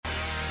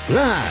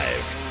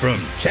Live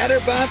from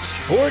Chatterbox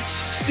Sports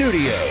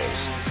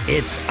Studios,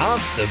 it's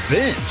Off the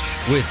Bench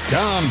with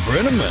Thom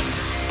Brennaman.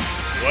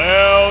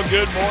 Well,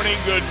 good morning,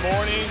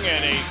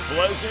 and a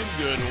pleasant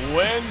good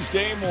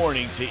Wednesday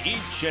morning to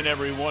each and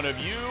every one of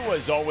you.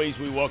 As always,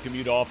 we welcome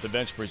you to Off the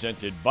Bench,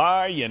 presented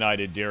by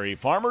United Dairy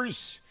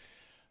Farmers.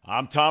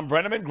 I'm Thom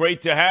Brennaman.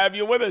 Great to have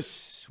you with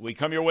us. We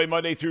come your way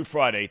Monday through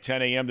Friday,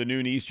 10 a.m. to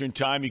noon Eastern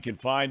Time. You can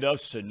find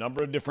us a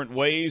number of different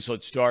ways.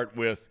 Let's start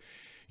with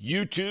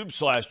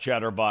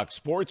YouTube/Chatterbox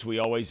Sports. We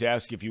always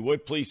ask if you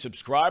would please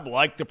subscribe.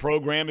 Like the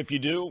program if you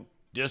do.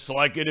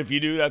 Dislike it if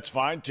you do. That's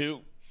fine too.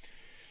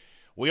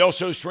 We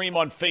also stream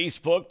on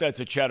Facebook.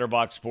 That's a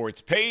Chatterbox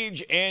Sports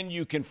page. And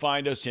you can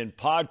find us in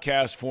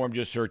podcast form.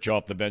 Just search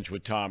Off the Bench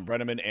with Thom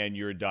Brennaman and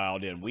you're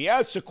dialed in. We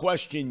asked a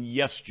question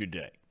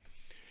yesterday.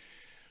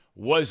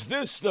 Was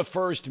this the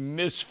first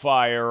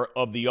misfire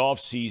of the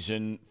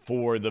offseason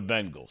for the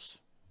Bengals?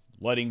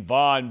 Letting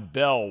Von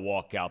Bell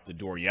walk out the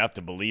door. You have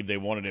to believe they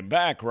wanted him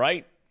back,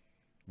 right?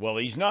 Well,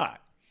 he's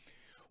not.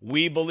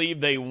 We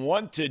believe they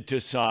wanted to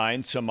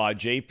sign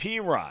Samaje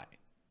Perine.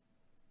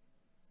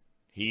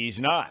 He's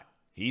not.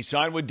 He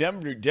signed with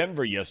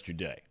Denver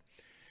yesterday.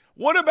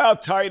 What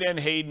about tight end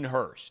Hayden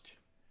Hurst?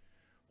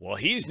 Well,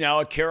 he's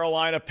now a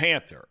Carolina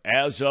Panther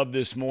as of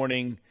this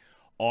morning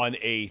on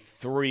a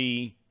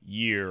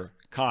 3-year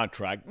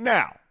contract.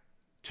 Now,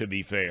 to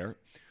be fair,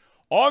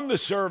 on the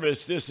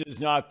surface, this is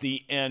not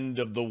the end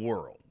of the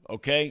world,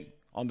 okay?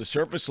 On the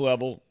surface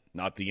level,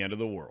 not the end of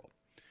the world.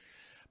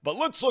 But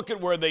let's look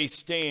at where they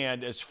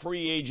stand as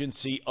free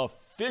agency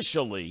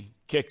officially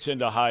kicks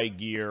into high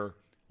gear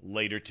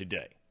later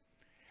today.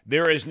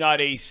 There is not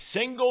a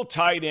single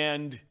tight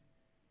end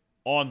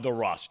on the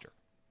roster.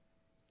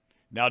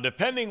 Now,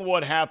 depending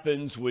what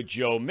happens with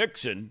Joe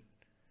Mixon,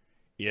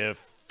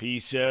 if he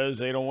says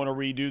they don't want to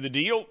redo the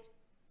deal,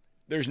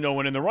 there's no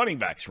one in the running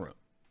backs room.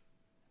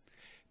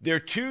 Their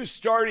 2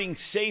 starting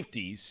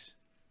safeties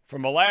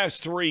from the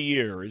last 3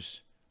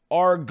 years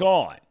are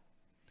gone.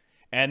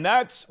 And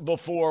that's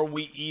before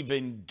we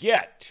even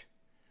get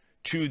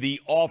to the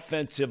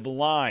offensive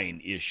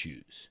line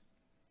issues.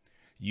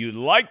 You'd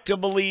like to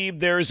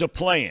believe there's a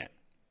plan.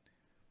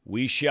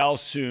 We shall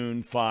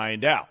soon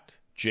find out.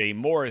 Jay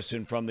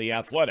Morrison from The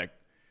Athletic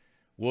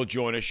will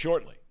join us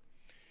shortly.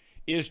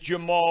 Is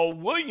Jamal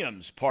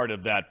Williams part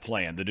of that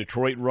plan? The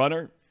Detroit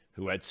runner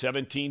who had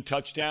 17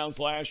 touchdowns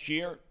last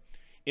year?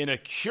 In a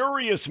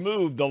curious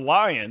move, the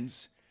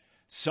Lions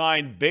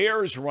signed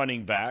Bears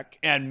running back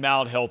and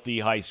Mount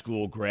Healthy High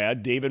School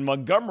grad David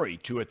Montgomery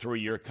to a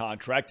 3-year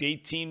contract,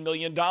 $18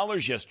 million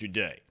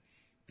yesterday.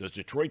 Does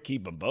Detroit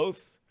keep them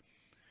both?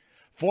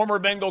 Former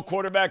Bengal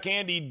quarterback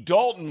Andy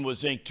Dalton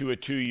was inked to a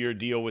 2-year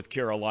deal with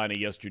Carolina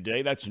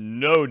yesterday. That's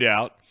no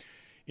doubt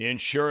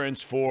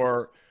insurance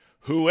for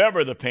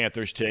whoever the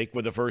Panthers take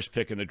with the first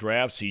pick in the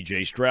draft,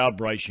 C.J. Stroud,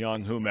 Bryce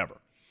Young, whomever.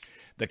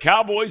 The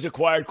Cowboys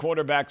acquired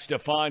quarterback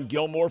Stephon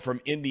Gilmore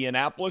from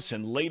Indianapolis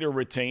and later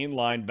retained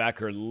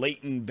linebacker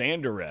Leighton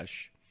Vander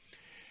Esch.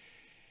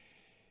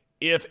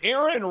 If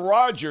Aaron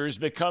Rodgers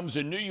becomes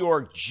a New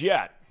York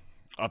Jet,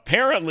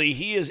 apparently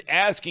he is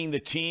asking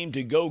the team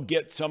to go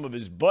get some of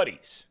his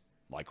buddies,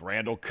 like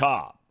Randall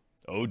Cobb,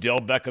 Odell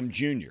Beckham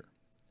Jr.,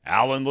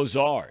 Allen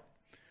Lazard.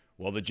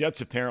 Well, the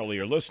Jets apparently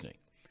are listening.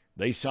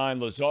 They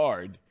signed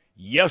Lazard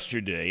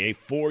yesterday, a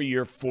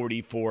 4-year,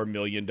 $44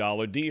 million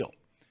deal.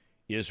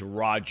 Is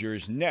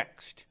Rodgers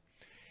next?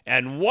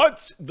 And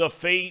what's the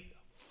fate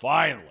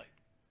finally?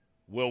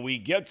 Will we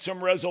get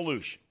some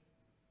resolution?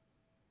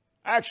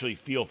 I actually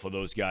feel for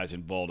those guys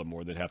in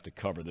Baltimore that have to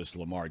cover this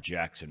Lamar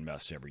Jackson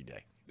mess every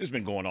day. This has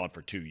been going on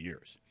for 2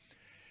 years.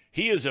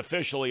 He is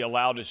officially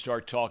allowed to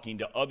start talking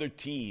to other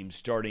teams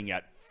starting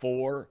at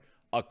 4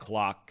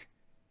 o'clock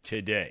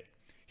today.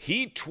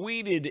 He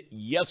tweeted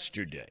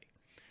yesterday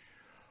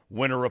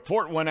when a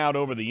report went out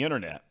over the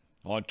internet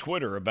on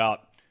Twitter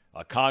about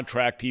a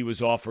contract he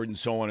was offered and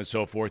so on and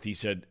so forth. He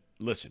said,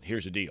 listen,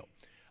 here's the deal.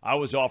 I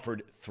was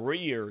offered 3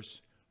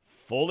 years,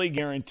 fully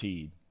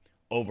guaranteed,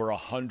 over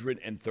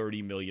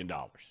 $130 million.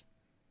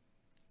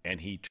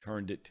 And he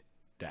turned it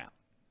down.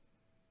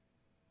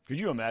 Could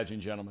you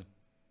imagine, gentlemen,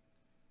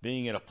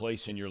 being in a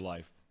place in your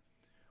life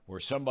where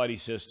somebody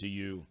says to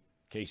you,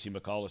 Casey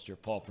McAllister,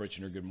 Paul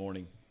Fritchner, good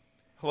morning.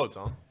 Hello,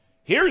 Tom.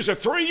 Here's a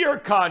 3-year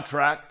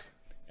contract,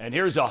 and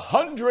here's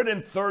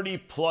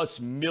 $130+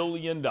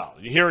 million.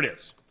 Here it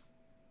is.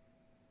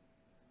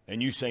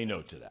 And you say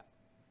no to that.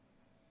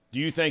 Do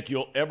you think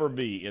you'll ever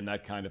be in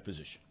that kind of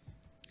position?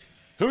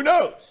 Who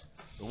knows?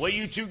 The way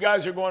you two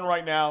guys are going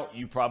right now,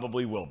 you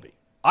probably will be.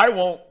 I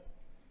won't,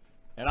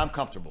 and I'm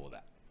comfortable with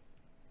that.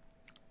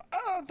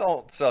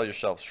 Don't sell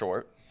yourself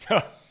short.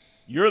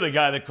 You're the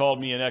guy that called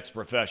me an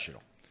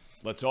ex-professional.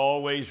 Let's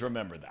always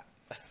remember that.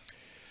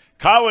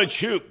 College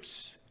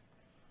hoops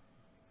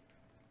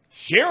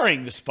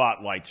sharing the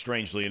spotlight,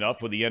 strangely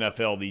enough, with the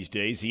NFL these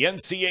days. The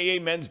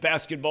NCAA men's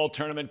basketball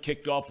tournament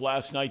kicked off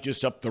last night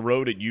just up the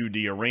road at UD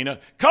Arena.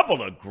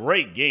 Couple of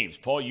great games.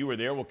 Paul, you were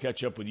there. We'll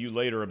catch up with you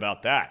later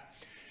about that.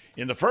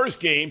 In the first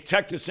game,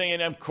 Texas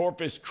A&M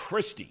Corpus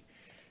Christi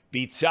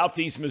beat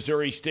Southeast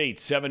Missouri State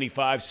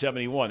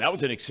 75-71. That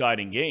was an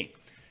exciting game.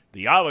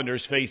 The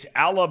Islanders face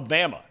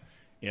Alabama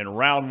in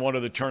round 1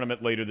 of the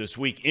tournament later this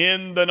week.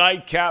 In the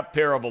nightcap,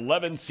 pair of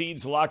 11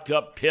 seeds locked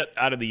up, Pitt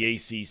out of the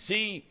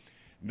ACC,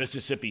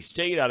 Mississippi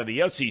State out of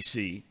the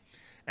SEC,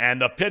 and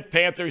the Pitt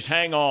Panthers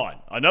hang on.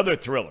 Another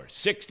thriller,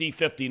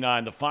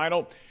 60-59 the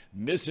final.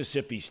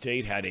 Mississippi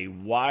State had a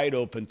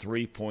wide-open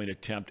three-point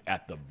attempt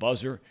at the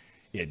buzzer.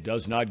 It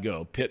does not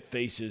go. Pitt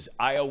faces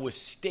Iowa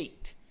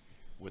State,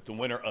 with the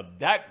winner of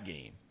that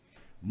game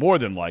more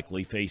than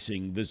likely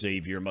facing the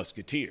Xavier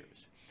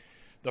Musketeers.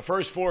 The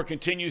first 4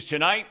 continues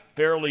tonight.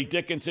 Fairleigh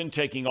Dickinson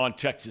taking on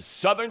Texas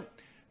Southern.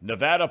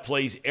 Nevada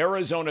plays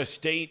Arizona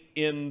State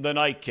in the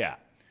nightcap.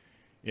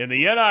 In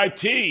the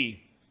NIT,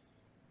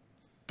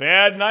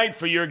 bad night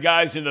for your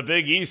guys in the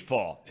Big East,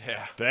 Paul.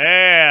 Yeah.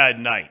 Bad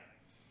night.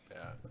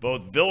 Yeah.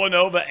 Both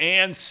Villanova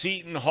and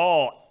Seton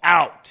Hall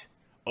out.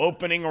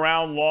 Opening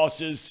round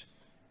losses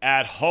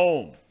at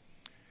home.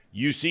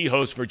 UC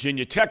hosts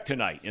Virginia Tech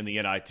tonight in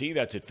the NIT.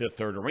 That's at Fifth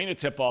Third Arena.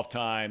 Tip-off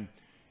time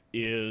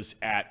is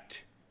at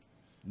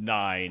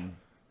 9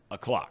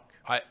 o'clock.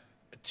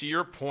 To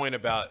your point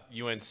about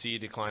UNC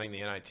declining the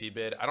NIT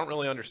bid, I don't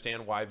really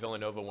understand why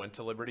Villanova went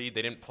to Liberty.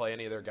 They didn't play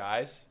any of their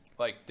guys.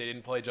 Like, they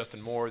didn't play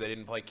Justin Moore. They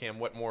didn't play Cam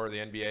Whitmore, the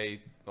NBA.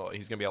 Well,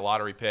 he's going to be a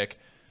lottery pick.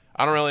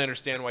 I don't really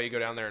understand why you go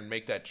down there and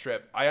make that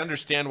trip. I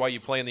understand why you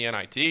play in the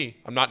NIT.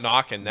 I'm not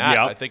knocking that.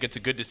 Yep. I think it's a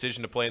good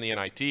decision to play in the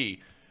NIT.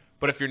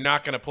 But if you're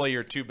not going to play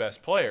your 2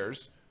 best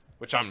players,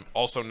 which I'm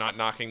also not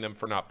knocking them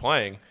for not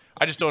playing,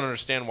 I just don't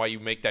understand why you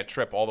make that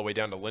trip all the way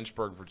down to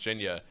Lynchburg,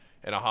 Virginia,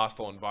 in a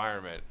hostile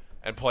environment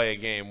and play a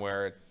game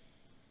where,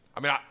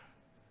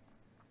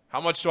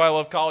 how much do I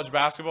love college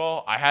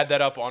basketball? I had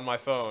that up on my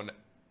phone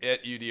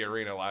at UD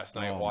Arena last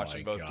night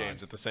watching both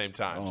games at the same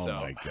time.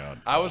 My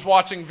God. I was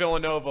watching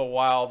Villanova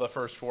while the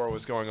first 4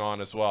 was going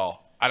on as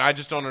well. And I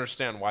just don't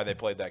understand why they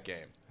played that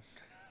game.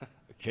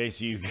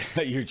 Casey,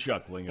 you're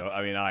chuckling.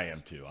 I mean, I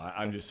am too.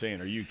 I'm just saying,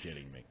 are you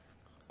kidding me?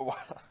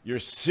 You're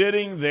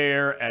sitting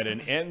there at an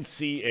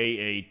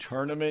NCAA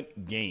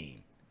tournament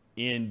game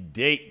in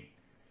Dayton.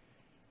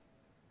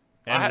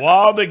 And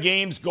while the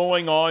game's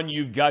going on,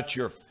 you've got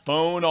your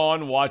phone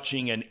on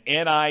watching an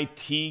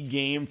NIT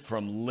game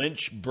from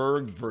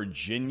Lynchburg,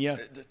 Virginia.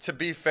 To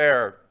be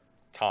fair,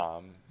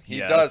 Tom, he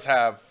Yes. does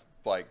have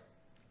like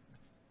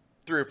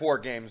 3 or 4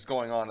 games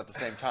going on at the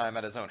same time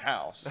at his own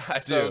house. I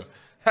So do.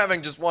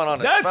 having just one on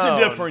his That's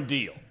phone. a different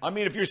deal. I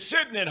mean, if you're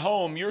sitting at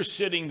home, you're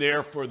sitting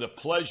there for the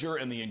pleasure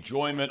and the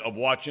enjoyment of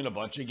watching a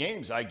bunch of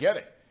games. I get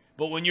it.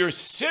 But when you're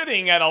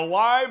sitting at a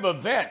live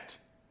event,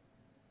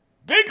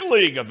 big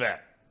league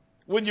event,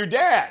 with your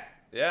dad,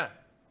 Yeah.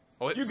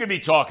 you could be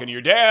talking to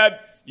your dad.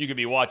 You could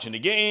be watching the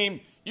game.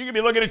 You could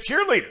be looking at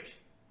cheerleaders.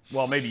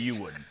 Well, maybe you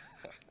wouldn't.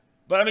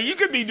 But, I mean, you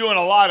could be doing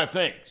a lot of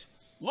things.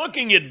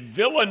 Looking at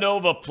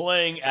Villanova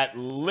playing at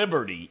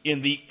Liberty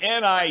in the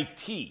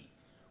NIT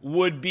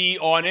would be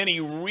on any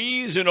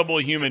reasonable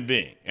human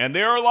being. And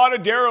there are a lot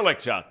of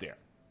derelicts out there.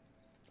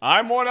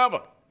 I'm one of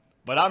them.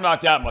 But I'm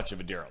not that much of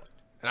a derelict.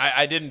 And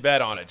I didn't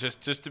bet on it.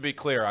 Just to be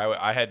clear,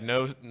 I had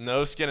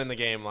no skin in the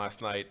game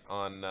last night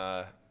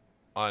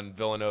on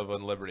Villanova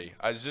and Liberty.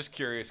 I was just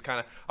curious,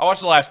 I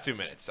watched the last 2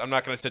 minutes. I'm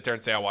not going to sit there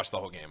and say I watched the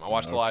whole game. I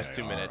watched the last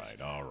 2 minutes.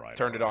 All right.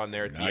 Turned it on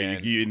there at the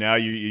end.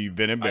 You've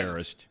been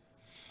embarrassed.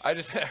 I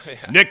just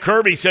Nick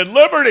Kirby said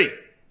Liberty.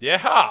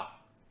 yeah.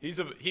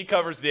 He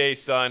covers the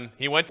A-Sun.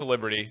 He went to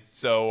Liberty,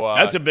 so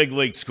That's a big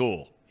league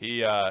school.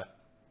 He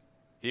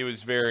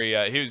was very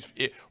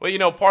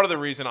part of the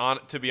reason,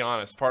 to be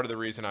honest, part of the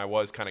reason I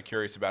was kind of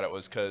curious about it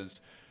was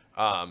because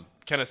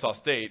Kennesaw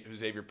State, who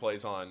Xavier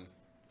plays on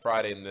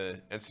Friday in the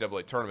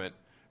NCAA tournament,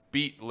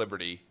 beat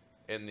Liberty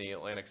in the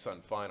Atlantic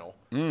Sun final.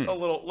 A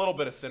little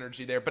bit of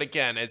synergy there, but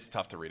again, it's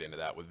tough to read into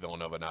that with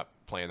Villanova not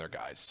playing their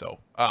guys. So,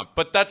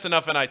 but that's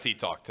enough NIT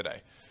talk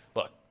today.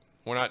 Look,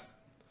 we're not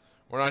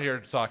here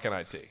to talk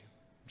NIT.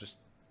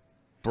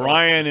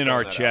 Brian in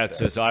our throwing that chat out there.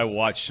 says, I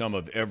watch some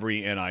of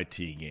every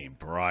NIT game.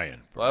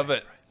 Brian. Love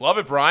it,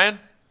 Brian.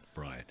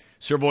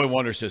 Sir Boy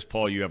Wonder says,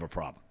 Paul, you have a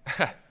problem.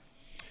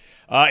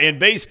 In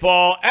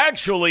baseball,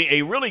 actually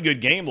a really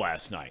good game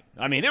last night.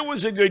 I mean, it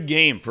was a good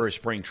game for a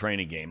spring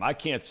training game. I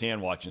can't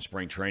stand watching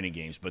spring training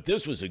games, but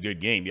this was a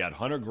good game. You had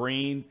Hunter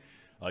Green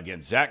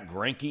against Zach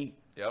Greinke.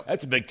 Yep.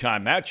 That's a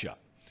big-time matchup.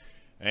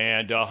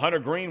 And Hunter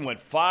Green went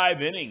 5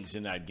 innings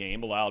in that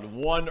game, allowed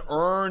 1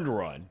 earned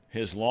run,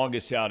 his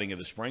longest outing of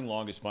the spring,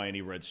 longest by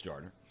any Red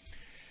starter.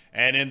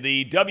 And in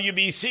the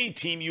WBC,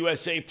 Team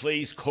USA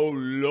plays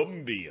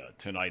Colombia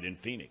tonight in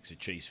Phoenix at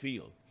Chase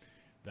Field.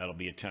 That'll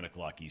be at 10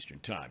 o'clock Eastern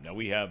Time. Now,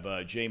 we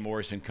have Jay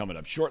Morrison coming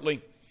up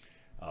shortly.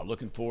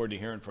 Looking forward to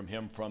hearing from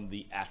him from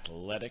The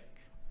Athletic.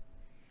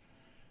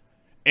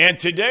 And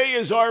today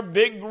is our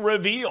big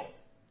reveal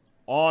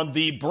on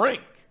the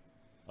brink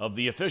of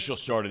the official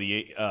start of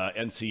the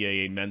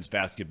NCAA men's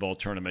basketball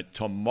tournament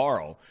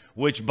tomorrow,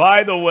 which,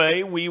 by the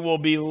way, we will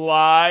be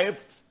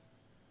live,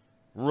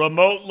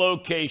 remote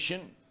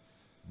location,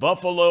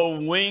 Buffalo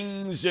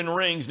Wings and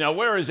Rings. Now,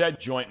 where is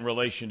that joint in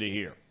relation to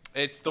here?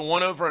 It's the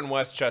one over in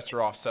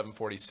Westchester off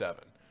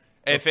 747.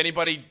 If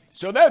anybody,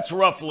 So that's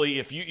roughly,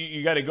 if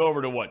you got to go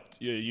over to what?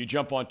 You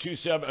jump on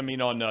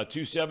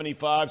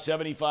 275,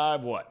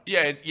 75, what?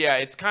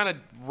 it's kind of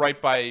right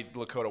by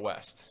Lakota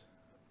West,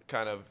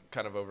 kind of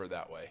over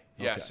that way.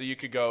 Yeah, Okay. so you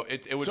could go.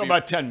 It would So be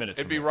about 10 minutes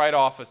It'd from be here. right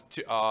off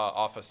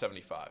of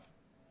 75.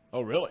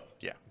 Oh, really?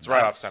 Yeah, it's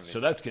right off Nice. 70. So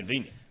that's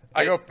convenient.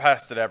 I go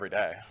past it every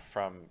day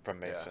from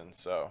Mason.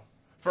 So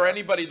For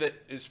anybody that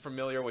is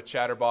familiar with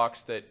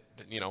Chatterbox, that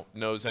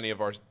knows any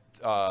of our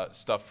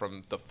stuff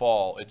from the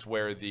fall, it's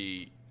where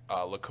the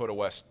Lakota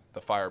West,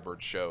 the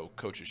Firebird show,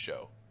 coaches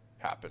show,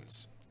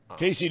 happens.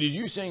 Casey, did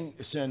you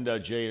send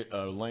Jay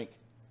a link?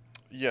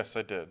 yes,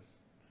 I did.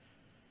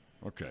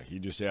 Okay, he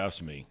just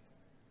asked me.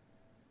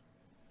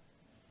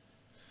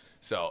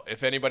 So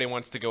if anybody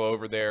wants to go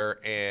over there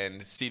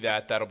and see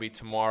that, that'll be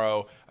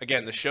tomorrow.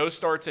 Again, the show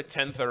starts at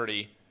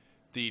 10:30.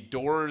 The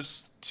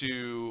doors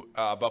to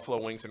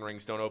Buffalo Wings and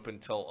Rings don't open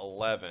till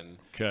 11.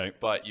 Okay.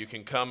 But you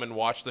can come and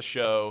watch the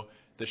show.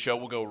 The show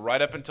will go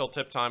right up until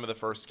tip time of the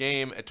first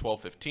game at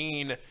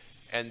 12:15,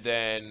 and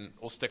then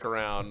we'll stick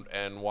around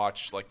and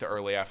watch like the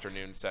early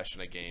afternoon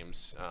session of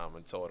games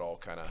until it all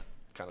kind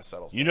of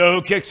settles. You know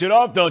who kicks it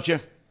off, don't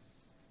you?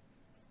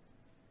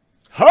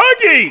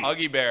 Huggy!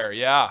 Huggy Bear,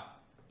 yeah.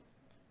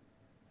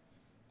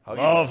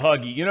 Love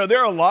Huggy. You know, there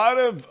are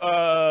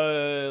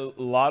a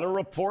lot of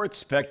reports,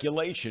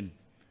 speculation,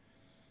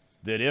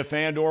 that if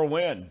and or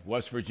when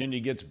West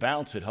Virginia gets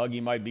bounced, that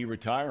Huggy might be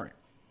retiring.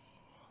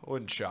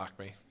 Wouldn't shock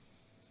me.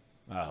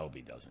 I hope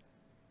he doesn't.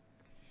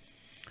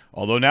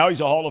 Although now he's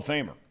a Hall of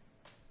Famer.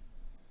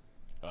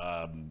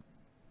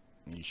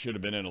 He should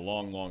have been in a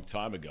long, long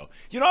time ago.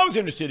 You know, I was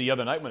interested the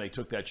other night when they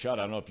took that shot.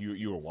 I don't know if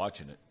you were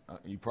watching it.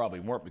 You probably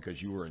weren't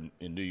because you were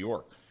in New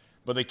York.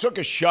 But they took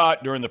a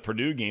shot during the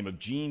Purdue game of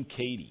Gene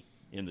Cady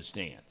in the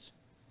stands.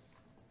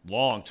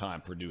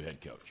 Long-time Purdue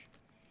head coach.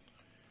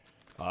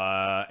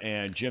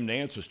 And Jim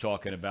Nantz was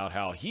talking about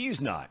how he's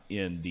not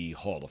in the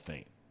Hall of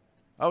Fame.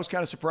 I was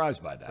kind of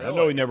surprised by that. Really? I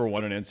know he never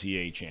won an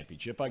NCAA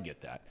championship. I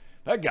get that.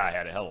 That guy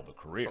had a hell of a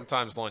career.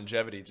 Sometimes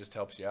longevity just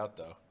helps you out,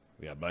 though.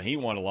 Yeah, but he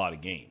won a lot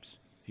of games.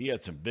 He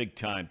had some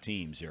big-time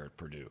teams there at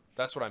Purdue.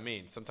 That's what I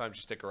mean. Sometimes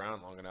you stick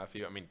around long enough.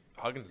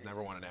 Huggins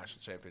never won a national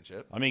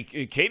championship. I mean,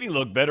 Katie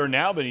looked better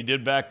now than he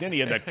did back then. He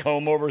had that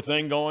comb-over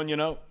thing going, you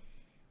know.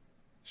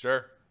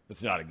 Sure.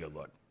 It's not a good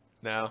look.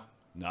 No.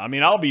 No, I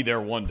mean, I'll be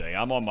there one day.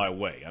 I'm on my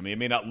way. I mean, it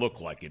may not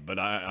look like it, but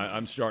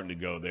I'm starting to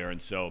go there.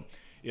 And so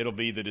it'll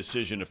be the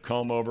decision of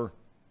comb-over,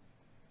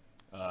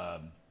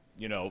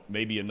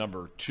 maybe a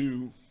number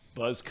 2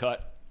 buzz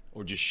cut,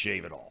 or just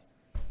shave it all.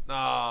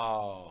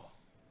 No.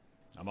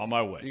 I'm on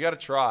my way. You got to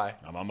try.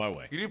 I'm on my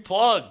way. You do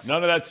plugs.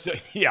 None of that stuff.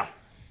 Yeah.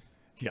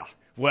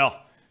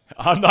 Well,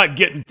 I'm not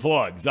getting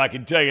plugs. I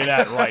can tell you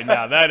that right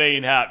now. That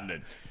ain't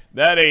happening.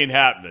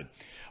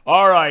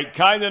 All right.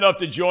 Kind enough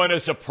to join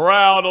us, a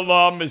proud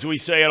alum, as we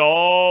say it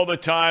all the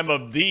time,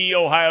 of The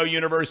Ohio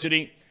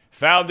University.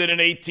 Founded in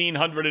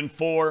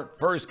 1804.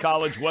 First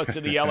college west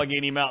of the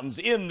Allegheny Mountains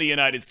in the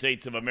United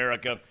States of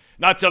America.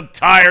 Not some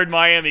tired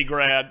Miami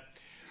grad.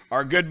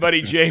 Our good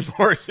buddy Jay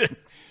Morrison.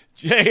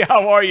 Jay,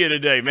 how are you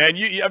today, man?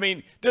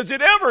 Does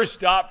it ever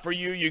stop for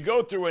you? You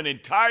go through an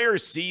entire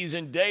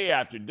season, day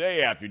after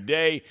day after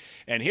day,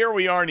 and here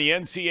we are in the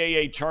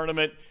NCAA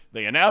tournament.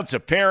 They announce the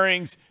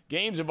pairings,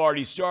 games have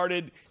already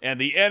started,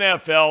 and the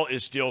NFL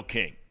is still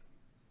king.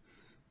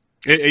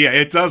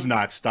 It does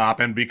not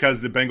stop, and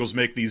because the Bengals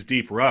make these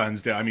deep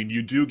runs,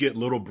 you do get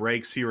little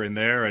breaks here and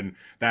there, and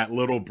that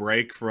little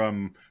break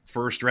from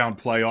first-round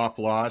playoff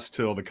loss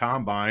till the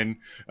Combine,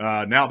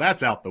 now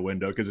that's out the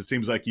window because it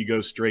seems like you go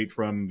straight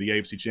from the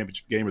AFC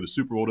Championship game or the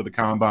Super Bowl to the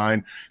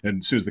Combine, and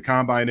as soon as the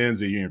Combine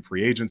ends, you're in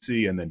free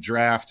agency and then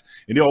draft.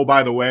 And,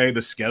 by the way,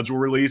 the schedule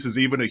release is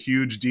even a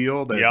huge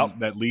deal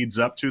that leads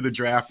up to the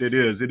draft. It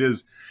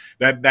is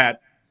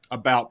that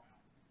about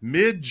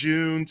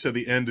mid-June to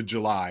the end of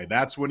July.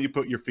 That's when you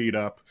put your feet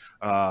up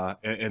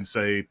and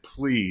say,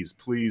 please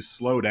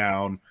slow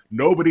down.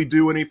 Nobody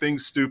do anything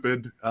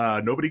stupid.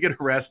 Nobody get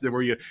arrested,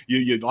 where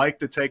you'd like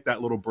to take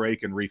that little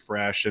break and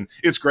refresh. And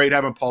it's great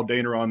having Paul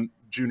Dehner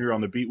Jr.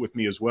 on the beat with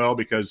me as well,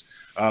 because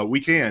we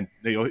can.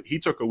 He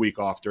took a week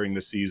off during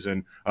the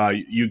season.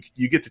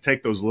 You get to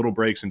take those little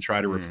breaks and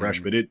try to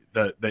refresh, but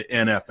the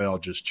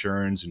NFL just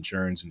churns and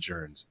churns and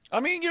churns. I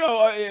mean,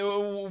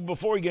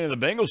 before we get into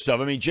the Bengals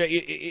stuff,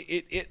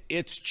 Jay,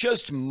 it's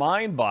just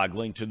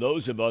mind-boggling to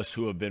those of us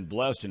who have been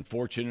blessed and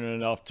fortunate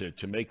enough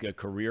to make a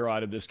career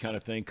out of this kind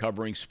of thing,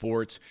 covering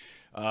sports.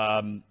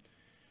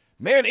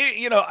 Man,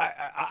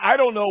 I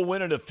don't know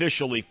when it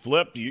officially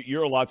flipped.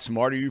 You're a lot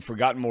smarter. You've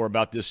forgotten more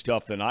about this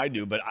stuff than I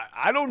do. But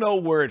I don't know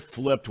where it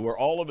flipped, where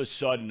all of a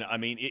sudden,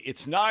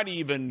 it's not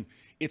even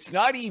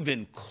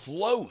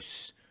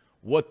close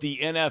what the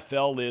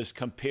NFL is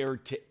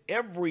compared to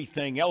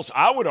everything else.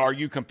 I would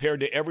argue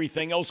compared to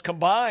everything else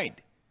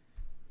combined.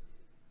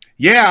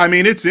 Yeah,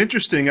 it's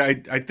interesting. I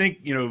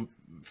think,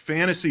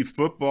 fantasy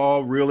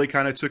football really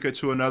kind of took it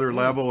to another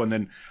level. And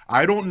then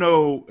I don't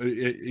know,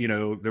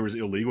 there was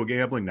illegal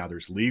gambling. Now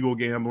there's legal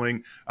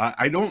gambling.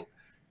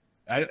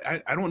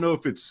 I don't know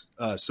if it's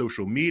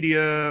social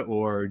media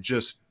or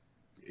just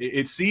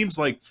it seems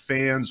like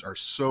fans are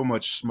so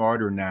much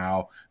smarter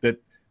now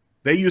that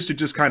they used to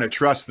just kind of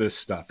trust this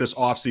stuff, this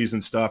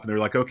offseason stuff, and they're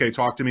like, okay,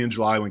 talk to me in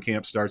July when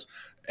camp starts.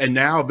 And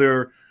now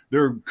they're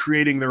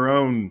creating their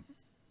own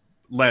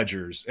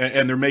ledgers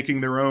and they're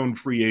making their own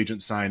free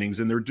agent signings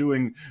and they're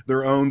doing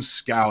their own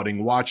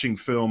scouting, watching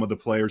film of the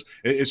players.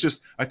 It's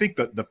just, I think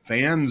that the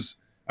fans,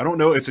 I don't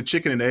know, it's a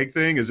chicken and egg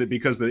thing. Is it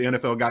because the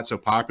NFL got so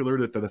popular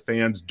that the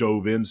fans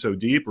dove in so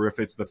deep, or if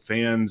it's the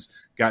fans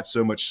got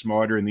so much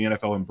smarter and the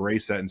NFL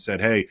embraced that and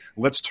said, hey,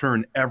 let's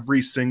turn every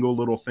single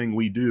little thing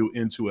we do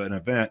into an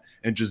event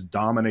and just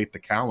dominate the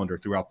calendar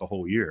throughout the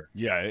whole year?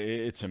 Yeah,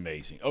 it's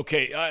amazing.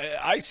 Okay,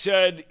 I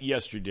said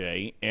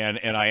yesterday, and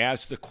I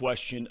asked the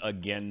question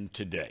again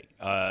today.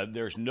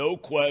 There's no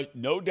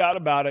doubt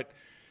about it.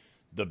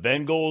 The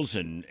Bengals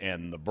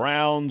and the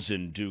Browns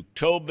and Duke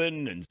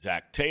Tobin and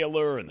Zach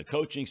Taylor and the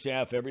coaching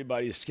staff,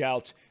 everybody, the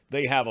scouts,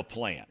 they have a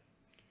plan.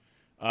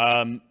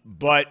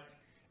 But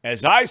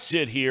as I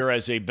sit here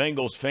as a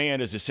Bengals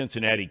fan, as a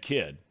Cincinnati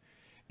kid,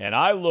 and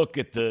I look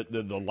at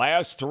the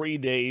last 3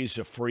 days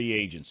of free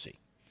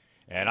agency,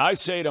 and I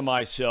say to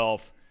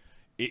myself,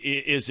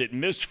 is it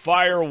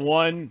misfire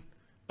one,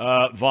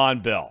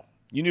 Von Bell?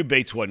 You knew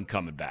Bates wasn't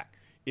coming back.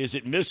 Is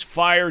it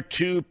misfire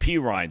two,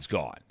 Perine's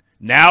gone?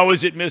 Now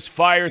is it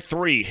misfire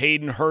 3?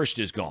 Hayden Hurst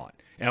is gone.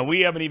 And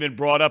we haven't even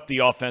brought up the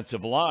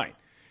offensive line.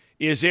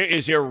 Is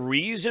there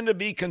reason to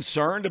be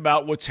concerned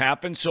about what's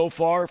happened so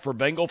far for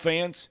Bengal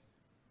fans?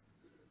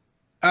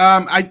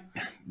 I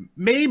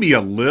maybe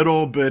a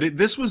little, but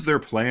this was their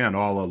plan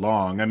all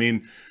along. I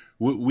mean,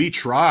 we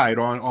tried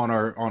on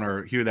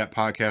our Hear That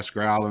Podcast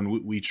Growl,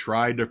 and we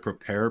tried to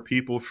prepare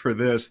people for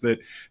this, that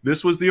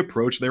this was the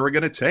approach they were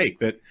going to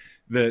take, that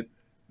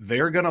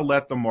they're going to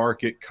let the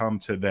market come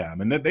to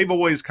them. And that they've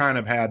always kind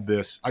of had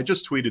this. I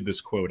just tweeted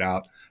this quote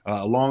out,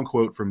 a long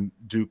quote from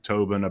Duke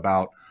Tobin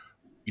about,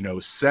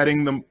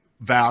 setting the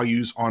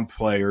values on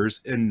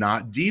players and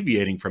not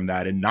deviating from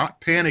that and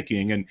not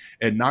panicking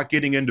and not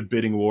getting into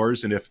bidding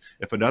wars. And if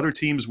another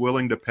team's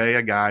willing to pay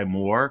a guy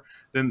more,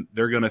 then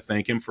they're going to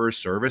thank him for his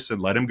service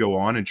and let him go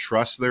on and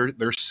trust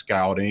their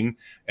scouting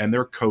and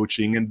their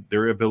coaching and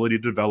their ability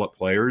to develop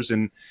players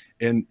and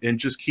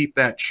just keep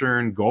that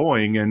churn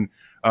going. And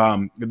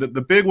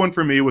the big one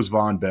for me was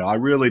Von Bell. I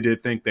really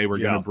did think they were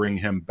going to bring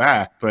him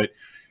back, but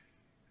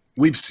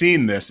we've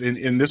seen this,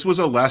 and this was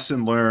a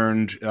lesson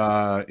learned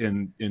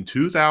in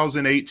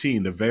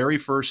 2018. The very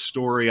first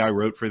story I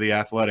wrote for The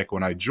Athletic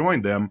when I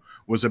joined them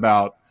was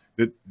about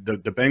the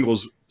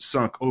Bengals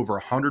sunk over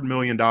 $100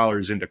 million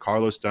into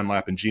Carlos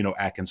Dunlap and Geno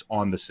Atkins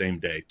on the same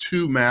day.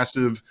 2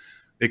 massive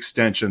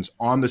extensions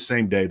on the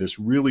same day, this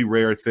really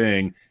rare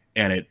thing,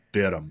 and it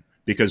bit them.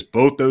 Because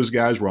both those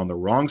guys were on the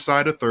wrong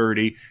side of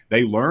 30.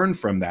 They learned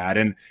from that.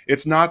 And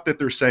it's not that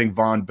they're saying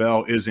Von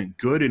Bell isn't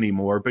good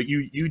anymore, but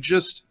you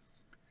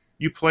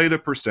play the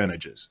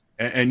percentages.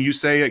 And you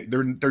say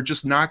they're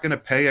just not going to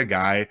pay a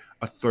guy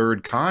a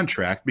third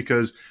contract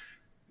because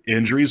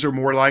injuries are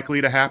more likely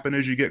to happen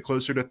as you get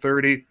closer to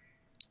 30.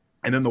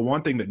 And then the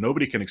one thing that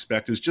nobody can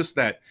expect is just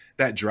that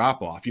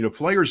drop off.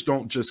 Players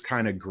don't just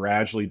kind of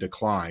gradually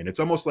decline. It's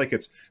almost like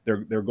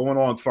they're going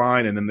on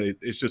fine, and then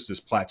it's just this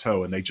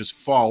plateau, and they just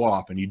fall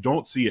off, and you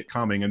don't see it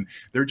coming. And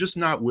they're just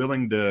not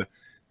willing to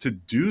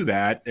do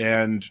that.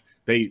 And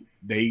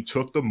they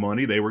took the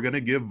money they were going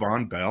to give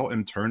Von Bell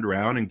and turned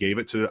around and gave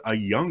it to a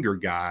younger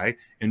guy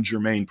in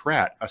Jermaine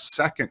Pratt, a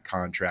second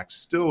contract,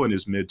 still in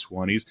his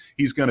mid-20s.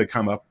 He's going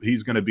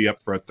to be up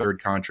for a third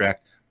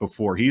contract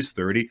before he's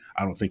 30.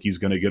 I don't think he's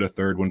going to get a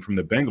third one from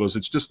the Bengals.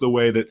 It's just the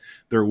way that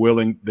they're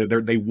willing,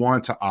 that they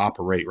want to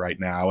operate right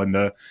now. And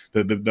the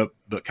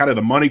kind of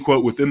the money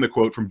quote within the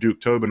quote from Duke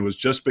Tobin was,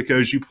 just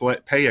because you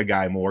pay a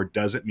guy more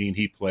doesn't mean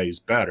he plays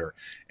better.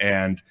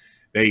 And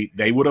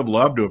they would have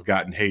loved to have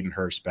gotten Hayden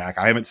Hurst back.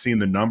 I haven't seen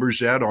the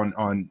numbers yet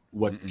on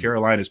what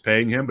Carolina is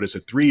paying him, but it's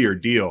a 3-year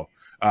deal.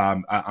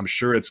 I'm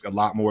sure it's a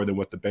lot more than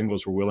what the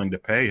Bengals were willing to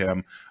pay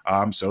him.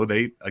 So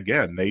they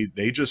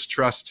just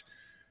trust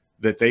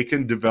that they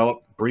can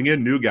bring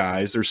in new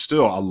guys. There's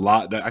still a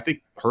lot that I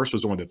think Hurst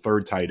was only the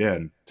third tight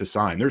end to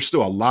sign. There's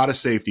still a lot of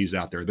safeties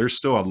out there. There's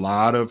still a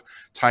lot of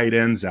tight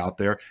ends out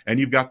there, and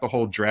you've got the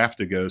whole draft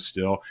to go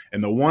still.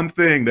 And the one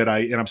thing that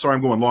I'm sorry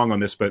I'm going long on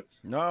this, but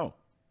no.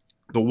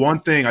 The one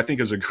thing I think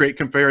is a great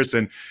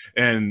comparison,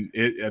 and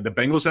the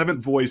Bengals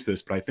haven't voiced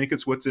this, but I think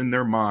it's what's in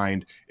their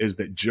mind, is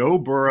that Joe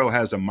Burrow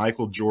has a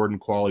Michael Jordan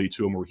quality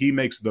to him where he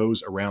makes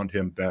those around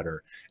him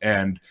better.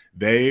 And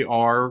they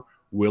are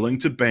willing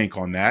to bank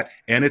on that.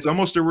 And it's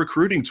almost a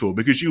recruiting tool,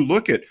 because you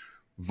look at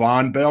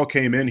Von Bell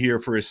came in here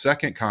for his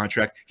second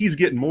contract. He's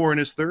getting more in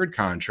his third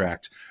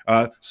contract.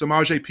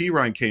 Samaje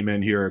Perine came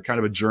in here, kind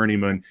of a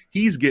journeyman.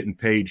 He's getting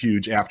paid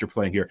huge after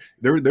playing here.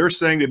 They're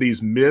saying to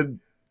these mid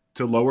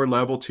to lower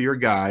level tier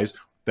guys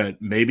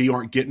that maybe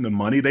aren't getting the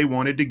money they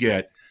wanted to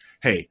get,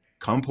 hey,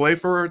 come play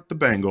for the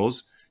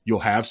Bengals. You'll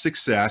have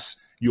success.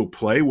 You'll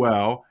play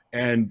well.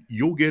 and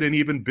you'll get an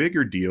even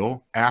bigger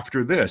deal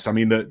after this. I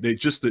mean,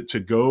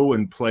 to go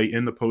and play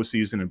in the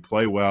postseason and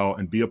play well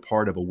and be a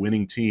part of a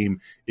winning team,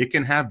 it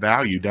can have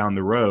value down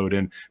the road.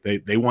 And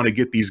they want to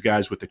get these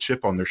guys with the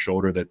chip on their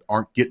shoulder that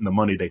aren't getting the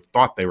money they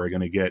thought they were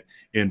going to get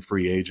in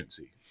free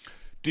agency.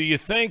 Do you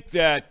think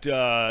that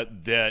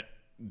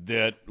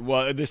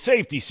well, the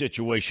safety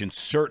situation,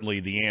 certainly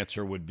the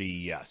answer would be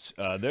yes.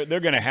 They're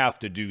going to have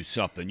to do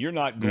something. You're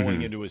not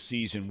going into a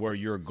season where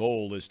your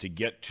goal is to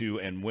get to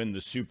and win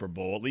the Super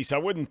Bowl. At least I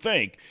wouldn't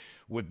think,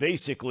 with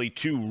basically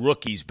two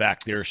rookies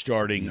back there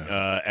starting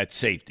at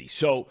safety.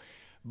 So,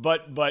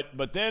 but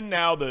then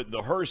now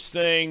the Hurst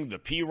thing, the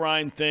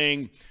Pirine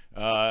thing,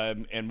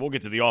 and we'll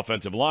get to the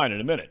offensive line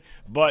in a minute.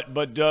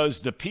 But does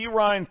the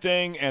Pirine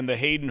thing and the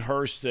Hayden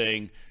Hurst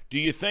thing, do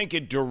you think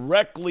it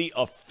directly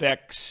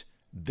affects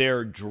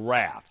their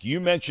draft? You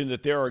mentioned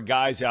that there are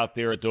guys out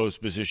there at those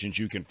positions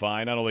you can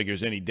find. I don't think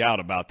there's any doubt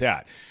about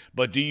that.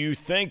 But do you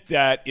think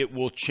that it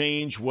will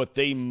change what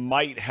they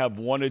might have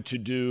wanted to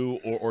do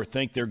or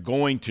think they're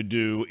going to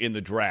do in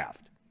the draft?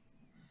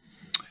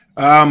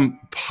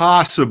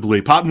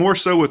 Possibly. More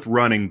so with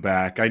running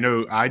back. I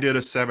know I did a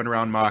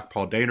 7-round mock.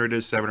 Paul Daner did a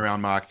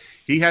 7-round mock.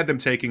 He had them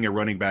taking a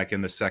running back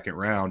in the 2nd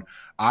round.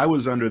 I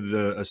was under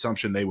the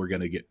assumption they were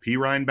going to get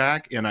Pirine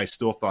back, and I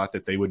still thought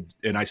that they would,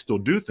 and I still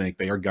do think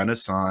they are going to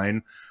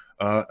sign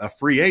a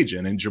free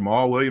agent. And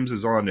Jamal Williams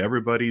is on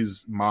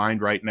everybody's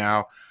mind right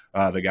now.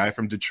 The guy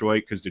from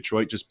Detroit, because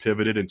Detroit just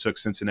pivoted and took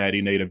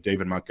Cincinnati native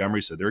David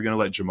Montgomery, so they're going to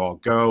let Jamal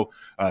go.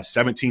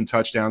 17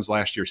 touchdowns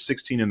last year,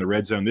 16 in the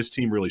red zone. This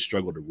team really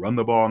struggled to run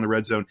the ball in the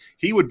red zone.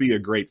 He would be a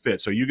great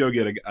fit. So you go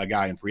get a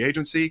guy in free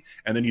agency,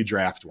 and then you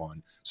draft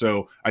one.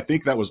 So I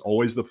think that was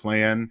always the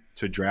plan,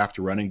 to draft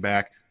a running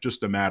back.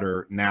 Just a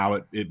matter now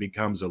it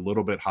becomes a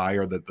little bit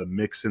higher, that the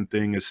Mixon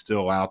thing is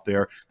still out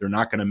there. They're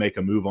not going to make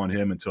a move on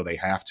him until they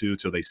have to,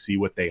 till they see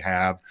what they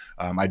have.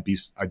 I'd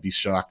be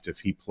shocked if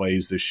he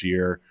plays this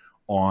year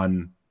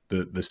on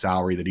the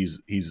salary that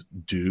he's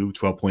due,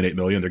 $12.8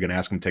 million. They're going to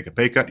ask him to take a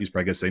pay cut. He's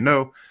probably going to say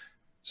no.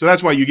 So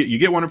that's why you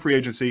get one in free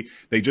agency.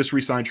 They just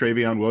re-signed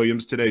Travion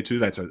Williams today too.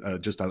 That's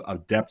just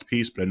a depth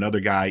piece, but another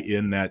guy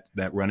in that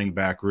running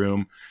back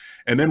room.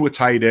 And then with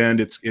tight end,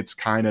 it's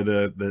kind of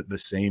the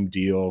same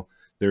deal.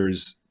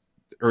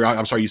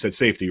 I'm sorry, you said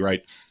safety,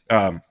 right?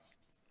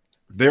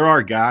 There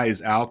are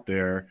guys out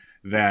there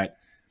that,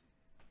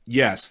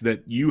 yes,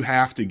 that you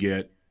have to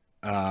get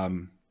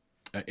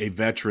a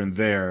veteran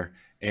there.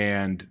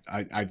 And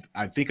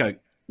I think a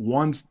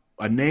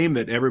name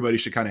that everybody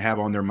should kind of have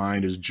on their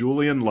mind is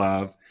Julian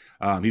Love.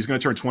 He's going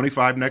to turn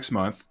 25 next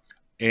month.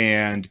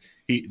 And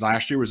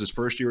last year was his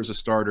first year as a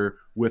starter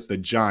with the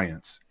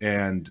Giants.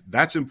 And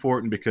that's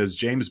important because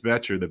James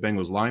Betcher, the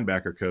Bengals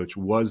linebacker coach,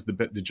 was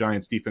the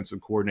Giants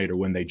defensive coordinator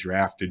when they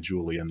drafted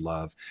Julian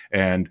Love.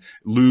 And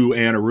Lou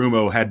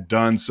Anarumo had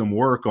done some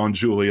work on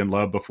Julian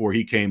Love before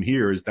he came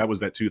here. That was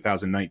that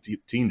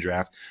 2019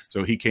 draft.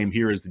 So he came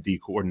here as the D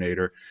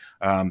coordinator.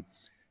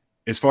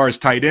 As far as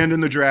tight end in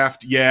the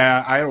draft,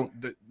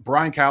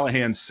 Brian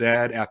Callahan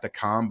said at the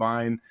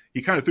combine,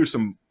 he kind of threw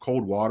some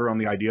cold water on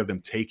the idea of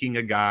them taking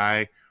a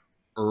guy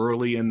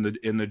early in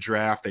the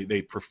draft.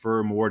 They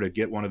prefer more to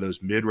get one of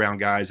those mid-round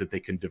guys that they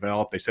can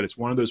develop. They said it's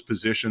one of those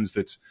positions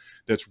that's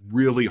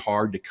really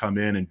hard to come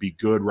in and be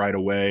good right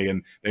away,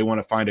 and they want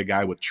to find a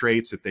guy with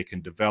traits that they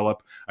can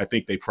develop. I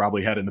think they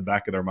probably had in the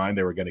back of their mind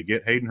they were going to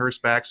get Hayden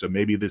Hurst back, so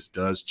maybe this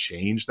does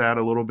change that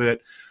a little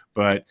bit.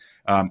 But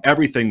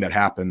everything that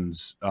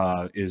happens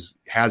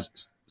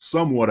has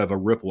somewhat of a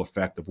ripple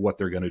effect of what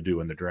they're going to do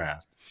in the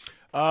draft.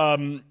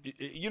 I'm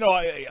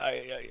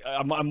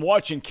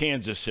watching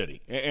Kansas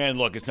City, and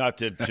look, it's not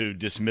to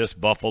dismiss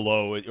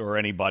Buffalo or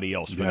anybody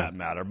else for that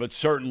matter, but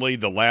certainly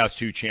the last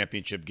two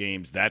championship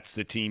games, that's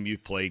the team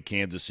you've played.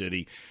 Kansas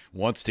City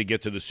wants to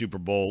get to the Super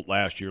Bowl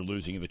last year,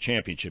 losing in the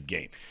championship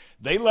game.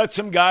 They let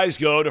some guys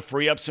go to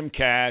free up some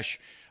cash,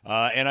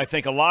 and I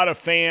think a lot of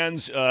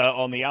fans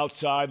on the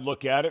outside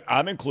look at it.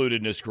 I'm included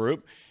in this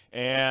group.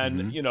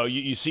 And,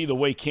 you see the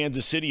way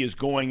Kansas City is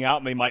going out,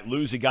 and they might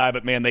lose a guy,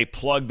 but, man, they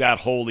plug that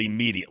hole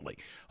immediately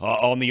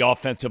on the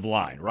offensive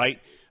line, right?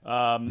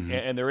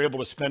 And they're able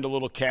to spend a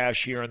little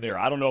cash here and there.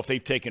 I don't know if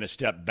they've taken a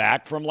step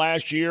back from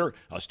last year,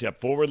 a step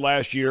forward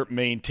last year,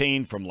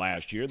 maintained from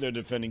last year. They're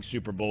defending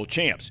Super Bowl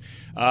champs.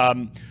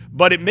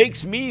 But it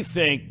makes me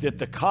think that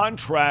the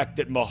contract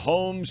that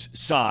Mahomes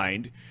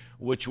signed,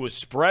 which was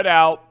spread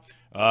out,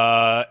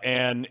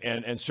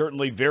 and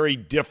certainly very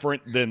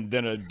different than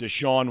a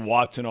Deshaun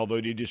Watson,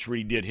 although he just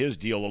redid his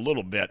deal a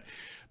little bit.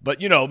 But,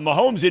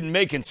 Mahomes isn't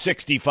making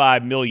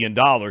 $65 million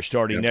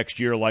starting next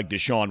year like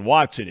Deshaun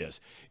Watson is.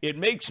 It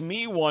makes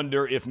me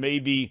wonder if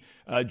maybe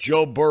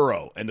Joe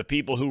Burrow and the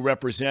people who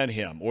represent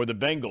him or the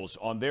Bengals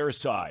on their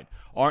side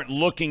aren't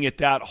looking at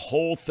that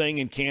whole thing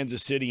in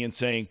Kansas City and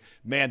saying,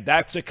 man,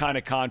 that's the kind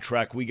of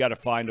contract we got to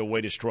find a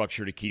way to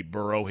structure to keep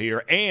Burrow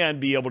here and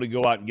be able to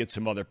go out and get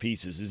some other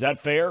pieces. Is that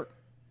fair?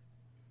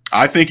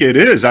 I think it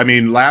is. I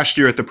mean, last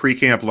year at the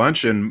pre-camp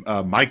luncheon,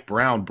 Mike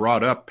Brown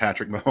brought up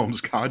Patrick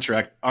Mahomes'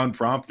 contract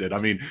unprompted. I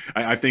mean,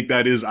 I think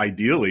that is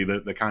ideally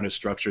the kind of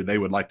structure they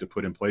would like to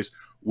put in place.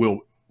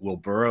 Will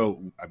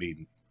Burrow? I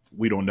mean,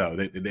 we don't know.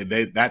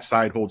 That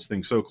side holds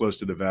things so close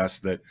to the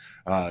vest that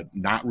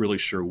not really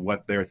sure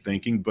what they're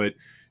thinking. But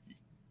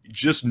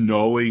just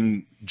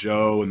knowing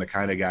Joe and the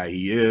kind of guy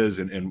he is,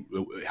 and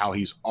how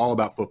he's all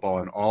about football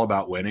and all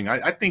about winning,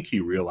 I think he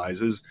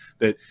realizes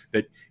that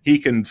he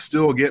can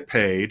still get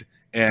paid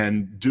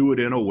and do it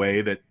in a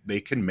way that they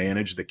can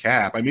manage the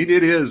cap. I mean,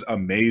 it is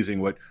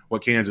amazing what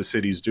Kansas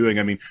City's doing.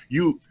 I mean,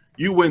 you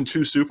win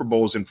 2 Super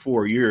Bowls in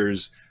 4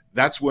 years.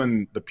 That's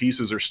when the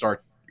pieces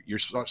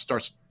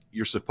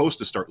you're supposed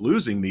to start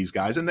losing these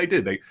guys, and they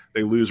did.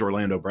 They lose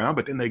Orlando Brown,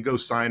 but then they go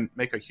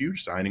make a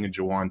huge signing in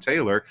Jawan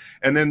Taylor,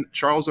 and then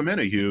Charles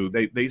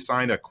Omenihu. They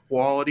signed a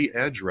quality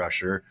edge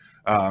rusher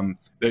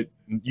that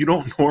you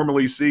don't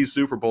normally see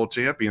Super Bowl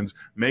champions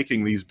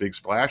making these big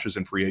splashes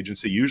in free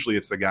agency. Usually,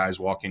 it's the guys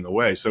walking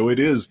away. So it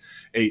is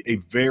a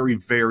very,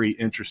 very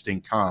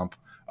interesting comp,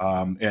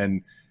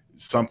 and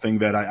something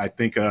that I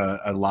think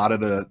a lot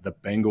of the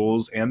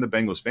Bengals and the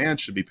Bengals fans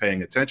should be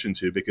paying attention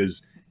to,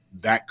 because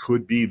that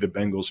could be the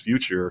Bengals'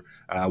 future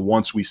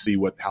once we see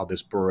how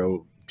this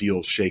Burrow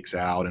deal shakes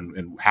out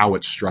and how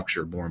it's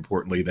structured, more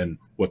importantly, than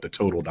what the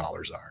total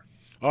dollars are.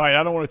 All right,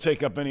 I don't want to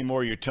take up any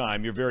more of your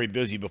time. You're very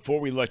busy. Before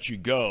we let you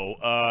go,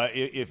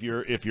 if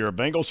you're a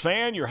Bengals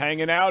fan, you're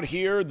hanging out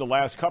here the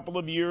last couple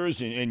of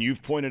years, and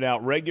you've pointed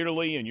out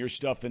regularly in your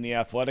stuff in The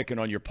Athletic and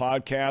on your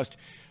podcast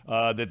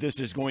that this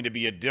is going to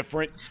be a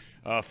different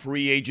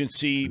free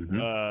agency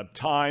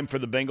time for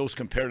the Bengals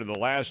compared to the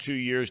last 2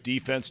 years.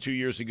 Defense 2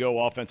 years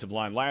ago, offensive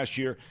line last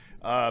year.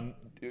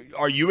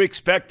 Are you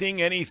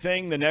expecting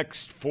anything the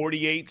next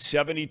 48,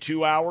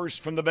 72 hours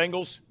from the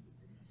Bengals?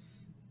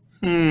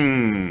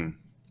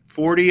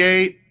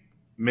 48,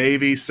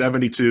 maybe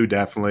 72,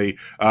 definitely.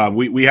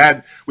 We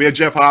had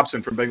Jeff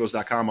Hobson from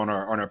Bengals.com on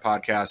our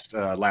podcast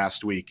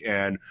last week,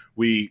 and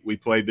we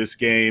played this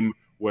game.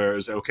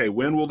 Whereas, okay,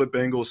 when will the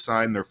Bengals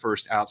sign their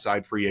first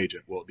outside free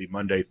agent? Will it be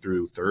Monday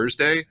through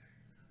Thursday?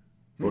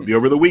 Will it be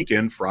over the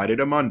weekend, Friday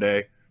to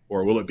Monday?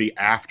 Or will it be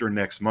after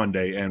next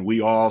Monday? And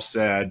we all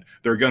said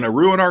they're going to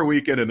ruin our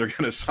weekend and they're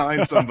going to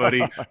sign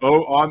somebody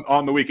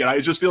on the weekend.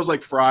 It just feels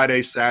like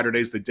Friday,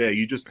 Saturday's the day.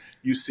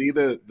 You see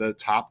the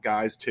top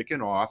guys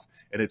ticking off,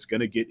 and it's going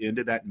to get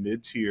into that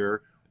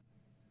mid-tier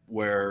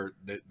where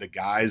the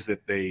guys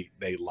that they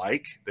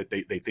like, that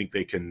they think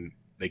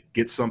they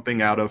get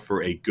something out of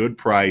for a good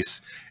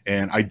price.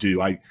 And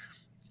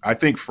I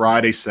think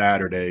Friday,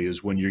 Saturday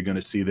is when you're going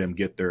to see them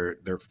get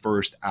their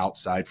first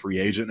outside free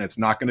agent. And it's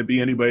not going to be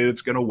anybody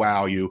that's going to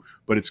wow you,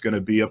 but it's going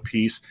to be a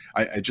piece.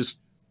 I just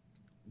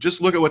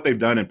look at what they've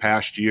done in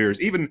past years.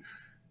 Even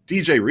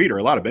DJ Reader,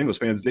 a lot of Bengals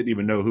fans didn't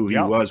even know who he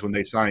was when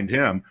they signed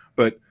him.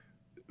 But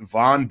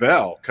Von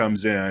Bell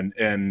comes in,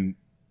 and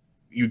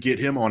you get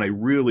him on a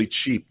really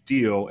cheap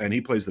deal, and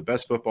he plays the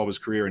best football of his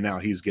career, and now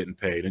he's getting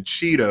paid. And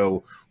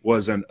Cheeto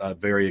wasn't a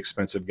very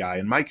expensive guy,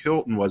 and Mike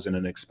Hilton wasn't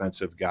an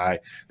expensive guy.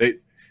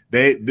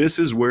 This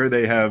is where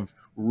they have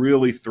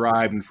really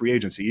thrived in free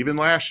agency. Even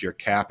last year,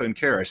 Kappa and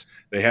Karras,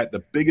 they had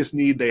the biggest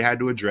need they had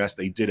to address.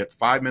 They did it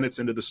 5 minutes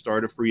into the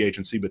start of free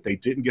agency, but they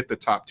didn't get the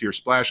top-tier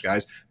splash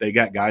guys. They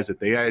got guys that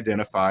they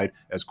identified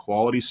as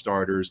quality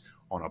starters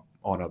on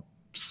a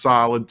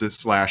solid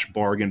 /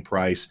 bargain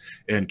price,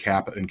 and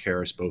Kappa and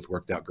Karras both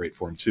worked out great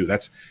for him too.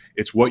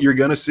 It's what you're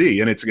going to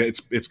see, and it's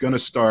going to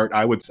start.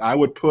 I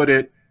would put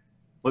it,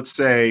 let's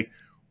say,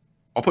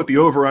 I'll put the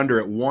over under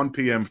at 1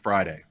 p.m.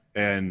 Friday,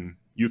 and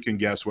you can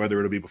guess whether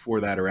it'll be before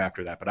that or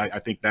after that. But I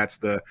think that's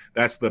the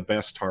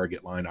best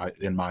target line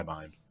in my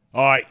mind.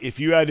 All right, if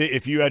you had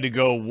to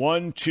go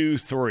 1, 2,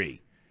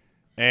 3.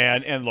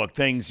 And look,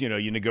 things,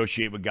 you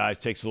negotiate with guys,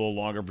 takes a little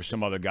longer for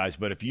some other guys.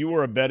 But if you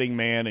were a betting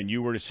man and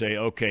you were to say,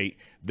 okay,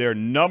 their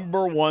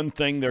number one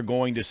thing they're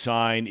going to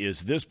sign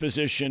is this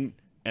position,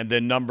 and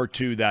then number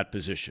 2, that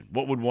position,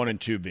 what would 1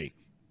 and 2 be?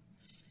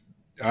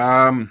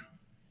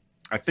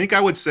 I think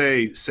I would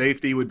say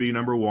safety would be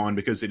number 1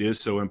 because it is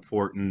so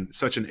important,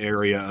 such an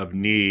area of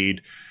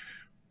need.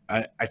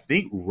 I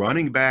think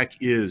running back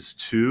is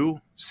 2,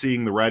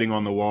 seeing the writing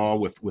on the wall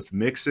with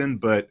Mixon,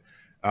 but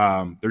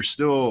there's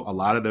still a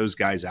lot of those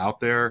guys out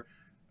there.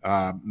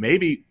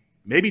 Maybe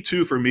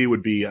 2 for me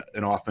would be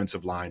an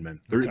offensive lineman.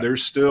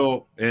 There's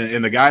still,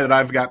 and the guy that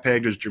I've got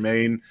pegged is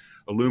Jermaine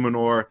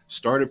Illuminor,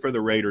 started for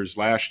the Raiders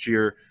last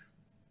year.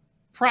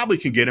 Probably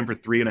can get him for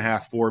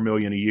 $3.5-4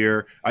 million a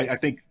year. I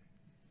think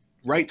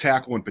right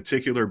tackle in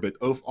particular, but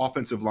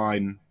offensive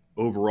line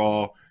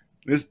overall,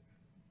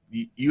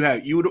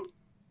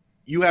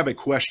 you have a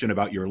question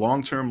about your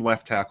long-term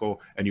left tackle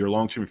and your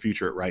long-term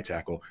future at right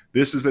tackle.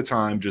 This is the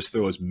time, just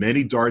throw as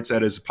many darts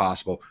at it as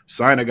possible.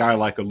 Sign a guy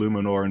like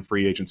Illuminor in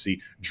free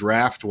agency,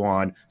 draft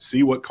one,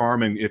 see what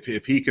Carmen,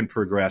 if he can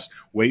progress,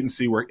 wait and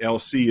see where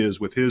LC is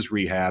with his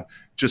rehab.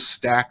 Just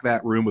stack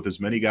that room with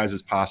as many guys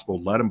as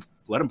possible. Let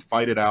them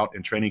fight it out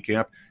in training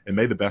camp, and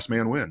may the best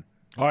man win.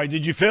 All right,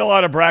 did you fill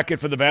out a bracket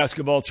for the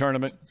basketball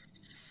tournament?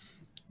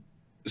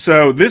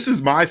 So this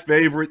is my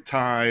favorite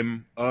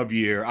time of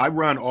year. I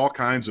run all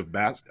kinds of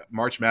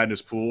March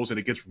Madness pools, and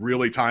it gets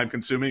really time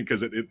consuming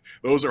because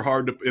those are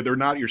hard to. They're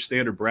not your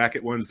standard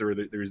bracket ones. There's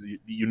the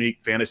unique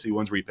fantasy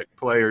ones where you pick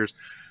players,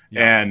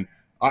 and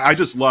I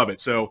just love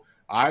it. So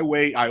I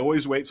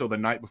always wait till the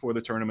night before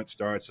the tournament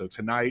starts. So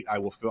tonight I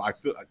feel as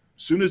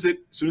soon as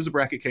the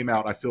bracket came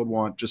out, I filled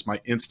one just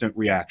my instant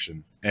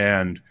reaction,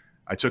 and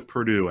I took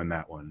Purdue in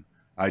that one.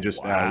 I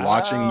just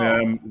watching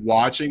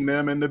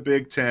them in the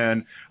Big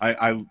Ten.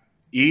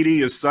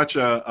 Edey is such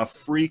a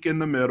freak in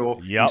the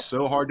middle. Yep. He's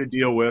so hard to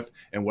deal with.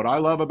 And what I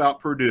love about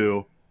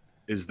Purdue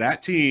is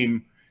that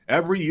team.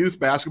 Every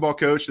youth basketball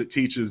coach that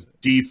teaches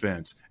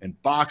defense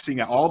and boxing,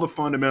 all the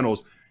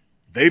fundamentals,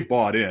 they've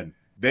bought in.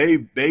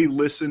 They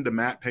listen to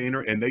Matt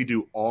Painter, and they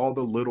do all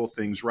the little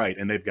things right.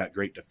 And they've got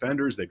great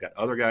defenders. They've got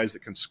other guys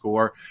that can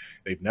score.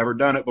 They've never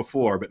done it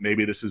before, but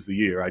maybe this is the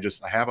year. I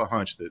have a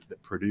hunch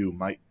that Purdue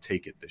might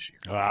take it this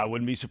year. I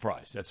wouldn't be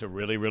surprised. That's a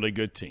really, really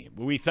good team.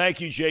 We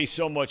thank you, Jay,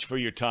 so much for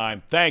your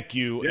time. Thank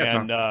you,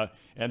 and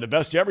the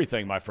best of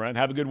everything, my friend.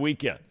 Have a good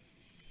weekend.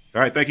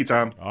 All right, thank you,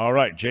 Tom. All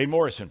right, Jay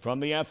Morrison from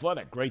The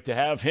Athletic. Great to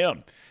have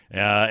him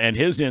and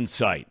his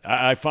insight.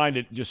 I find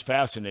it just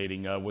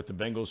fascinating what the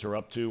Bengals are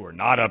up to, or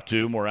not up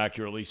to, more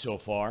accurately, so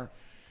far.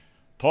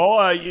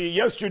 Paul,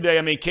 yesterday,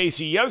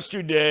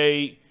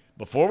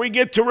 before we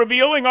get to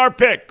revealing our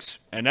picks,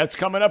 and that's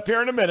coming up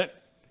here in a minute,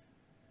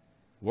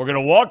 we're going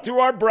to walk through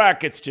our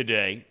brackets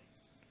today.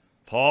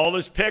 Paul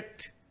has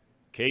picked,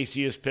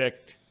 Casey has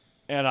picked,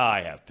 and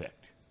I have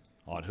picked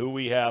on who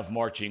we have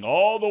marching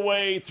all the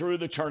way through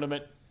the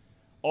tournament,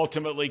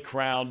 ultimately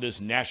crowned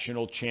as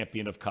national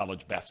champion of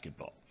college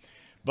basketball.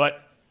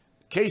 But,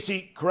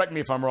 Casey, correct me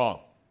if I'm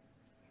wrong.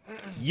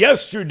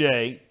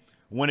 Yesterday,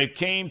 when it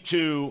came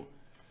to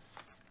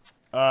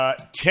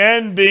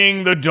 10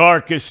 being the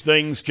darkest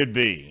things could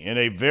be, in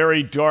a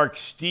very dark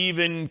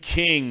Stephen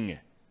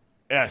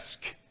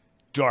King-esque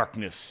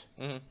darkness,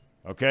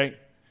 okay?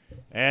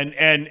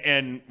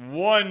 And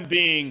 1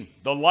 being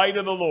the light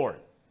of the Lord.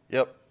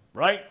 Yep.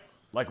 Right?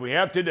 Like we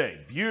have today.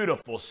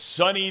 Beautiful,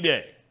 sunny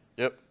day.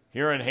 Yep.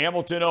 Here in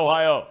Hamilton,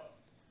 Ohio.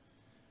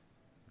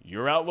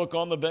 Your outlook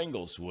on the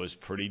Bengals was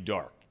pretty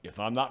dark.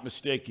 If I'm not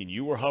mistaken,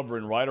 you were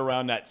hovering right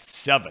around that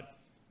 7.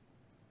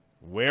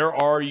 Where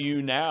are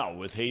you now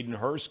with Hayden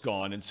Hurst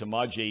gone and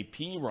Samaje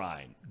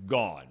Perine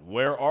gone?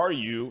 Where are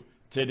you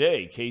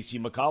today, Casey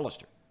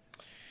McAllister?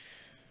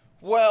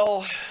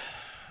 Well,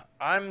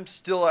 I'm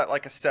still at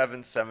like a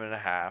 7,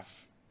 7.5.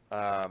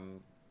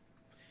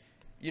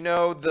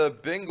 The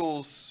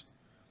Bengals,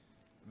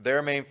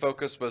 their main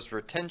focus was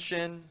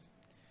retention.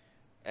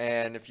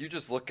 And if you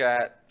just look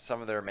at some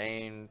of their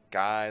main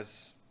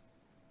guys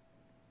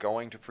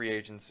going to free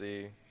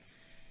agency,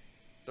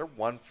 they're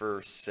 1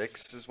 for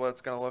 6 is what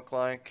it's going to look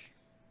like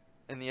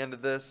in the end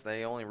of this.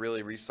 They only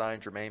really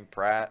re-signed Jermaine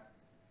Pratt.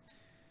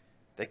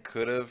 They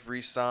could have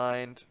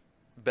re-signed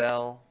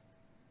Bell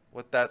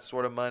with that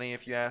sort of money,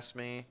 if you ask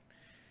me.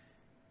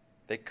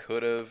 They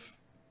could have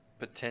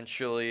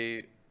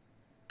potentially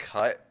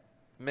cut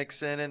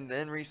Mixon and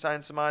then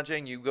re-sign Samaje,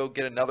 and you go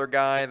get another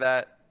guy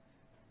that,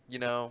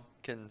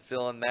 can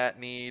fill in that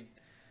need.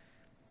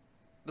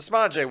 The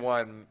Samaje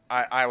one,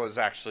 I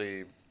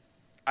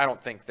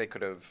don't think they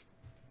could have,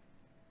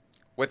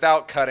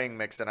 without cutting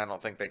Mixon, I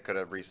don't think they could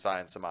have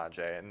re-signed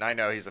Samaje. And I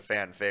know he's a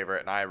fan favorite,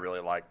 and I really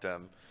liked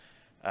him.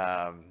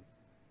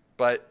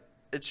 But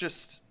it's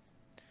just,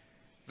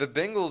 the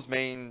Bengals'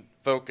 main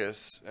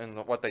focus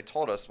and what they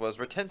told us was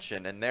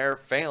retention, and they're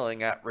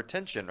failing at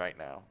retention right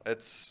now.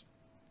 It's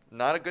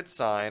not a good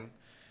sign.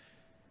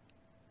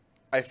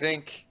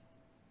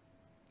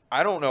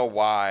 I don't know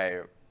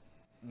why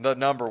the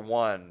number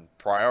 1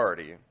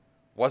 priority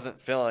wasn't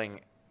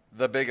filling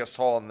the biggest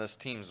hole in this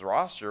team's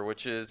roster,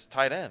 which is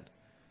tight end.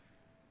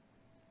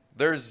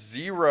 There's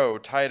 0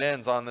 tight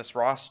ends on this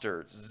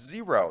roster.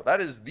 0.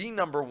 That is the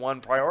number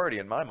 1 priority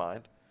in my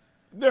mind.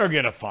 They're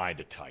going to find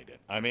a tight end.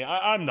 I mean,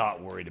 I'm not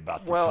worried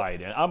about the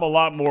tight end. I'm a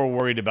lot more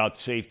worried about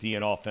safety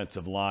and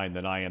offensive line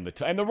than I am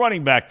and the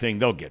running back thing,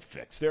 they'll get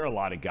fixed. There are a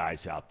lot of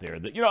guys out there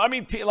that,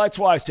 that's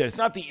why I said it's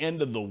not the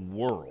end of the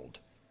world.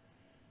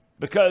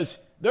 Because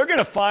they're going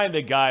to find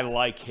a guy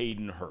like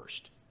Hayden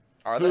Hurst.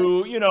 Are they?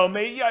 Who,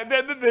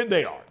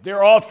 they are.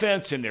 Their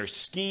offense and their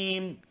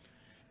scheme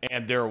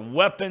and their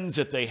weapons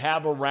that they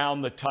have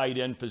around the tight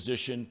end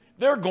position,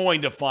 they're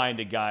going to find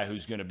a guy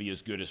who's going to be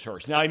as good as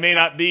Hurst. Now, he may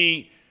not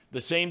be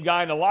the same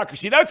guy in the locker.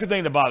 See, that's the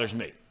thing that bothers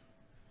me,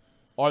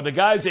 are the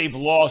guys they've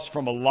lost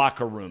from a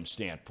locker room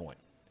standpoint.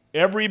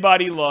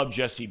 Everybody loved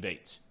Jesse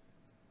Bates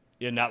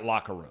in that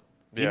locker room.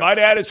 Yeah. He might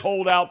have had his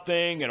holdout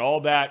thing and all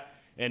that,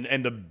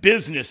 and the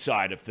business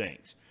side of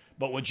things.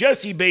 But when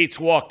Jesse Bates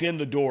walked in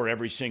the door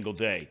every single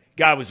day,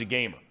 guy was a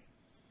gamer.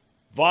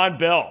 Von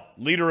Bell,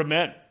 leader of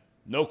men,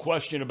 no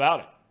question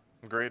about it.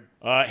 Agreed.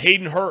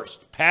 Hayden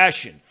Hurst,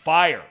 passion,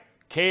 fire,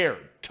 care,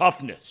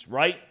 toughness,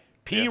 right?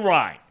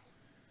 Perine,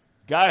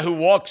 guy who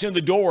walks in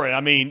the door,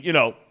 and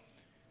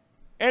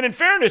and in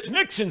fairness,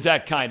 Mixon's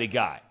that kind of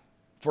guy.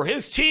 For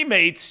his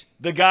teammates,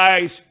 the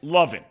guys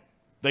love him.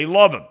 They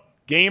love him.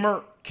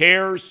 Gamer,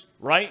 cares,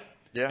 right?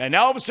 Yeah. And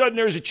now all of a sudden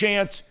there's a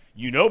chance,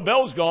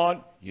 Bell's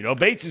gone,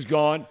 Bates is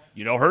gone,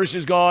 Hurst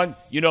is gone,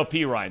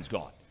 P. Ryan's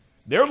gone.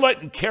 They're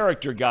letting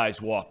character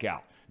guys walk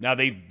out. Now,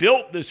 they've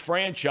built this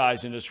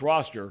franchise and this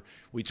roster,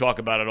 we talk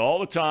about it all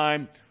the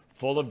time,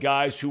 full of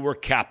guys who were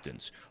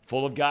captains,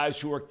 full of guys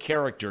who are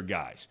character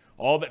guys.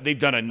 All that they've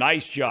done a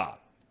nice job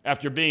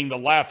after being the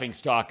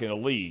laughingstock in the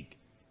league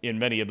in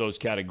many of those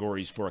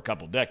categories for a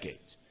couple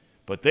decades.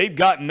 But they've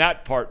gotten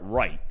that part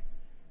right.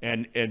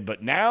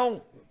 But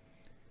now,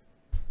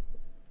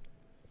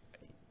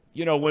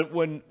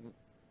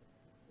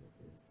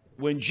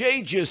 when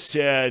Jay just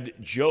said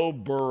Joe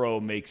Burrow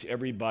makes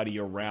everybody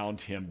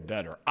around him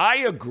better, I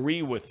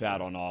agree with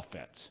that on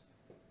offense.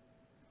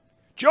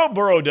 Joe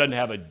Burrow doesn't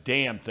have a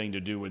damn thing to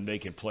do with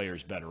making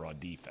players better on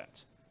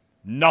defense.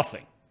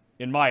 Nothing,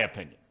 in my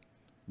opinion.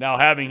 Now,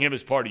 having him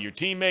as part of your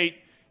teammate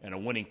and a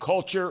winning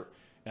culture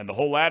and the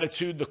whole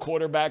attitude the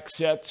quarterback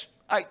sets,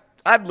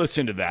 I'd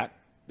listen to that.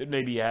 It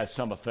maybe has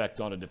some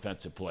effect on a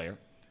defensive player.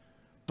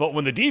 But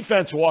when the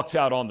defense walks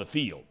out on the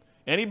field,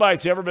 anybody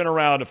that's ever been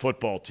around a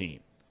football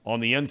team, on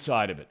the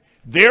inside of it,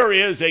 there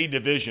is a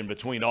division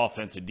between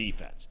offense and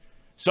defense.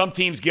 Some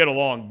teams get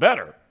along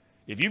better.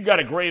 If you've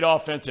got a great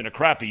offense and a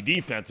crappy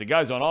defense, the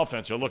guys on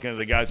offense are looking at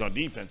the guys on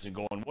defense and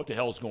going, what the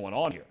hell's going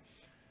on here?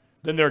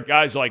 Then there are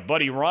guys like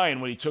Buddy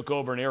Ryan when he took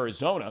over in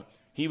Arizona.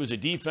 He was a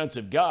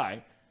defensive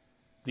guy.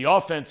 The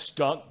offense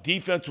stunk.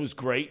 Defense was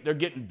great. They're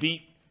getting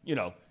beat,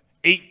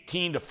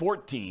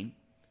 18-14.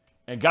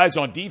 And guys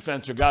on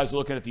defense are guys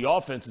looking at the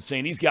offense and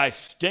saying, these guys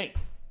stink.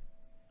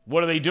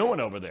 What are they doing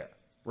over there,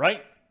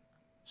 right?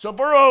 So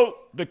Burrow,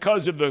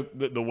 because of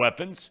the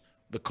weapons,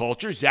 the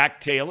culture, Zach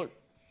Taylor.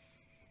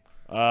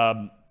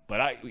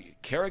 But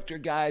character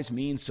guys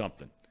mean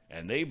something.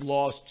 And they've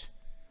lost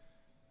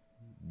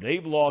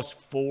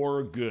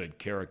 4 good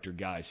character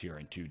guys here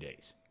in 2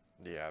 days.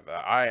 Yeah,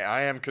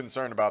 I am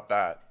concerned about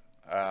that.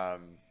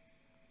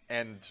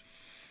 And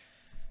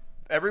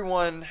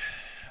everyone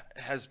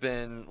has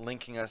been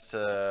linking us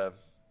to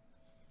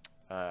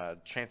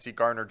Chauncey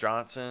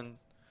Gardner-Johnson.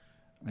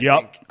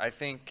 I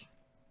think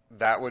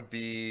that would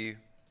be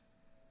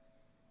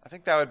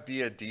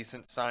a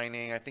decent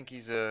signing. I think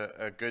he's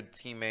a good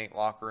teammate,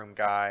 locker room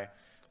guy,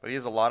 but he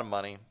has a lot of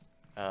money,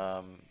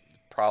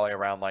 probably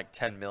around like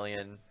 $10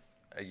 million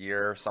a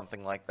year or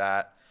something like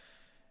that.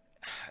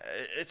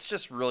 It's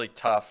just really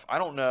tough. I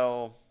don't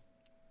know.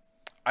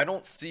 I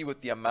don't see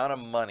with the amount of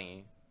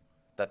money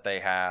that they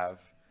have,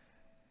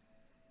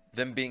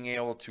 them being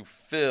able to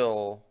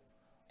fill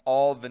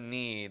all the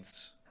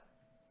needs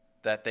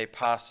that they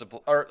possibly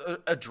are,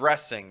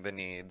 addressing the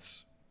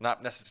needs,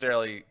 not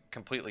necessarily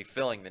completely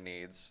filling the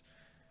needs,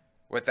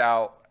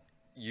 without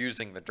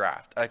using the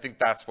draft. I think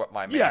that's what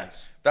my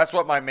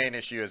main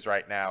issue is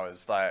right now,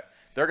 is that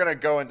they're going to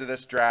go into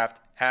this draft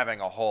having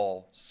a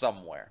hole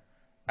somewhere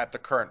at the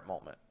current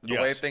moment. The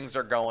way things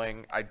are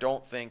going, I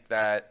don't think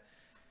that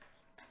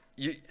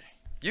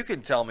you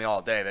can tell me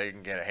all day that you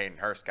can get a Hayden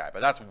Hurst guy,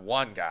 but that's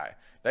one guy.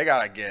 They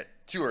got to get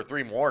 2 or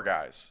 3 more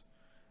guys.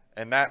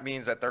 And that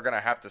means that they're going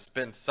to have to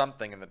spend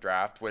something in the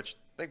draft, which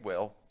they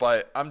will.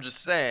 But I'm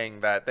just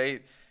saying that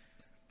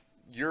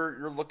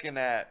you're looking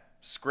at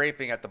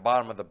scraping at the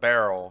bottom of the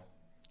barrel.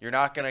 You're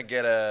not going to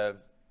get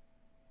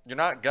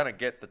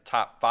the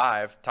top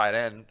 5 tight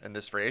end in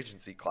this free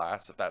agency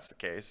class, if that's the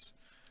case.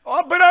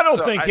 Oh, but I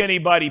don't think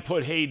anybody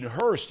put Hayden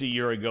Hurst a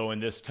year ago in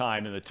this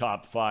time in the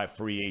top 5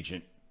 free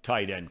agent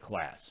tight end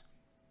class.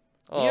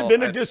 He had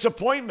been a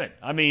disappointment.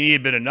 I mean, he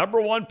had been a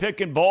number 1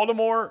 pick in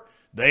Baltimore.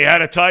 They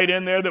had a tight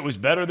end there that was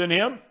better than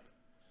him.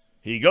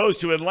 He goes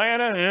to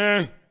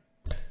Atlanta.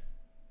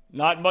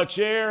 Not much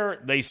there.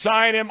 They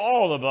sign him.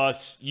 All of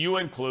us, you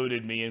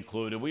included, me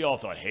included, we all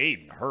thought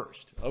Hayden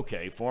Hurst.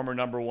 Okay, former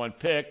number 1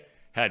 pick.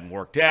 Hadn't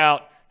worked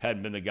out.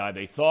 Hadn't been the guy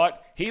they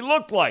thought. He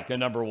looked like a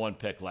number 1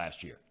 pick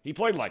last year. He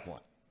played like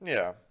one.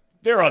 Yeah.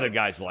 There are other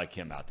guys like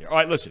him out there. All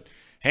right, listen.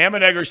 Ham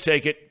and Eggers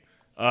take it.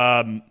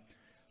 And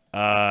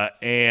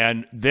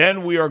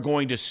then we are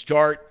going to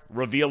start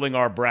revealing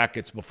our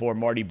brackets before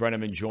Marty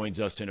Brennaman joins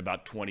us in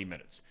about 20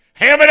 minutes.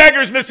 Ham and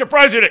Eggers, Mr.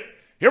 President.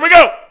 Here we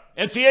go.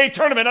 NCAA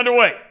tournament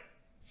underway.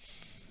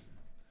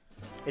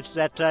 It's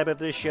that time of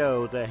the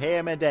show, the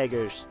Ham and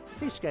Eggers.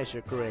 These guys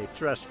are great.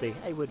 Trust me,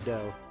 I would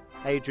know.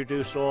 I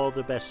introduce all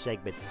the best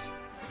segments.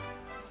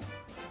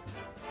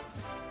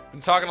 Been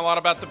talking a lot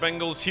about the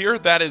Bengals here.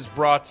 That is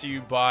brought to you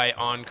by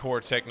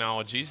Encore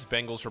Technologies.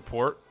 Bengals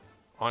Report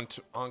on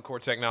Encore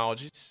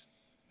Technologies.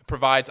 It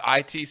provides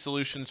IT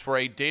solutions for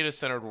a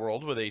data-centered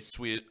world with a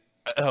suite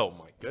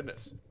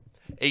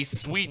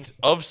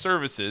of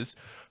services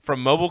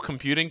from mobile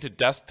computing to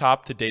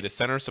desktop to data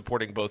center,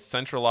 supporting both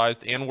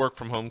centralized and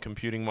work-from-home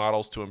computing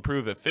models to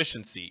improve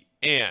efficiency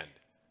and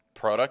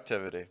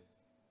productivity.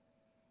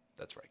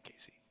 That's right,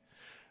 Casey.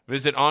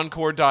 Visit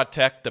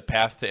encore.tech. The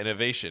path to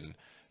innovation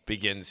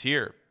begins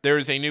here. There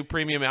is a new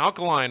premium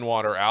alkaline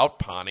water out,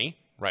 Pani,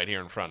 right here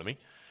in front of me,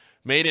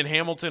 Made in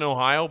Hamilton,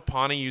 Ohio,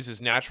 Pawnee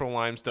uses natural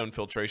limestone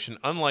filtration,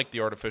 unlike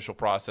the artificial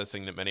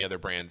processing that many other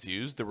brands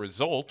use. The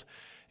result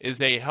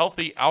is a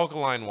healthy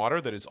alkaline water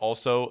that is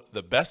also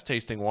the best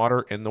tasting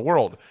water in the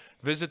world.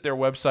 Visit their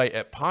website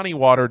at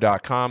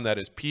pawneewater.com. That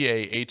is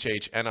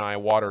P-A-H-H-N-I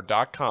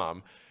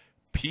water.com.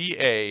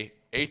 P-A-H-H-N-I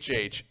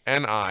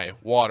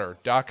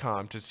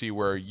water.com to see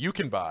where you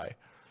can buy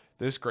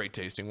this great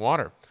tasting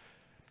water.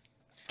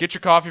 Get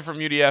your coffee from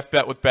UDF,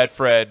 bet with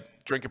Betfred,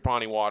 drink your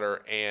Pawnee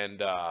water, and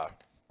get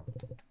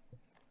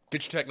your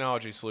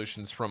technology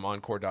solutions from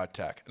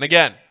Encore.tech. And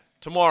again,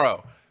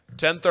 tomorrow,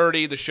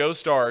 10:30, the show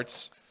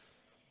starts.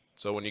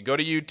 So when you go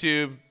to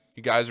YouTube,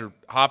 you guys are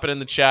hopping in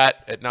the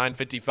chat at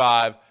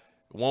 9:55. It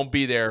won't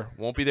be there.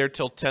 Won't be there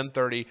till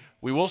 10:30.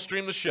 We will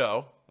stream the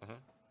show.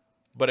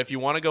 But if you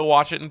want to go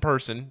watch it in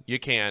person, you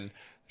can.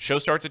 Show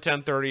starts at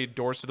 10:30.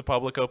 Doors to the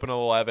public open at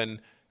 11. And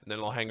then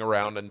it'll hang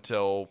around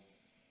until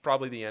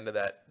probably the end of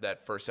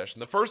that first session.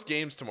 The first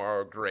games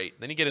tomorrow are great.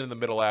 Then you get into the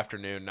middle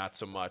afternoon, not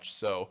so much.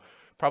 So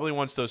probably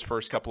once those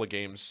first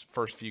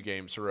few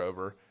games are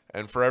over.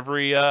 And for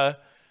every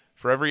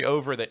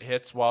over that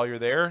hits while you're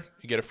there,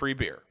 you get a free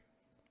beer.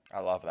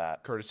 I love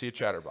that. Courtesy of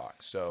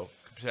Chatterbox. So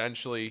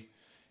potentially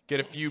get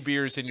a few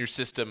beers in your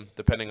system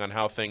depending on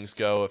how things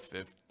go.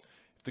 If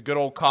the good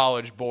old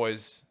college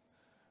boys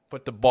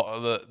put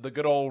the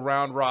good old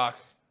round rock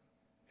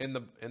in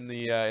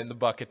the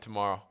bucket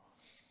tomorrow.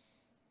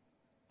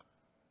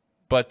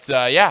 But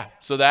yeah,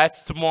 so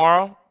that's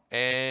tomorrow.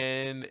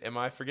 And am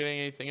I forgetting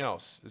anything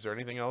else? Is there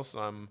anything else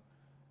I'm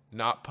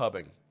not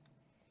pubbing?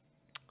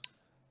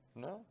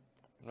 No,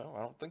 I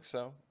don't think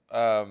so.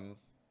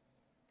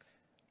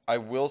 I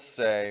will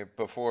say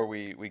before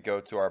we go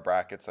to our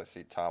brackets, I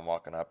see Thom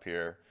walking up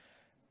here.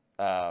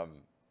 I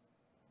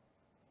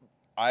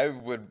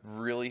would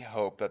really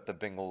hope that the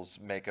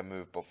Bengals make a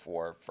move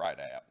before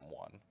Friday at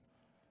 1.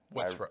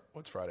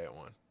 What's Friday at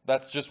 1?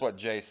 That's just what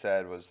Jay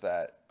said, was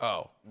that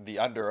the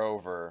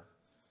under-over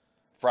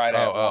Friday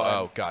at 1.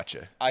 Oh,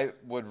 gotcha. I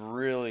would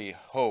really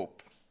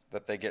hope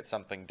that they get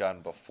something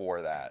done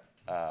before that.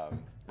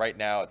 Right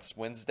now it's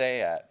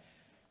Wednesday at,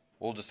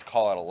 we'll just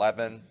call it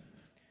 11.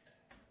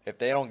 If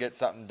they don't get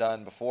something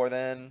done before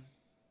then,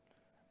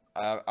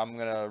 I'm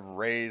going to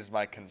raise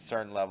my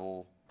concern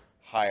level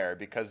higher,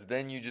 because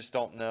then you just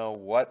don't know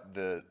what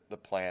the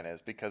plan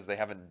is, because they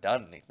haven't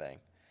done anything.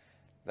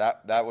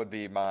 That would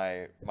be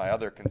my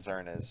other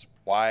concern, is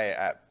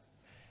why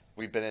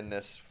we've been in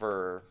this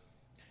for,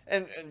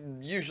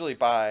 and usually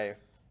by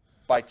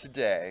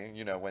today,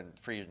 when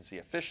free agency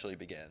officially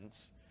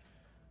begins,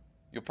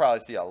 you'll probably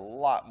see a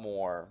lot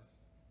more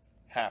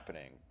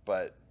happening.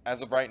 But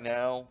as of right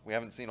now, we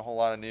haven't seen a whole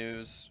lot of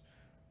news.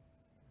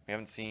 We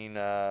haven't seen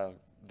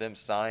them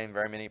sign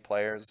very many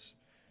players.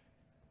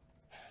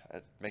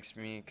 It makes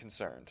me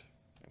concerned.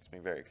 Makes me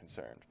very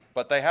concerned.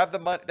 But they have the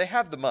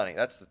money.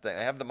 That's the thing.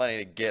 They have the money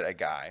to get a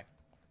guy,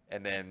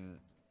 and then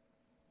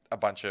a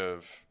bunch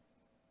of,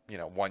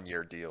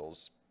 1-year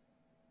deals.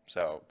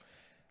 So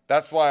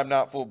that's why I'm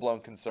not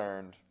full-blown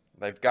concerned.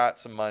 They've got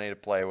some money to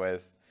play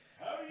with.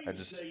 How do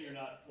you say you're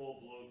not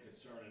full-blown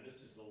concerned? And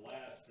this is the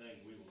last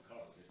thing we will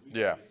cover, because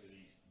we Yeah. get to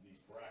these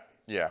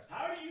brackets. Yeah.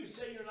 How do you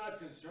say you're not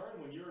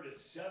concerned when you're at a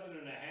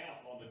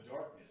 7.5 on the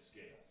darkness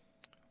scale?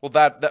 Well,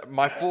 that's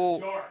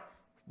Dark.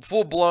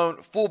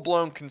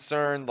 full-blown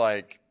concern,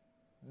 like,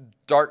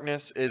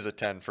 darkness is a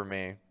 10 for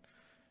me.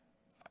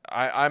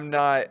 I'm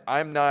not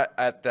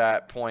at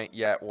that point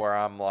yet where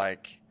I'm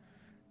like,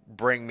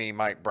 bring me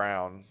Mike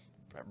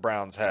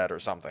Brown's head or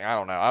something. I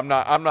don't know. I'm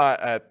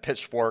not at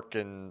pitchfork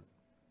and,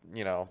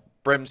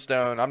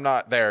 brimstone. I'm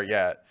not there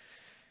yet.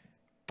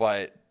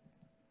 But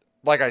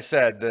like I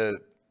said,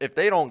 if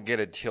they don't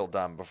get a deal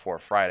done before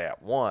Friday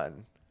at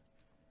 1,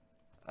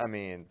 I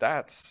mean,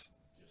 that's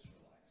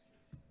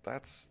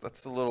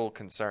a little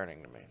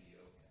concerning to me.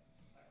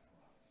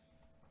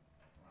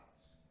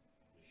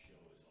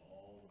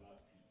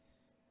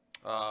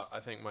 I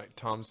think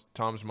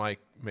Tom's mic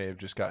may have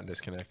just gotten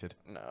disconnected.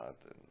 No.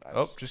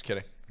 Just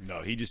kidding.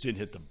 No, he just didn't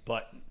hit the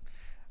button.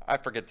 I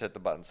forget to hit the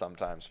button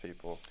sometimes,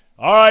 people.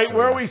 All right,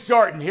 where are we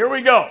starting? Here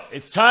we go.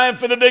 It's time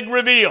for the big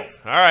reveal.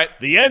 All right.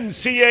 The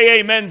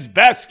NCAA men's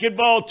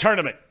basketball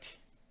tournament.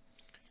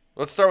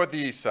 Let's start with the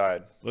East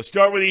side. Let's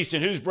start with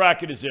Easton. Whose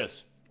bracket is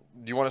this?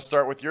 Do you want to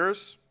start with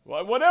yours?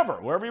 Well,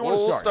 wherever you want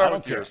to start. We'll start I don't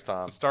with care. yours,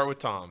 Thom. Let's start with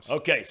Tom's.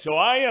 Okay, so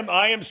I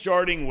am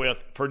starting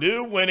with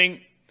Purdue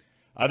winning.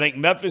 I think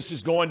Memphis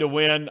is going to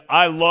win.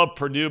 I love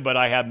Purdue, but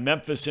I have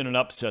Memphis in an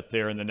upset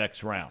there in the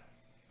next round.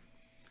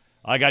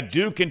 I got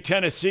Duke and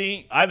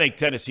Tennessee. I think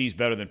Tennessee's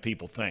better than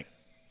people think.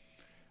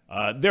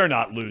 They're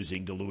not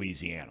losing to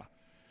Louisiana.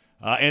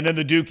 And then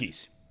the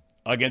Dukies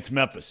against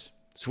Memphis,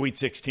 Sweet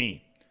 16.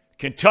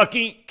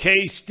 Kentucky,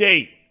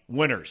 K-State,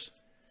 winners.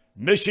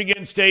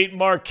 Michigan State,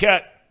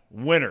 Marquette,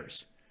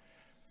 winners.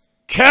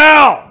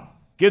 Cal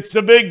gets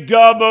the big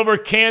dub over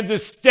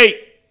Kansas State.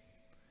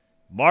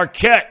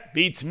 Marquette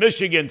beats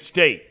Michigan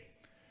State.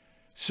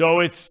 So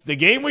it's the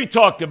game we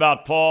talked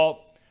about,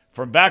 Paul,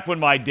 from back when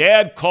my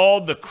dad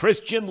called the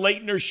Christian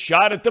Laettner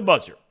shot at the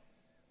buzzer.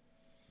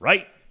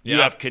 Right? You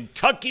Yeah. have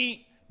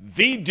Kentucky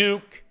v.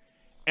 Duke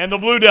and the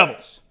Blue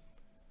Devils.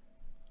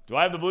 Do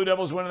I have the Blue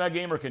Devils winning that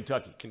game or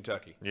Kentucky?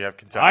 Kentucky. You have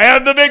Kentucky. I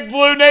have the Big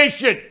Blue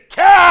Nation.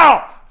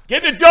 Cal,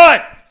 getting it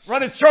done.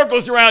 Running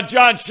circles around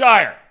John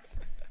Shire.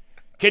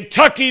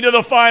 Kentucky to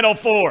the Final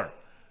Four.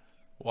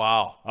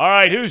 Wow. All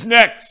right, who's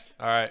next?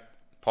 All right.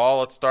 Paul,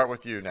 let's start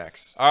with you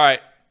next. All right.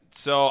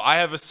 So I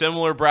have a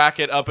similar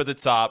bracket up at the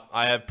top.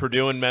 I have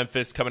Purdue and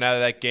Memphis coming out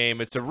of that game.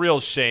 It's a real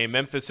shame.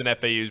 Memphis and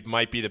FAU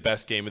might be the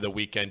best game of the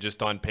weekend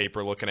just on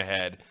paper looking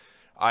ahead.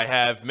 I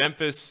have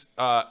Memphis.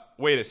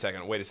 Wait a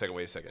second.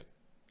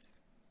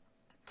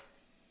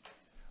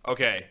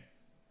 Okay.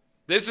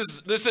 This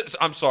is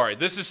I'm sorry.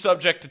 This is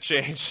subject to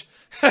change.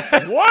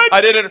 What?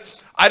 I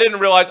didn't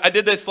realize I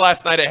did this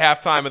last night at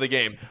halftime of the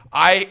game.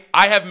 I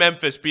have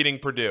Memphis beating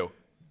Purdue.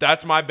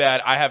 That's my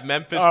bad. I have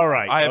Memphis. All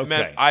right. I have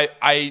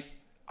okay.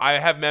 I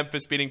have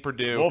Memphis beating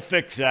Purdue. We'll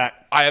fix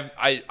that.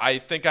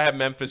 I think I have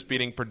Memphis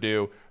beating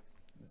Purdue.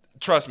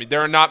 Trust me,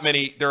 there are not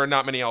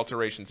many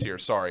alterations here.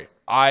 Sorry.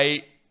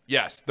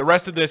 Yes, the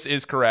rest of this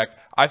is correct.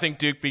 I think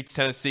Duke beats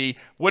Tennessee.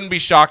 Wouldn't be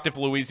shocked if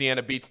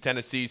Louisiana beats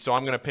Tennessee, so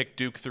I'm going to pick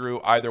Duke through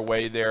either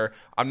way there.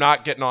 I'm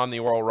not getting on the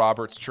Oral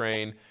Roberts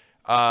train.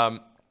 I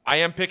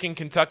am picking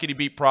Kentucky to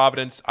beat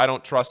Providence. I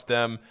don't trust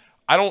them.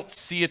 I don't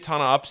see a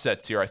ton of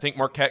upsets here. I think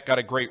Marquette got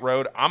a great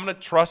road. I'm going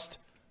to trust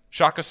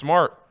Shaka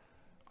Smart.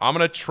 I'm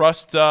going to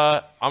trust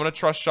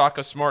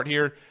Shaka Smart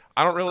here.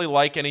 I don't really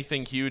like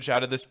anything huge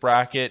out of this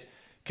bracket.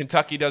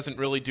 Kentucky doesn't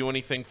really do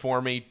anything for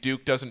me.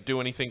 Duke doesn't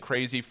do anything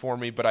crazy for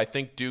me, but I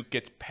think Duke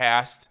gets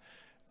past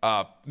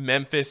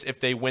Memphis if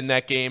they win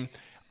that game.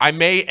 I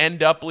may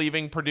end up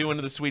leaving Purdue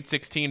into the Sweet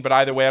 16, but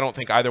either way, I don't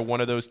think either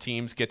one of those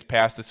teams gets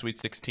past the Sweet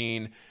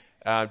 16.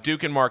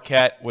 Duke and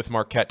Marquette, with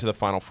Marquette to the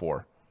Final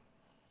Four.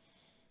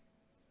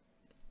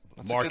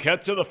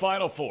 Marquette to the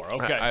Final Four.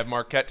 Okay. I have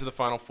Marquette to the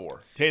Final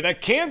Four. Tell you,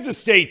 that Kansas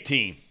State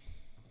team,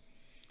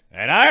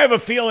 and I have a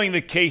feeling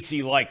that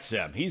Casey likes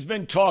them. He's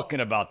been talking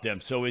about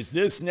them. So is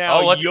this now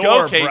let's your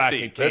go, Casey.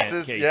 bracket?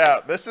 Casey?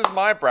 This is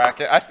my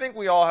bracket. I think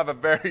we all have a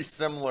very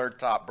similar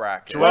top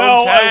bracket.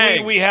 Well,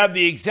 Tang. we have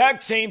the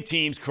exact same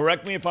teams.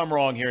 Correct me if I'm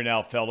wrong here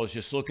now, fellas.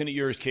 Just looking at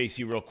yours,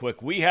 Casey, real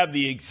quick. We have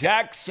the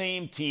exact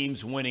same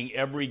teams winning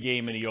every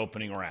game in the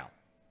opening round.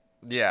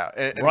 Yeah,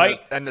 Right?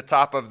 And the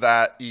top of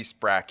that East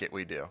bracket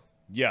we do.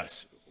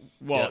 Yes.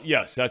 Well,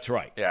 yes, that's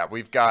right. Yeah,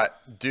 we've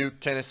got Duke,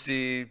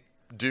 Tennessee,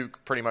 Duke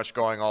pretty much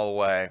going all the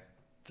way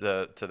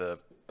to the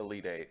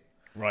Elite Eight.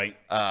 Right.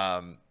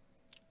 I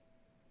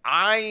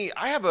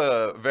have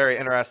a very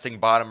interesting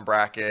bottom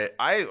bracket.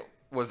 I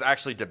was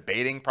actually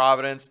debating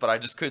Providence, but I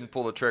just couldn't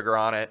pull the trigger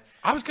on it.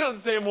 I was kind of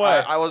the same way.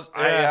 I was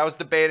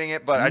debating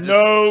it, but I just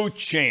No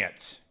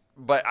chance.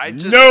 But I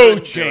just No couldn't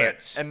do it.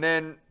 chance. And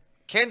then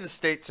Kansas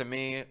State, to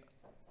me,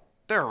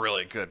 they're a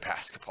really good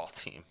basketball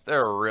team.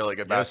 They're a really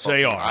good Yes, basketball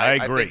they team. are. I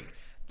agree. think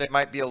they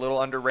might be a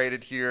little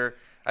underrated here.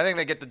 I think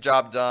they get the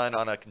job done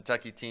on a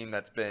Kentucky team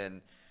that's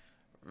been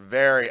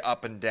very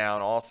up and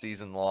down all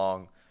season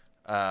long.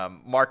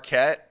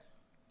 Marquette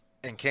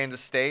and Kansas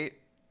State,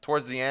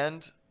 towards the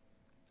end,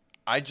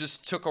 I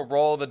just took a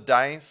roll of the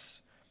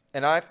dice.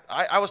 And I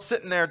was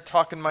sitting there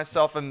talking to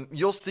myself, and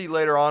you'll see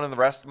later on in the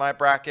rest of my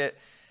bracket,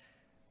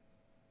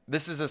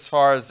 this is as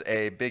far as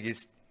a Big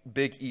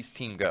East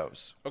team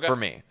goes for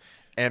me.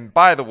 And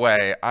by the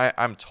way,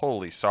 I'm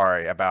totally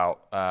sorry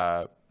about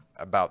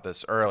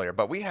this earlier,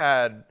 but we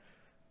had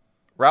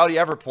Rowdy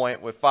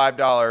Everpoint with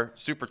 $5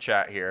 super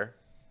chat here.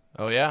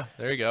 Oh, yeah.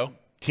 There you go.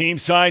 Team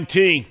signed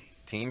T.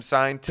 Team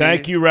signed T.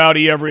 Thank you,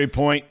 Rowdy Every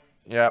Point.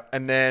 Yep.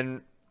 And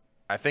then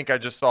I think I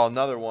just saw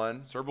another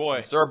one. Sir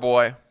Boy. Sir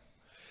Boy.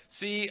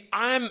 See,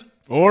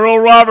 Oral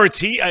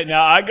Roberts.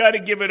 Now I got to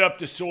give it up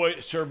to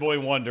Sir Boy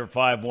Wonder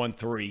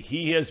 513.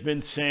 He has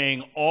been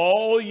saying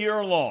all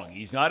year long,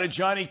 he's not a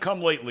Johnny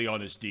come lately on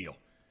this deal.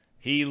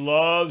 He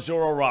loves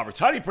Oral Roberts.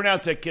 How do you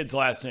pronounce that kid's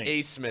last name?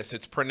 Acemus.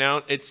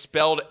 It's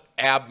spelled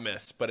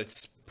Abmas, but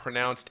it's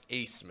pronounced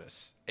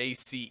Acemus.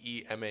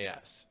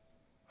 Acemas.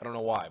 I don't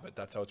know why, but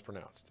that's how it's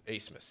pronounced.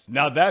 Acemus.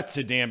 Now that's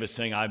the damnedest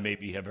thing I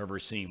maybe have ever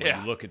seen when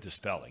Yeah. you look at the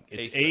spelling.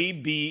 It's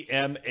Acemus.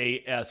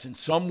 Abmas, and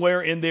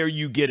somewhere in there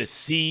you get a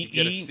C.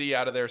 Get a C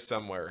out of there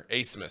somewhere.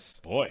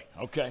 Acemus. Boy,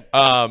 okay.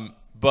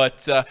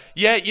 But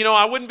yeah,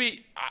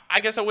 I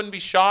guess I wouldn't be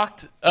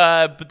shocked.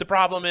 But the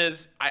problem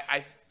is,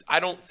 I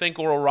don't think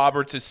Oral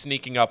Roberts is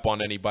sneaking up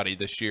on anybody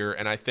this year.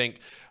 And I think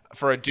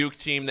for a Duke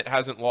team that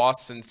hasn't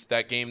lost since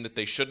that game that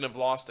they shouldn't have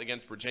lost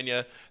against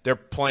Virginia, they're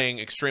playing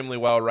extremely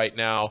well right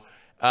now.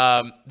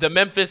 The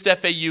Memphis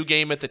FAU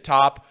game at the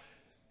top,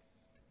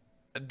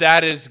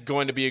 that is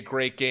going to be a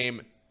great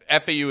game.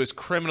 FAU is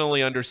criminally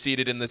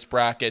underseeded in this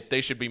bracket.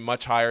 They should be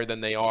much higher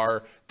than they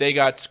are. They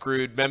got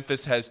screwed.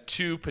 Memphis has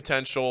two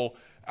potential.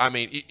 I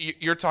mean,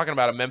 you're talking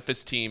about a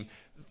Memphis team.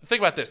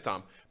 Think about this,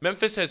 Tom.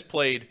 Memphis has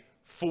played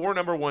 4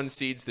 number 1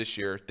 seeds this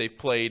year. They've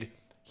played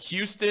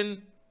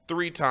Houston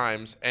 3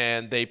 times,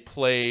 and they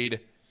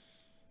played,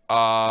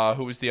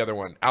 who was the other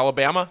one?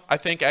 Alabama, I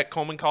think, at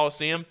Coleman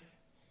Coliseum.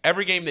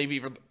 Every game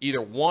they've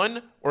either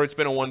won or it's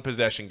been a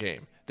one-possession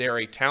game. They are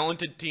a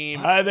talented team.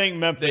 I think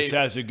Memphis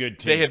has a good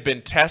team. They have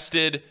been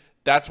tested.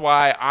 That's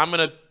why I'm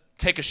going to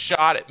take a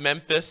shot at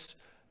Memphis.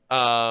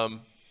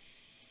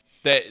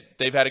 They've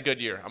had a good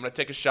year. I'm going to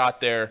take a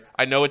shot there.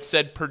 I know it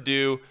said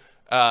Purdue.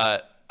 I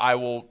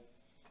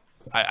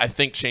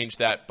think change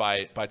that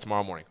by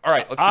tomorrow morning. All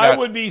right, let's get I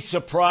would be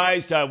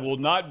surprised. I will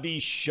not be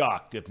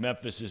shocked if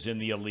Memphis is in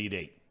the Elite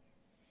Eight.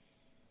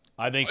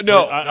 I think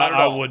No,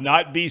 I would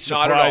not be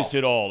surprised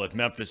at all if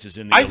Memphis is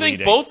in the Elite Eight. I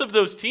think both of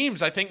those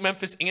teams, I think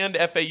Memphis and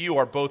FAU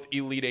are both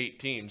Elite Eight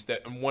teams,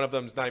 and one of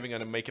them is not even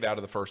going to make it out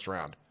of the first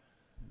round.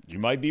 You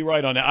might be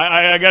right on that.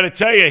 I got to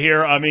tell you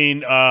here, I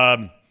mean,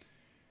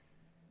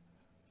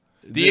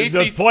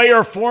 the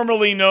player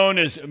formerly known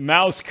as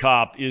Mouse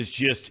Cop is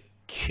just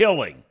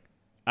killing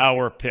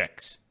our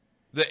picks.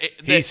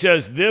 He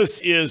says this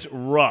is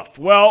rough.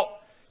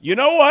 Well, you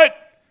know what?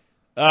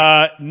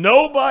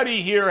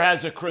 Nobody here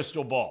has a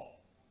crystal ball.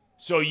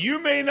 So you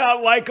may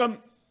not like them.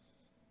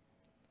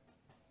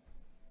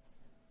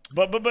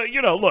 But look,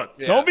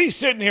 Don't be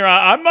sitting here.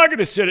 I'm not going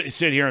to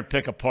sit here and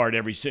pick apart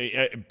every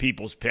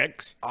people's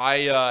picks.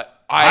 I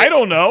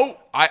don't know.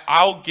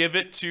 I'll give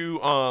it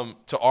to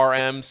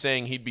RM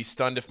saying he'd be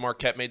stunned if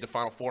Marquette made the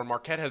Final Four.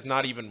 Marquette has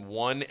not even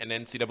won an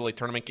NCAA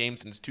tournament game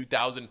since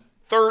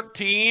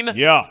 2013.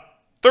 Yeah.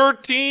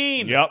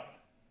 13. Yep.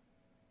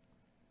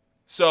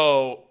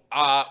 So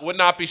would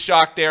not be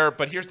shocked there.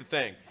 But here's the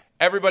thing.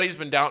 Everybody's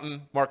been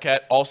doubting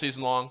Marquette all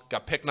season long.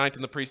 Got picked 9th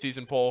in the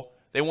preseason poll.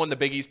 They won the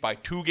Big East by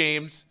 2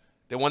 games.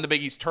 They won the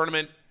Big East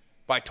tournament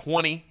by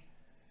 20.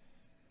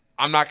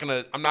 I'm not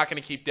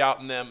gonna keep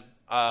doubting them.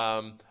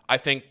 I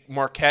think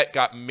Marquette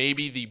got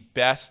maybe the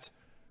best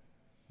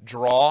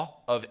draw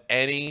of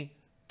any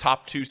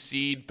top 2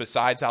 seed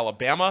besides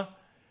Alabama.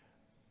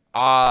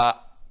 I'm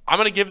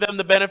gonna give them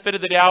the benefit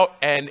of the doubt,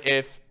 and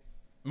if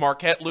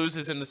Marquette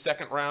loses in the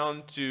second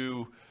round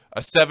to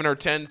a 7 or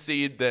 10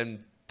 seed,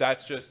 then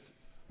that's just,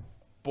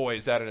 boy,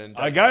 is that an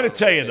indictment. I got to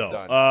tell you though,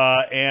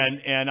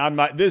 and I'm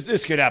not.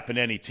 This could happen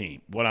to any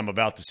team. What I'm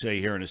about to say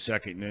here in a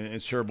second, and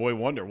Sir Boy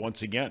Wonder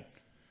once again.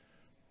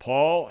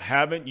 Paul,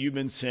 haven't you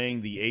been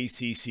saying the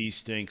ACC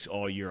stinks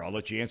all year? I'll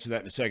let you answer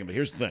that in a second. But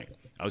here's the thing: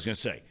 I was going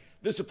to say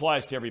this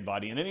applies to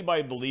everybody, and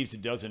anybody who believes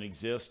it doesn't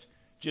exist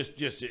just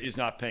is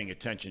not paying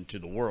attention to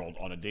the world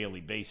on a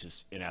daily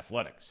basis in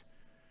athletics.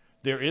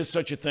 There is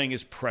such a thing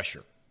as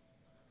pressure,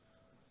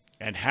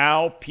 and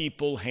how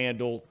people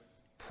handle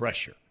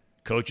pressure.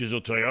 Coaches will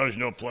tell you, there's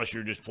no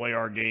pressure, just play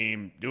our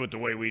game, do it the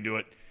way we do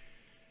it.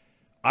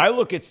 I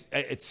look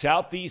at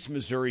Southeast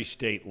Missouri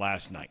State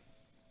last night.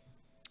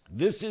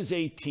 This is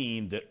a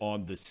team that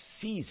on the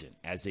season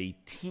as a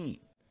team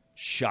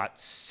shot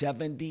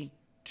 72%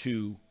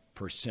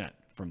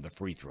 from the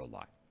free throw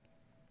line.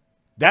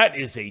 That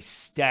is a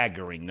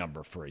staggering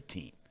number for a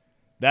team.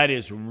 That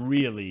is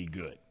really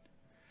good.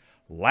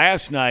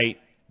 Last night,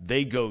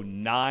 they go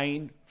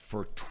 9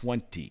 for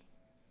 20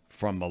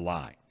 from the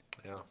line.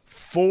 Yeah.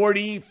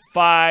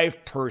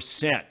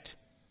 45%.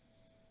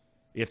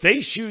 If they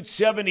shoot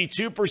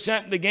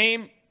 72% in the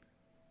game,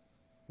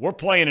 we're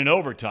playing in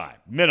overtime,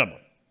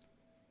 minimum.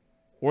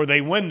 Or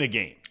they win the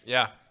game.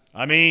 Yeah.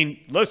 I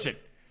mean, listen,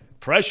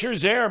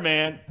 pressure's there,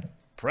 man.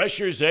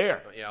 Pressure's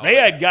there. Yeah, they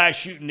had guys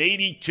shooting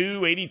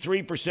 82,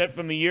 83%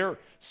 from the year,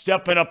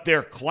 stepping up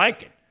there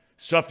clanking.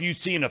 Stuff you'd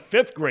see in a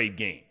 5th grade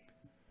game.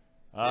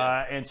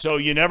 And so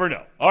you never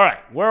know. All right,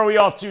 where are we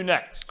off to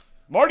next?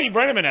 Marty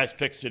Brennaman has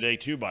picks today,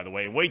 too, by the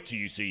way. Wait till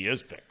you see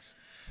his picks.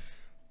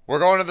 We're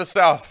going to the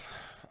South.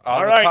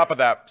 On the top of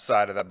that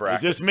side of that bracket.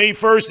 Is this me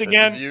first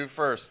again? This is you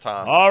first,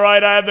 Tom. All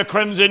right, I have the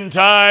Crimson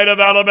Tide of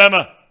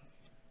Alabama.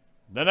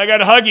 Then I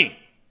got Huggy.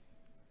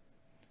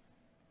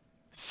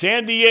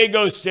 San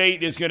Diego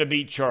State is going to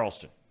beat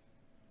Charleston.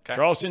 Okay.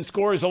 Charleston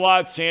scores a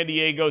lot. San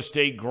Diego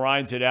State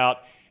grinds it out.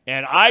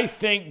 And I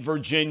think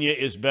Virginia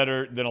is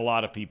better than a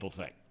lot of people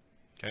think.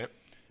 Okay.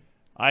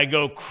 I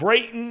go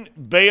Creighton,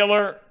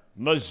 Baylor,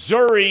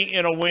 Missouri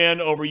in a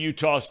win over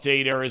Utah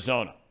State,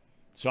 Arizona.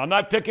 So I'm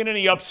not picking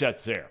any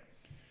upsets there.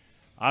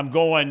 I'm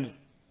going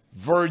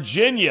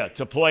Virginia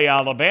to play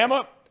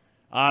Alabama.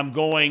 I'm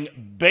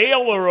going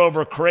Baylor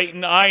over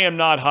Creighton. I am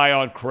not high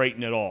on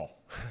Creighton at all.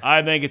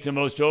 I think it's the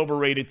most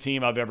overrated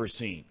team I've ever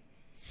seen.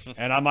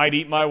 And I might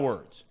eat my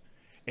words.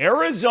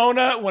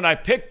 Arizona, when I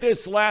picked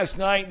this last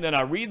night and then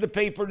I read the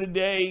paper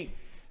today,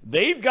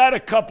 they've got a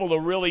couple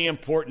of really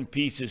important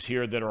pieces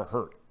here that are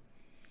hurt.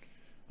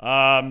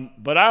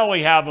 But I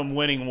only have them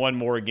winning one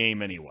more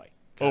game anyway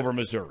over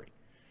Missouri.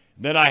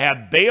 Then I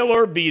have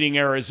Baylor beating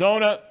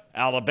Arizona,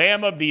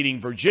 Alabama beating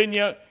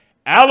Virginia.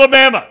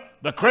 Alabama,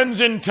 the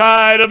Crimson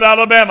Tide of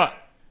Alabama,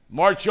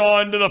 march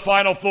on to the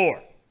Final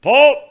Four.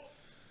 Paul,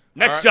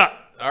 next up.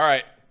 All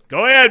right.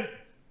 Go ahead.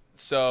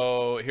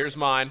 So here's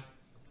mine.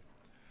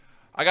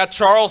 I got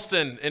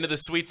Charleston into the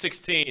Sweet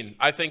 16.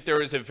 I think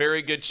there is a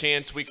very good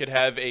chance we could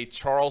have a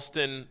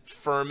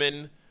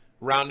Charleston-Furman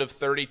round of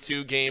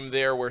 32 game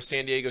there where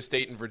San Diego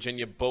State and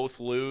Virginia both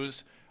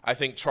lose. I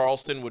think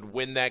Charleston would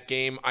win that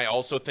game. I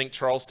also think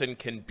Charleston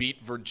can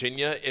beat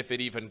Virginia if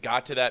it even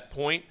got to that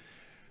point.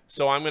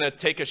 So I'm going to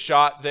take a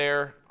shot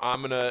there.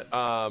 I'm going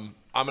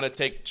to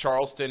take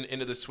Charleston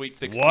into the Sweet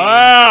 16.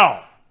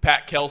 Wow.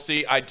 Pat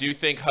Kelsey, I do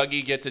think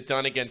Huggy gets it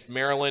done against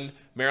Maryland.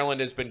 Maryland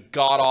has been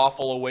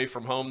god-awful away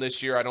from home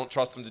this year. I don't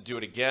trust them to do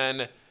it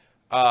again.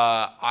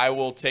 I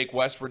will take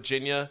West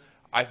Virginia.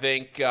 I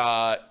think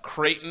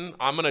Creighton,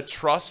 I'm going to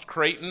trust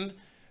Creighton.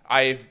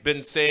 I've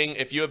been saying,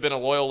 if you have been a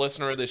loyal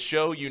listener of this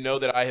show, you know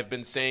that I have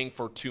been saying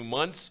for 2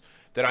 months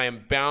that I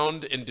am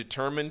bound and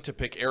determined to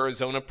pick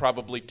Arizona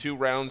probably 2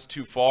 rounds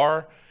too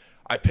far.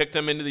 I picked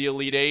them into the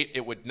Elite Eight.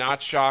 It would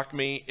not shock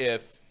me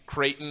if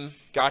Creighton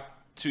got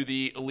to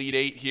the Elite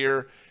Eight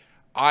here.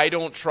 I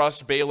don't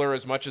trust Baylor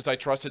as much as I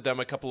trusted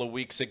them a couple of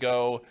weeks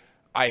ago.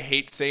 I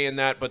hate saying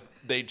that, but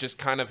they just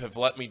kind of have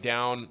let me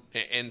down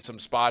in some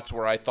spots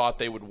where I thought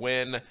they would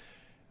win.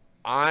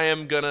 I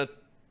am going to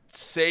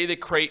say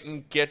that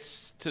Creighton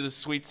gets to the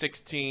Sweet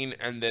 16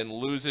 and then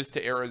loses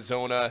to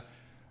Arizona.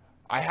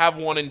 I have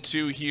 1 and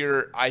 2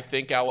 here. I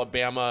think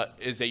Alabama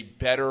is a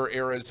better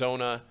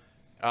Arizona.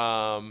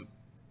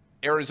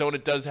 Arizona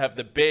does have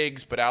the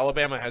bigs, but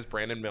Alabama has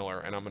Brandon Miller,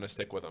 and I'm going to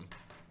stick with him.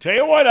 Tell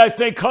you what, I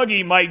think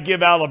Huggy might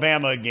give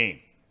Alabama a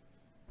game.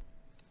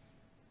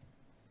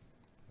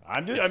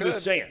 I'm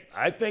just saying.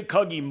 I think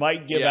Huggy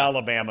might give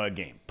Alabama a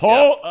game.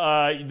 Paul,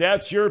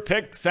 that's your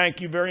pick.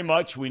 Thank you very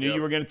much. We knew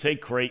you were going to take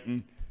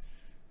Creighton.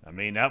 I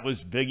mean, that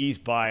was Big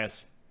East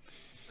bias.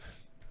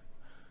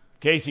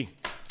 Casey.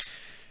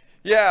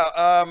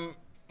 Yeah,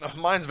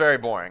 mine's very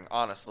boring,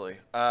 honestly.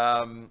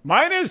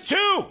 Mine is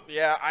too.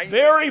 Yeah,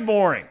 very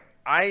boring.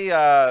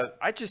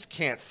 I just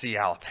can't see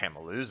Alabama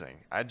losing.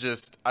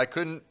 I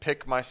couldn't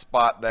pick my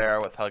spot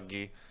there with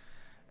Huggy,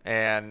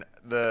 and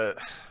the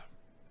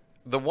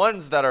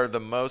ones that are the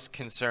most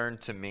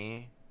concerned to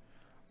me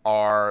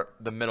are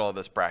the middle of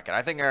this bracket.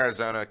 I think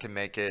Arizona can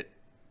make it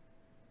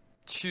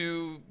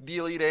to the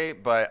Elite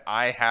Eight, but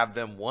I have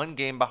them 1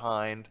 game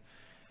behind.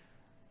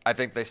 I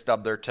think they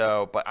stubbed their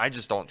toe, but I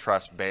just don't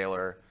trust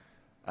Baylor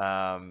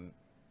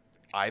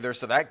either.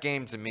 So that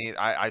game, to me,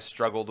 I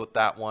struggled with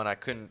that one. I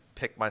couldn't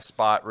pick my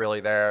spot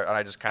really there, and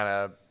I just kind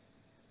of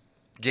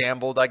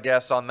gambled, I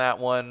guess, on that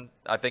one.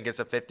 I think it's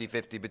a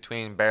 50-50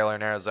 between Baylor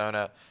and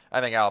Arizona. I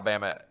think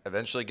Alabama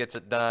eventually gets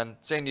it done.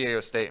 San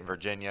Diego State and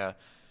Virginia,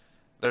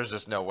 there's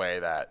just no way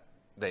that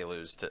they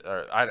lose to –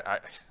 or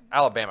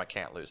Alabama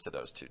can't lose to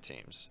those 2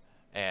 teams.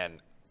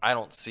 And I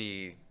don't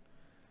see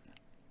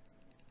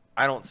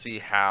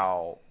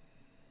how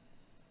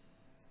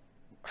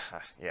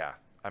 – yeah,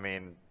 I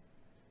mean –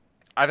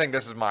 I think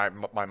this is my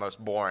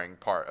most boring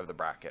part of the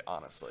bracket,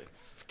 honestly.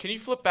 Can you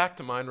flip back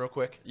to mine real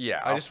quick?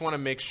 Yeah. I just want to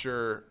make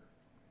sure.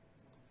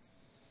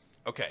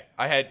 Okay.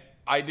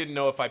 I didn't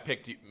know if I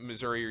picked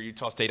Missouri or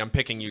Utah State. I'm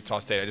picking Utah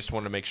State. I just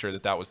wanted to make sure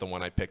that was the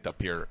one I picked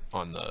up here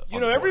on the You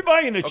know,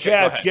 everybody in the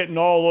chat's getting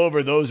all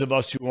over those of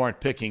us who aren't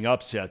picking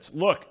upsets.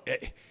 Look,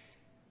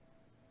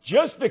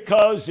 just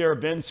because there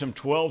have been some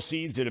 12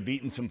 seeds that have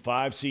beaten some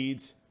 5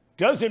 seeds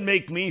doesn't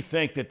make me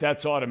think that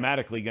that's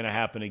automatically going to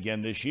happen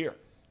again this year.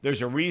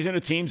 There's a reason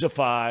a team's a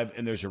 5,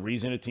 and there's a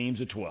reason a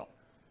team's a 12.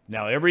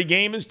 Now, every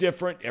game is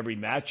different. Every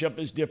matchup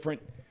is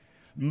different.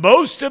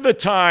 Most of the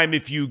time,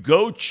 if you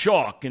go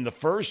chalk in the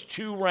first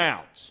 2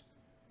 rounds,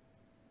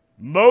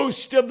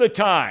 most of the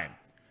time,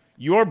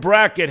 your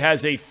bracket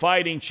has a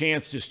fighting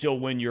chance to still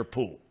win your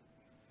pool.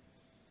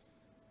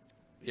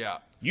 Yeah.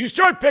 You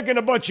start picking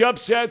a bunch of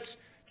upsets.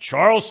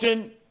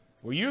 Charleston,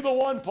 were you the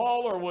one,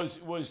 Paul, or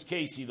was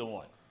Casey the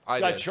one? I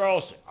got did.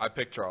 Charleston. I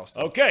picked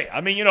Charleston. Okay.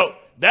 I mean,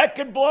 that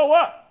could blow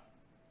up.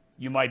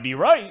 You might be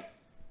right,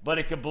 but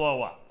it could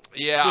blow up.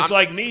 Yeah. Just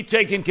like me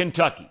taking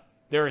Kentucky.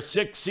 They're a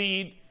 6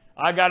 seed.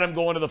 I got them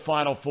going to the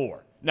Final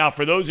 4. Now,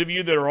 for those of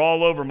you that are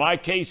all over my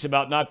case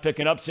about not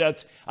picking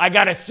upsets, I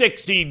got a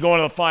 6 seed going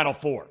to the Final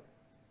 4.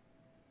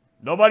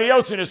 Nobody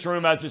else in this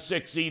room has a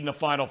 6 seed in the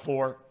Final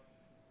 4.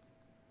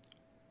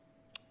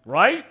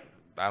 Right?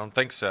 I don't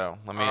think so.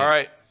 All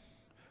right.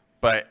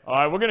 But all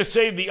right, we're going to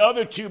save the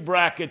other 2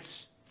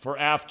 brackets for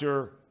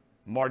after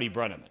Marty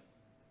Brennaman.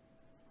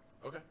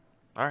 Okay.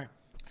 All right.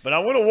 But I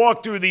want to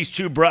walk through these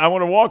 2 I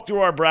want to walk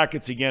through our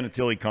brackets again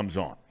until he comes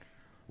on.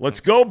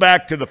 Let's go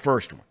back to the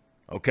first one,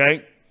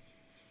 okay?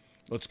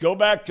 Let's go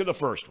back to the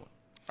first one.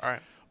 All right.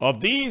 Of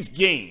these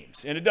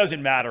games, and it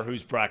doesn't matter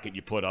whose bracket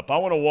you put up, I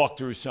want to walk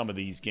through some of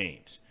these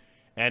games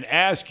and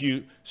ask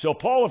you, so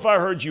Paul, if I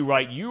heard you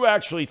right, you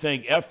actually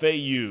think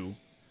FAU,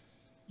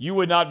 you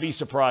would not be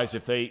surprised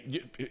if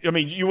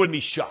you wouldn't be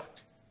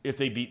shocked if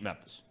they beat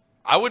Memphis.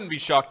 I wouldn't be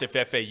shocked if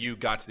FAU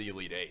got to the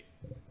Elite Eight.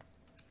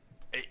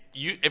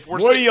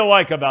 What do you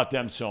like about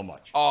them so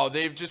much? Oh,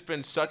 they've just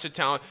been such a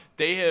talent.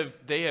 They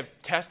have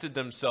tested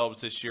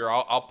themselves this year.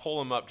 I'll pull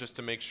them up just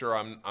to make sure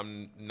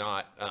I'm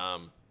not.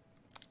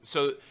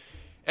 So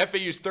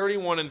FAU's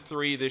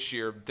 31-3 this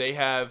year. They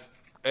have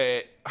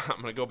I'm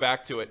going to go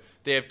back to it.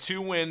 They have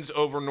 2 wins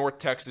over North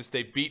Texas.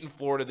 They've beaten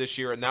Florida this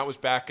year, and that was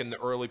back in the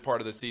early part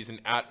of the season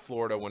at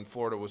Florida when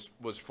Florida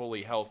was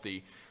fully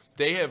healthy.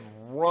 They have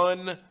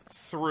run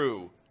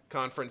through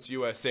Conference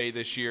USA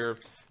this year.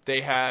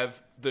 They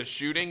have the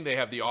shooting. They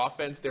have the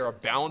offense. They're a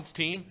balanced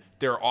team.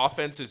 Their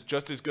offense is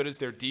just as good as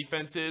their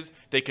defense is.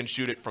 They can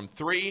shoot it from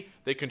three.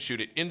 They can shoot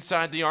it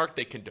inside the arc.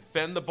 They can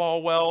defend the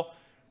ball well.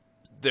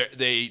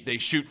 They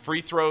shoot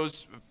free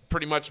throws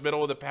pretty much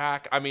middle of the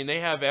pack. I mean,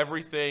 they have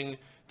everything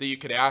that you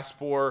could ask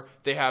for.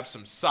 They have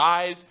some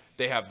size.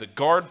 They have the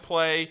guard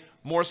play,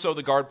 more so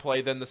the guard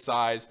play than the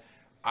size.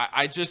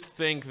 I just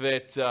think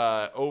that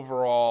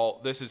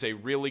overall this is a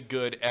really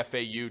good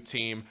FAU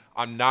team.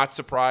 I'm not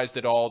surprised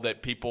at all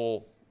that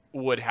people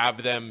would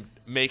have them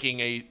making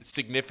a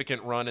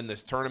significant run in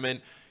this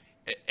tournament.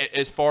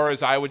 As far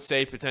as I would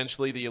say,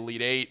 potentially the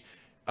Elite Eight,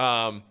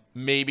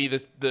 maybe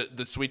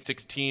the Sweet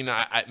 16,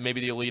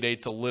 maybe the Elite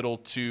Eight's a little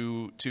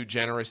too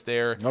generous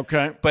there.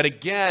 Okay. But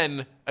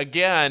again,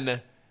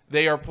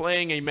 they are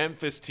playing a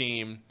Memphis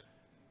team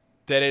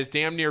that has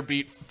damn near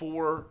beat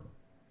 4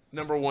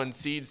 number 1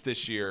 seeds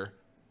this year.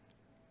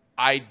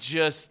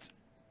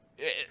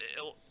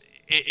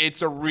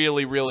 It's a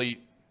really,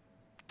 really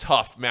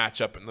tough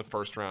matchup in the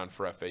first round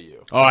for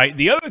FAU. All right,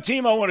 the other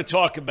team I want to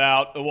talk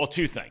about, well,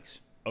 2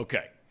 things.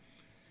 Okay.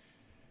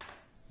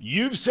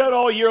 You've said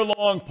all year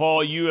long,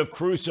 Paul, you have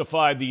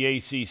crucified the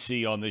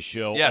ACC on this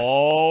show. Yes.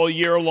 All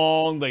year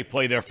long. They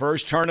play their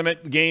first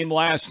tournament game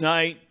last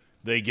night.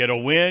 They get a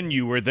win.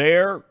 You were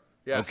there.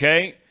 Yes.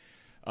 Okay.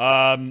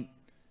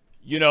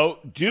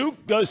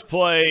 Duke does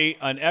play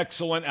an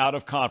excellent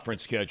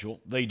out-of-conference schedule.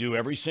 They do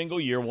every single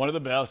year, one of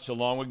the best,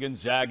 along with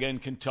Gonzaga and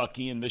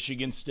Kentucky and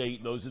Michigan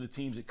State. Those are the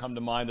teams that come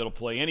to mind that'll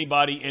play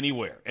anybody,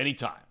 anywhere,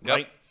 anytime, Yep.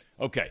 right?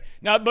 Okay.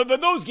 Now,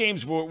 but those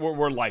games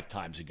were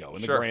lifetimes ago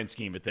in the Sure. grand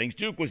scheme of things.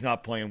 Duke was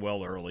not playing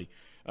well early.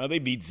 They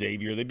beat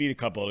Xavier. They beat a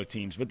couple other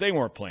teams, but they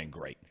weren't playing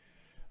great.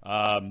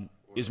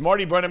 Is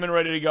Marty Brennaman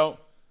ready to go?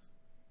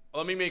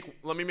 Let me make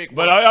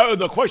But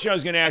the question I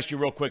was going to ask you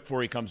real quick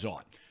before he comes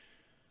on.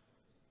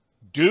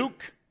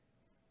 Duke,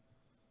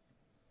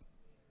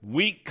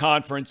 weak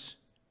conference,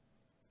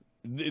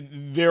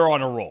 they're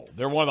on a roll.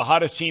 They're one of the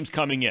hottest teams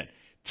coming in.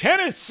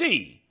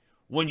 Tennessee,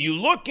 when you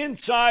look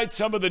inside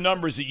some of the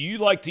numbers that you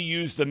like to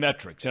use the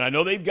metrics, and I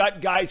know they've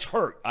got guys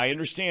hurt. I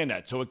understand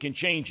that, so it can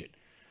change it.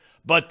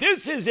 But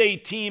this is a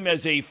team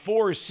as a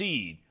 4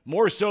 seed,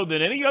 more so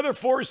than any other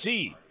 4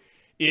 seed,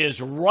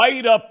 is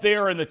right up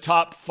there in the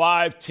top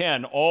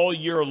 5-10 all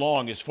year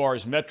long as far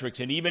as metrics,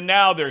 and even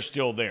now they're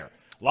still there.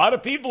 A lot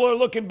of people are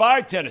looking by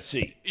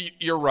Tennessee.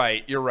 You're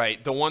right.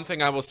 The one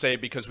thing I will say,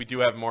 because we do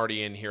have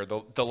Marty in here,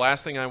 the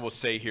last thing I will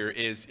say here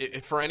is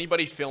if for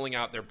anybody filling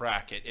out their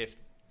bracket, if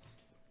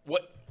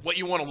what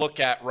you want to look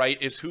at, right,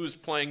 is who's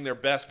playing their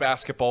best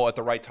basketball at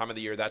the right time of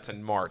the year. That's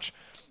in March.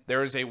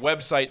 There is a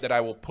website that I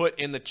will put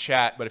in the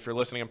chat, but if you're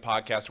listening on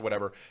podcast or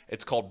whatever,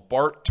 it's called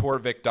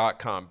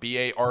barttorvik.com,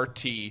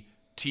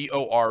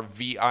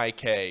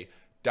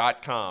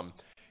 BARTTORVIK.com.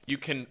 You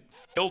can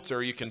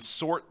filter, you can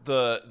sort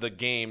the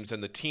games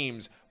and the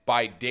teams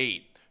by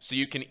date. So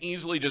you can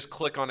easily just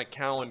click on a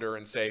calendar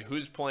and say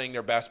who's playing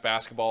their best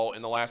basketball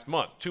in the last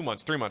month, 2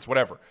 months, 3 months,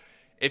 whatever.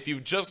 If you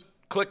just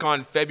click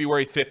on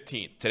February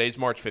 15th, today's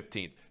March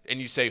 15th, and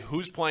you say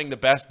who's playing the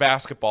best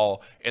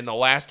basketball in the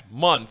last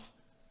month,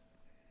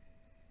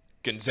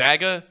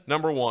 Gonzaga,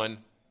 number 1,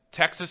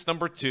 Texas,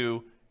 number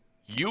 2,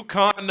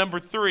 UConn, number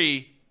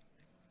 3,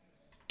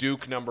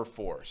 Duke, number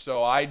 4.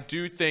 So I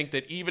do think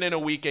that even in a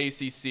weak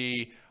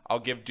ACC, I'll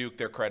give Duke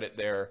their credit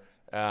there.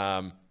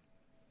 I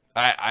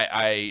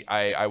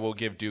will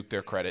give Duke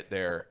their credit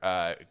there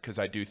because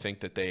I do think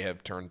that they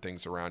have turned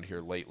things around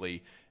here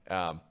lately.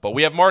 But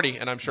we have Marty,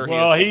 and I'm sure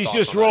he's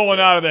just rolling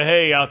out of the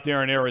hay out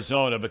there in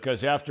Arizona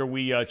because after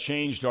we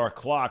changed our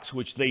clocks,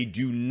 which they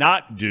do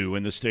not do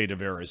in the state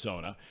of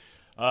Arizona,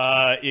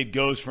 it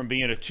goes from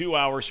being a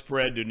 2-hour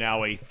spread to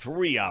now a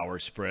 3-hour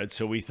spread.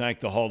 So we thank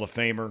the Hall of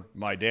Famer,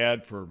 my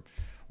dad, for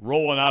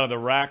rolling out of the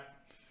rack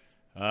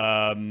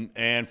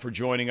and for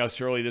joining us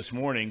early this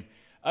morning.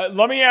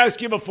 Let me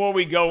ask you before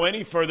we go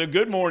any further.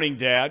 Good morning,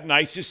 Dad.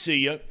 Nice to see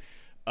you.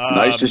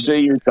 Nice to see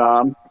you,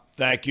 Thom.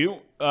 Thank you.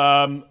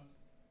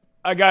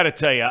 I got to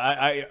tell you,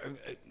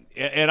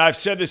 and I've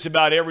said this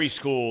about every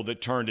school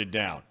that turned it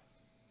down.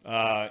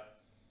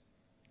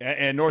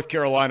 And North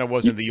Carolina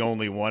wasn't the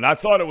only one. I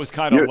thought it was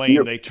kind of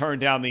lame they turned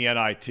down the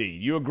NIT.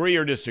 You agree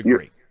or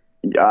disagree?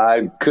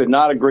 I could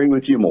not agree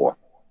with you more.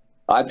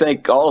 I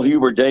think all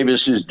Hubert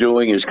Davis is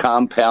doing is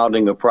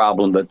compounding a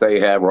problem that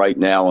they have right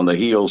now on the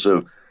heels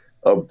of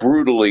a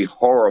brutally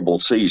horrible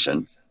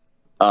season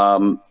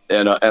and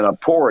a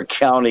poor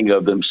accounting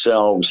of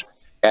themselves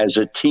as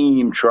a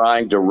team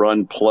trying to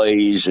run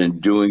plays and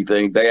doing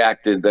things.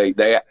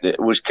 It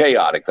was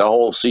chaotic. The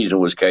whole season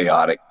was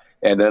chaotic.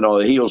 And then on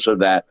the heels of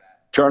that,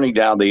 turning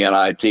down the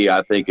NIT,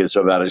 I think, is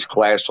about as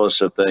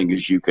classless a thing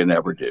as you can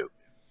ever do.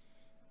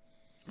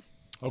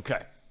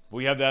 Okay.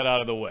 We have that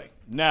out of the way.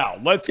 Now,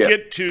 let's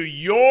get to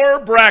your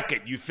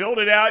bracket. You filled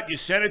it out. You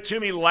sent it to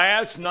me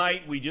last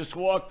night. We just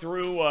walked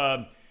through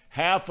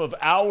half of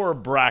our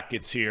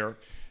brackets here.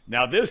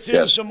 Now, this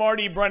is the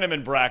Marty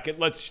Brennaman bracket.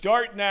 Let's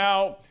start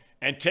now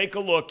and take a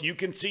look. You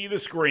can see the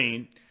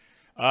screen.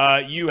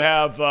 You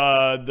have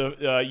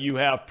you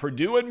have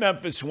Purdue and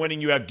Memphis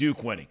winning. You have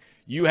Duke winning.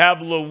 You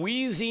have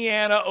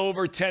Louisiana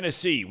over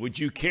Tennessee. Would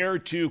you care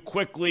to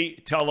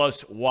quickly tell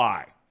us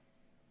why?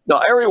 No,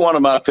 every one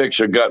of my picks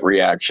are gut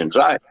reactions.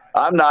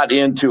 I'm not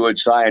into it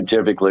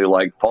scientifically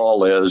like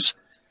Paul is,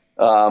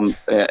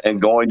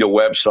 and going to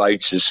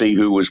websites to see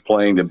who was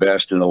playing the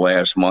best in the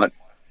last month.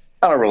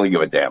 I don't really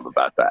give a damn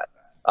about that.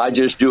 I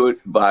just do it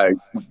by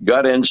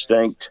gut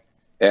instinct.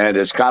 And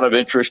it's kind of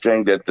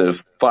interesting that the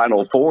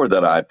Final Four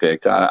that I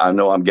picked, I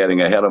know I'm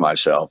getting ahead of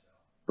myself,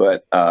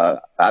 but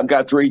I've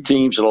got 3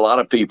 teams that a lot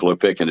of people are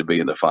picking to be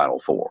in the Final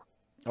Four.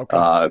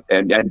 Okay.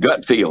 And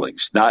gut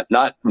feelings, not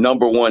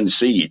number 1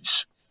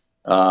 seeds.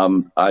 I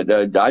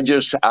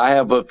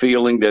have a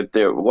feeling that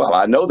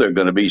I know there are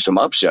going to be some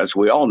upsets.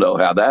 We all know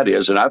how that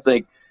is. And I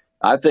think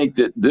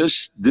that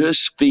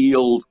this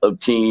field of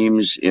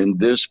teams in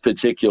this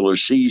particular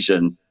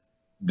season,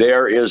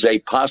 there is a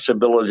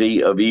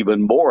possibility of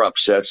even more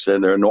upsets than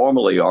there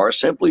normally are,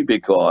 simply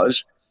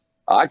because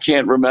I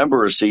can't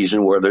remember a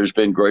season where there's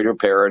been greater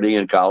parity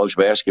in college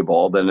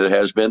basketball than it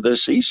has been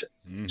this season.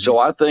 Mm-hmm. So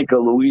I think a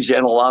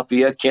Louisiana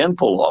Lafayette can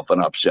pull off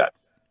an upset.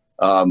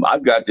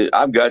 I've got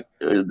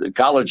the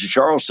College of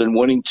Charleston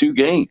winning 2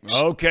 games.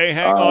 Okay,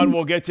 hang on.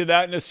 We'll get to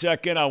that in a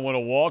second. I want to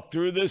walk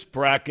through this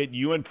bracket.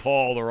 You and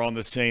Paul are on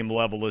the same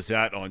level as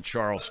that on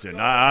Charleston.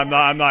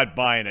 I'm not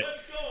buying it.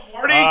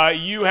 Marty?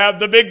 You have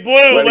the Big Blue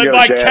led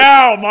by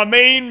Cal, my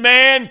main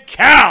man,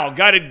 Cal.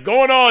 Got it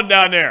going on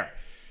down there.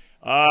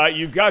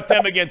 You've got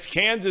them against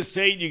Kansas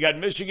State. You got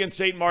Michigan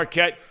State,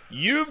 Marquette.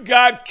 You've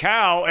got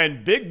Cal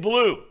and Big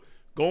Blue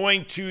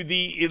going to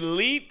the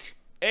Elite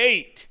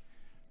 8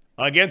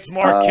 against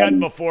Marquette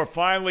before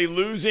finally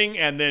losing,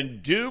 and then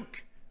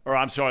Duke,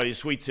 the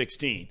Sweet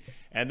 16.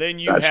 And then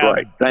you have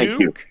right. Thank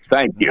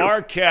you.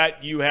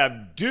 Marquette, you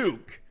have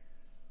Duke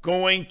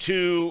going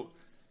to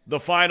the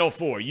Final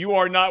Four. You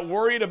are not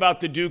worried about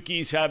the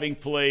Dukies having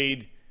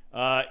played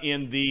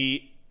in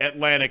the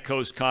Atlantic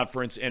Coast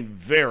Conference and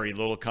very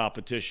little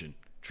competition,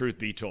 truth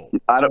be told.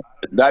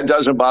 That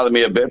doesn't bother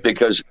me a bit,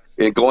 because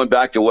going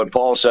back to what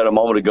Paul said a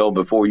moment ago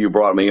before you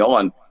brought me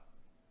on,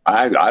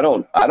 I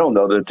don't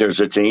know that there's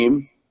a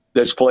team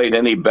that's played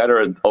any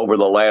better over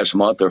the last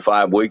month or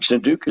 5 weeks than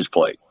Duke has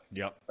played.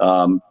 Yep.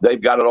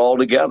 They've got it all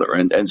together,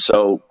 and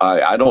so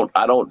I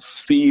don't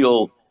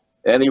feel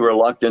any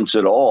reluctance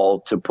at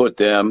all to put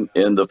them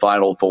in the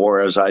Final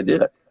Four as I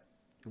did.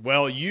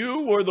 Well,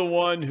 you were the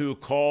one who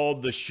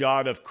called the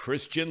shot of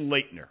Christian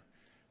Laettner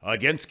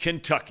against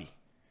Kentucky.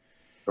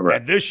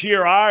 Correct. And this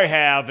year I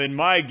have in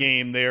my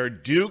game there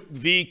Duke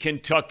v.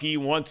 Kentucky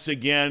once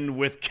again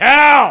with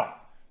Cal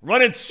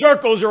running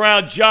circles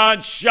around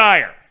John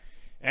Shire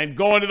and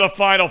going to the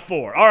Final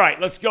Four. All right,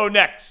 let's go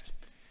next.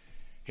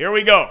 Here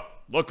we go.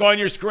 Look on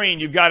your screen.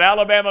 You've got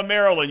Alabama,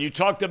 Maryland. You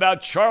talked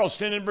about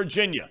Charleston and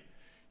Virginia.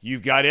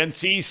 You've got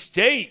NC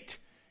State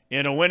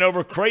in a win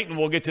over Creighton.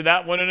 We'll get to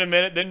that one in a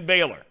minute. Then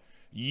Baylor.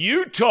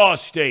 Utah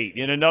State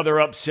in another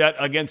upset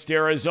against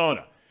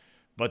Arizona.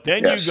 But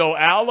then you go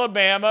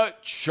Alabama,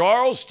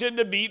 Charleston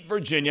to beat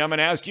Virginia. I'm going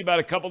to ask you about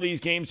a couple of these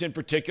games in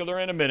particular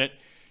in a minute.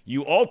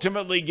 You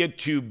ultimately get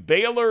to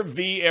Baylor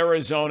v.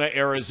 Arizona.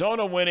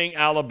 Arizona winning,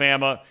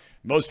 Alabama,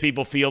 most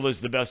people feel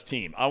is the best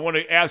team. I want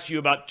to ask you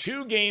about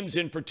 2 games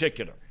in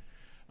particular.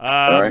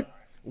 All right.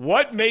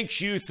 What makes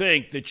you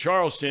think that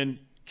Charleston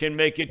can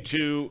make it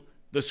to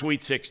the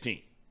Sweet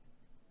 16?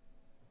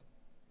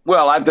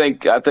 Well, I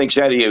think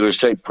San Diego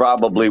State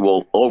probably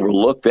will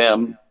overlook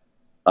them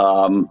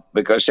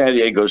because San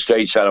Diego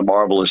State's had a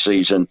marvelous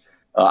season.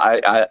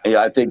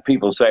 I think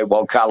people say,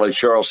 well, College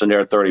Charleston,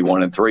 they're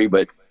 31-3,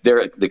 but they're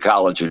at the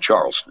College of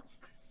Charleston,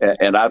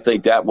 and I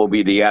think that will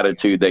be the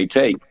attitude they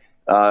take.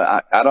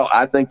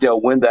 I think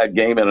they'll win that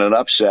game in an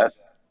upset,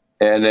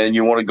 and then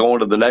you want to go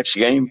into the next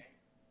game.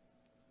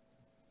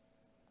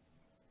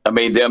 I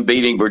mean, them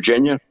beating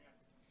Virginia.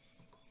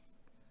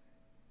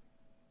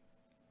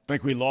 I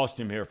think we lost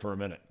him here for a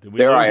minute. Did we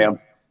there lose I him? am.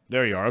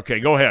 There you are. Okay,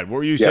 go ahead. What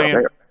were you saying?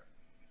 There.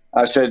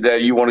 I said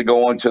you want to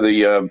go on to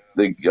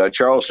the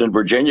Charleston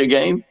Virginia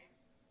game.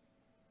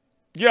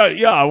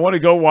 Yeah. I want to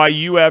go. Why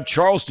you have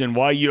Charleston?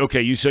 Why you?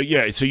 Okay, you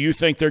said So you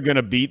think they're going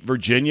to beat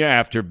Virginia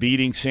after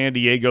beating San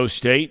Diego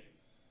State?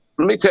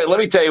 Let me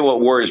tell you what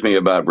worries me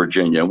about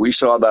Virginia. We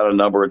saw that a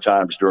number of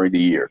times during the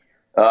year.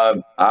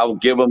 I'll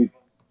give them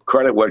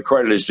credit where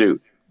credit is due.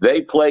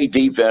 They play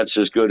defense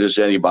as good as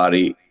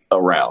anybody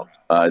around.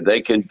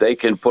 They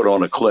can put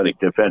on a clinic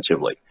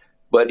defensively.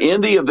 But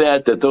in the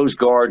event that those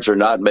guards are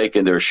not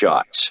making their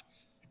shots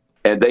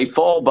and they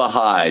fall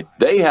behind,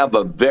 they have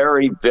a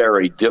very,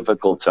 very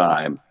difficult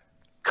time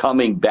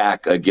coming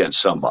back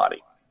against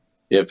somebody.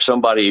 If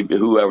somebody,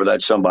 whoever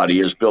that somebody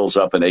is, builds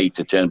up an 8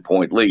 to 10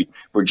 point lead,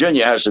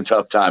 Virginia has a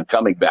tough time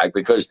coming back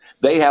because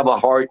they have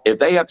if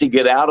they have to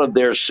get out of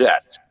their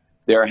set,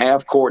 their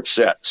half court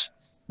sets,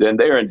 then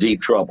they're in deep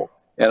trouble.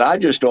 And I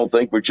just don't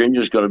think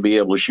Virginia's going to be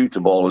able to shoot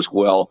the ball as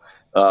well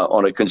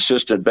on a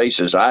consistent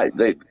basis. I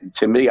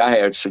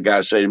had some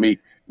guys say to me,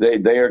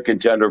 they are a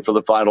contender for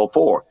the Final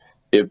Four.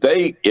 if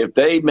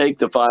they make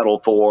the Final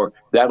Four,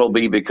 that'll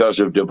be because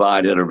of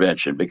divine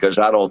intervention, because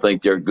I don't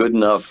think they're good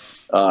enough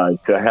to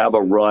have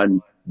a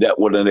run that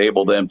would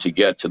enable them to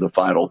get to the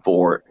Final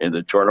Four in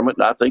the tournament.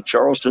 And I think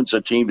Charleston's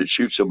a team that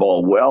shoots the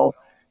ball well.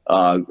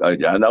 I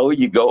know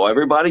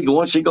everybody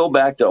wants to go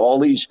back to all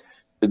these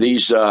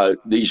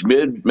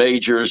mid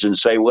majors and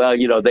say, well,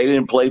 they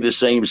didn't play the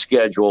same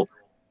schedule.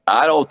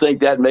 I don't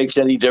think that makes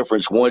any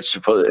difference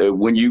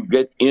when you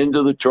get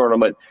into the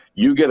tournament.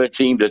 You get a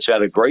team that's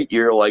had a great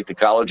year like the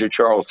College of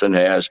Charleston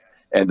has,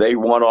 and they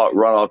run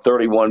off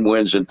 31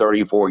 wins in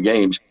 34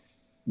 games.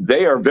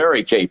 They are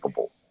very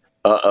capable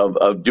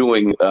of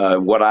doing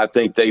what I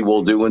think they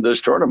will do in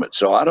this tournament.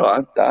 So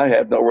I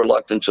have no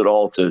reluctance at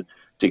all to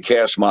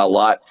cast my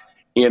lot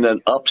in an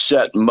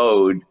upset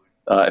mode,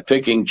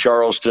 picking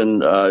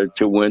Charleston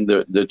to win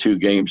the two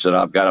games that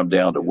I've got them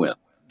down to win.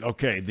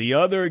 Okay, the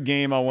other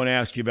game I want to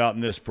ask you about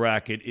in this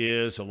bracket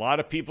is a lot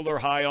of people are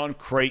high on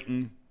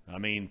Creighton. I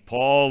mean,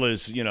 Paul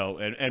is,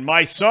 and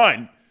my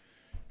son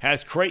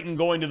has Creighton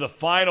going to the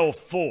Final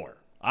Four.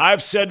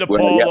 I've said to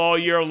Paul all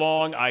year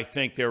long, I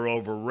think they're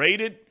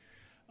overrated,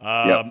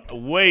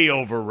 way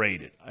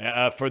overrated.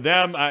 For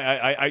them,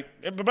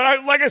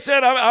 like I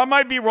said, I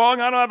might be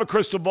wrong. I don't have a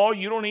crystal ball.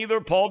 You don't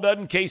either. Paul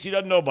doesn't. Casey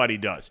doesn't. Nobody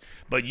does.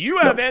 But you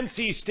have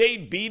NC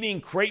State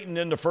beating Creighton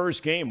in the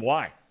first game.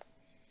 Why?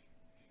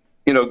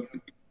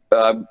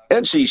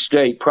 NC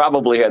State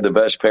probably had the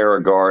best pair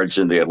of guards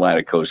in the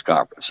Atlantic Coast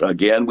Conference.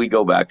 Again, we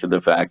go back to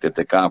the fact that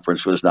the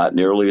conference was not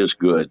nearly as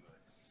good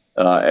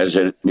as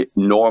it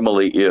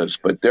normally is,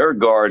 but their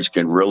guards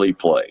can really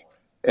play.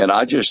 And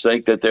I just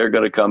think that they're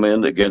going to come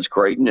in against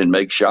Creighton and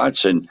make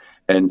shots and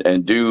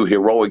do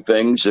heroic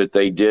things that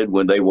they did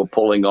when they were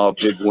pulling off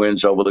big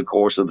wins over the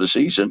course of the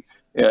season.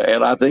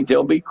 And I think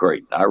they'll beat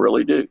Creighton. I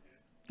really do.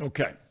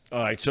 Okay. All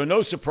right, so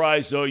no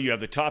surprise, though. You have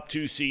the top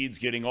two seeds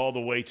getting all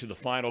the way to the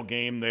final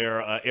game there.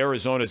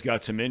 Arizona's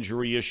got some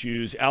injury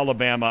issues.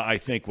 Alabama, I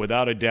think,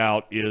 without a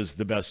doubt, is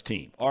the best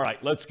team. All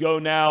right, let's go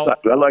now.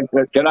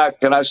 Can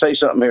I say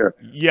something here?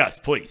 Yes,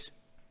 please.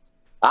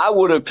 I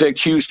would have picked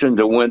Houston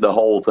to win the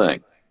whole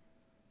thing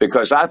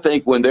because I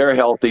think when they're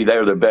healthy,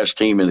 they're the best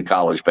team in the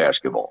college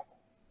basketball.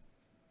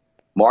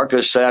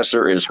 Marcus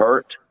Sasser is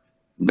hurt.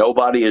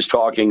 Nobody is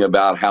talking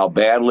about how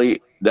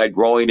badly that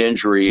groin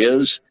injury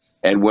is.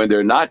 And when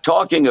they're not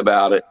talking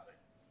about it,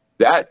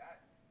 that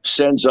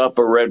sends up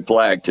a red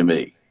flag to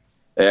me.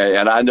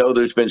 And I know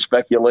there's been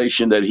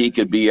speculation that he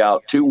could be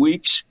out 2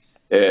 weeks.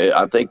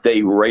 I think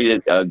they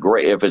rated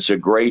if it's a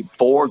grade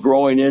 4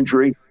 groin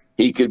injury,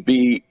 he could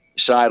be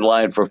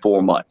sidelined for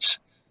 4 months.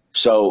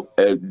 So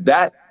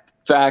that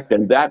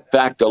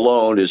fact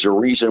alone is a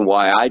reason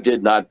why I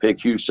did not pick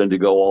Houston to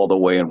go all the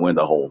way and win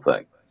the whole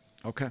thing.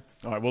 Okay.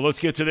 All right. Well, let's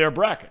get to their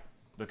bracket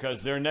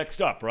because they're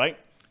next up, right?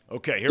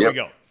 Okay. Here we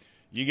go.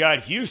 You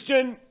got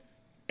Houston,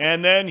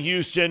 and then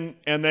Houston,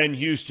 and then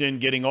Houston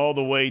getting all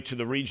the way to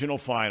the regional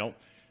final.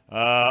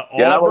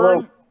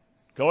 Auburn,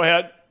 go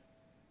ahead.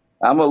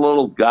 I'm a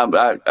little.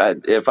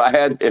 If I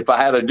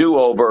had a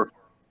do-over,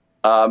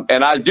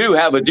 and I do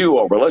have a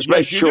do-over. Let's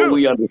make sure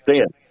we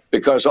understand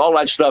because all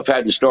that stuff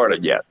hadn't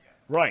started yet.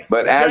 Right.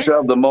 But as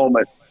of the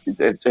moment,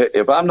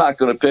 if I'm not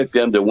going to pick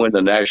them to win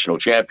the national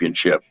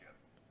championship,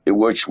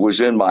 which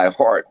was in my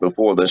heart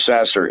before the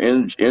Sasser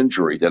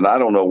injury, then I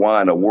don't know why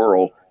in the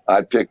world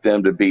I'd pick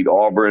them to beat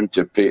Auburn and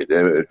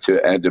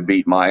to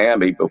beat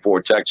Miami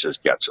before Texas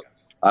gets them.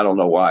 I don't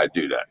know why I'd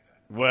do that.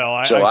 Well,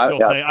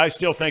 I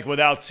still think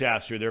without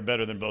Sasser, they're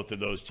better than both of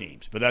those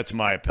teams. But that's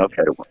my opinion.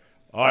 Okay.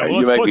 All right,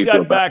 well, let's put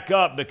that back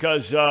up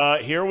because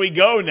here we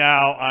go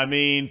now. I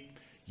mean,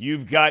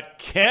 you've got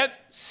Kent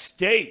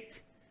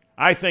State.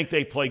 I think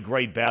they play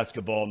great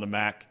basketball in the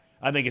MAC.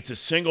 I think it's the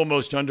single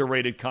most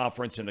underrated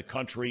conference in the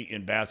country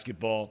in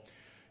basketball.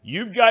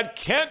 You've got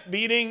Kent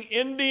beating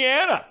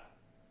Indiana.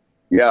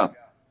 Yeah.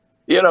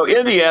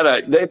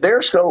 Indiana,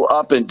 they're so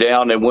up and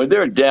down, and when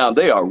they're down,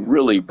 they are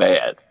really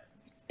bad.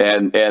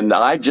 And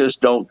I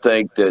just don't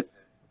think that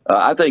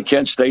I think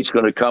Kent State's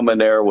going to come in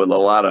there with a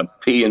lot of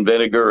pea and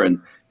vinegar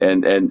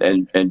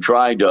and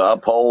trying to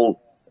uphold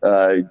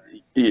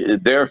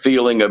their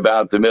feeling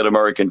about the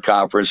Mid-American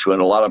Conference when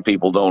a lot of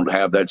people don't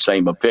have that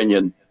same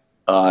opinion.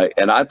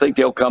 And I think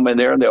they'll come in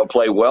there and they'll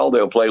play well,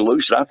 they'll play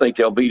loose, and I think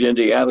they'll beat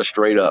Indiana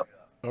straight up.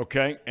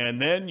 Okay,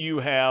 and then you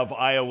have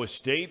Iowa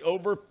State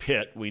over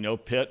Pitt. We know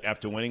Pitt,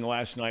 after winning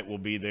last night, will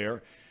be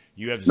there.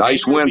 You have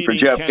nice win for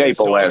Jeff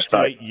Capel last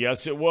night.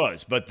 Yes, it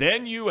was. But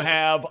then you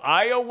have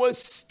Iowa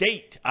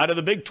State out of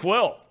the Big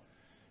 12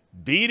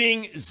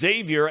 beating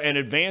Xavier and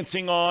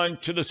advancing on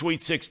to the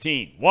Sweet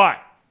 16. Why?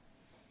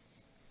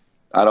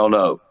 I don't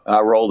know.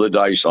 I roll the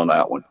dice on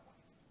that one.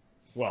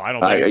 Well, I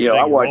don't think it's a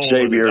big roll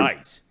of the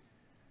dice.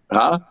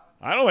 Huh?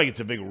 I don't think it's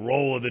a big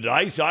roll of the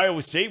dice.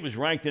 Iowa State was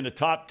ranked in the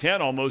top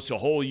 10 almost a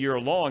whole year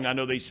long. I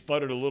know they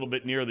sputtered a little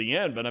bit near the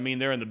end, but, I mean,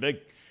 they're in the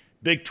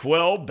Big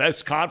 12,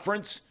 best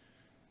conference.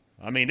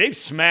 I mean, they've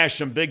smashed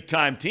some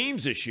big-time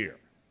teams this year.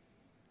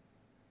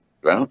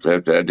 Well,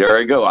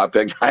 there you go. I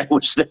picked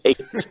Iowa State.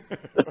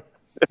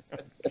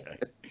 Okay.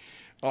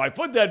 All right,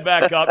 put that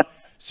back up.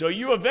 So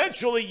you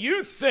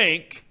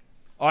think,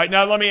 all right,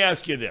 now let me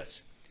ask you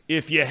this.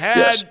 If you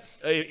had,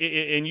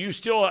 and you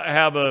still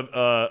have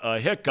a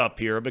hiccup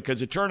here because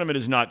the tournament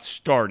is not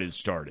started.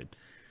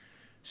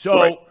 So,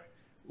 right.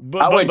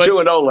 I went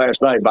 2-0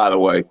 last night, by the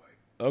way.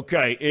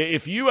 Okay,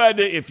 if you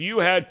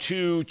had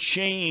to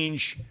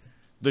change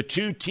the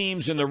two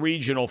teams in the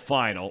regional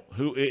final,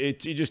 you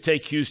just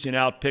take Houston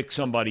out, pick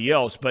somebody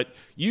else, but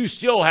you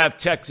still have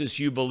Texas,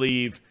 you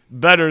believe,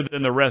 better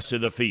than the rest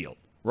of the field,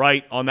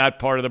 right? On that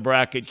part of the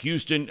bracket,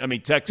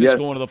 Texas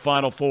going to the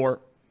Final Four.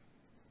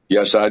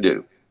 Yes, I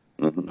do.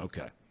 Mm-hmm.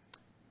 Okay.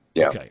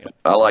 Yeah, okay.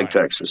 I like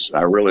Texas.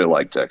 I really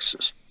like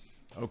Texas.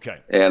 Okay.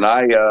 And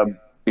I, are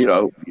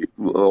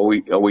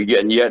we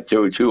getting yet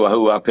to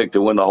who I picked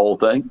to win the whole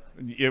thing?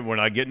 Yeah, we're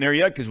not getting there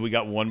yet because we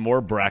got one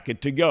more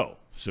bracket to go.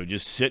 So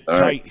just sit All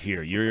tight right.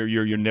 here.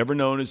 You're never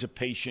known as a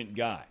patient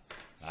guy.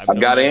 I've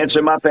got ants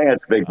in my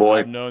pants, big boy.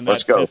 I've known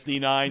Let's that go.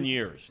 59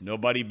 years.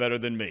 Nobody better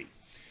than me.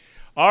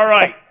 All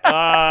right,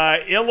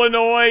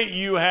 Illinois.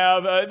 You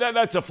have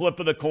that's a flip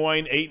of the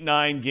coin.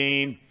 8-9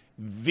 game.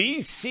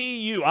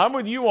 VCU, I'm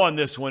with you on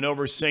this one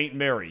over St.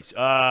 Mary's.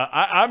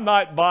 I'm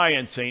not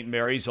buying St.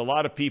 Mary's. A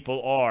lot of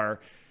people are.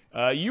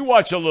 You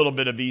watch a little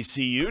bit of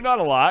VCU, not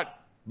a lot,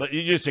 but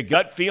you just a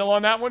gut feel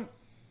on that one?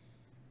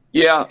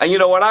 Yeah, and you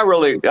know what? I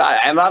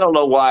don't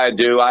know why I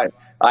do.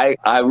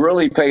 I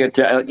really pay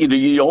attention.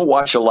 You don't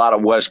watch a lot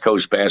of West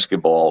Coast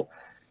basketball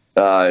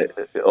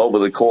over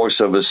the course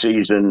of a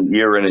season,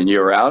 year in and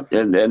year out,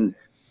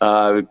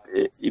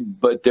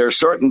 but there are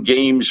certain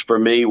games for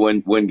me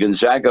when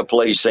Gonzaga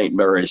plays St.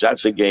 Mary's.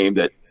 That's a game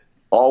that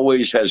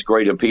always has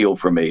great appeal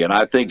for me. And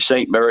I think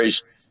St.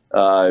 Mary's,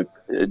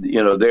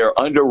 they're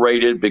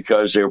underrated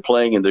because they're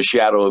playing in the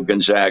shadow of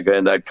Gonzaga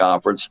in that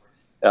conference.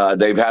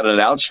 They've had an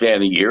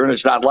outstanding year, and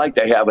it's not like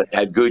they haven't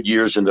had good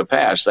years in the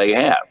past. They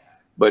have.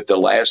 But the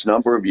last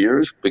number of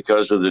years,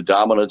 because of the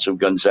dominance of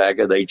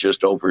Gonzaga, they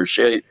just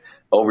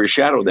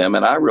overshadow them,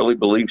 and I really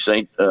believe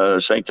St.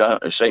 Mary's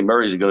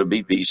is going to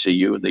beat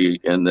VCU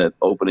in the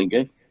opening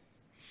game.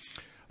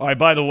 All right,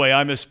 by the way,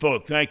 I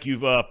misspoke. Thank you,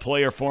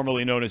 player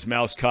formerly known as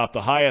Mouse Cop.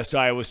 The highest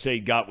Iowa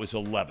State got was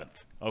 11th.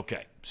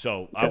 Okay,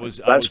 so I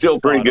was still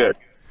pretty good.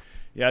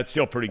 Yeah, it's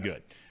still pretty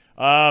good.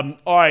 All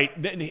right,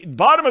 the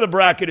bottom of the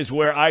bracket is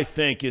where I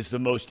think is the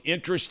most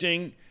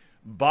interesting.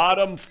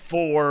 Bottom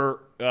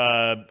four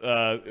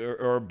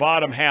or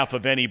bottom half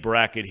of any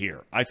bracket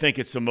here. I think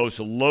it's the most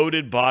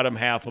loaded bottom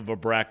half of a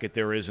bracket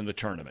there is in the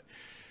tournament.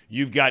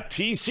 You've got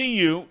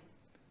TCU,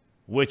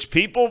 which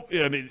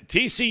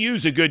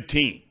TCU's a good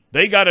team.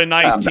 They got a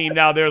nice team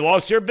now. They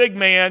lost their big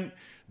man.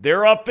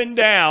 They're up and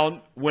down.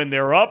 When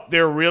they're up,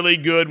 they're really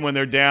good. When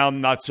they're down,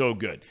 not so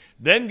good.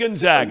 Then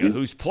Gonzaga,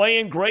 who's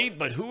playing great,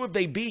 but who have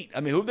they beat?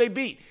 Who have they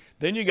beat?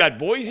 Then you got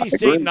Boise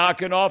State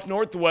knocking off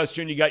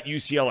Northwestern. You got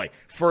UCLA.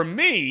 For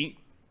me,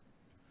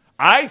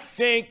 I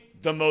think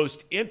the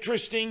most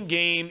interesting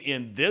game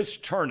in this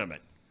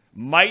tournament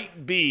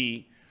might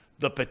be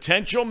the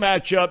potential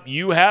matchup,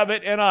 you have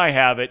it and I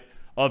have it,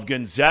 of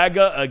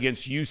Gonzaga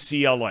against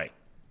UCLA.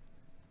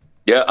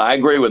 Yeah, I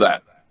agree with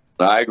that.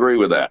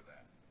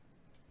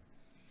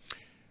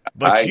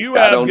 But you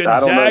have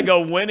Gonzaga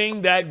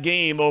winning that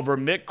game over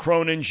Mick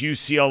Cronin's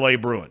UCLA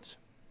Bruins.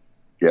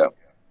 Yeah.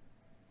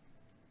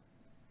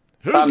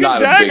 Who's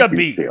Gonzaga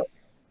beat? They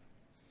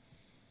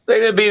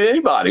didn't beat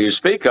anybody to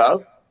speak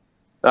of.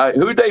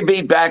 Who'd they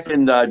beat back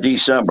in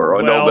December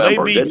or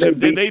November?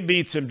 They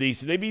beat some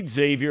decent. They beat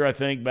Xavier, I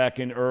think, back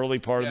in early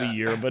part of the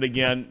year. But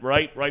again,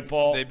 right,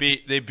 Paul? They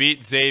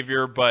beat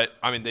Xavier, but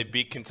they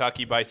beat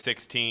Kentucky by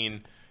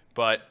 16.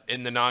 But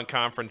in the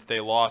non-conference,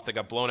 they lost. They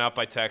got blown out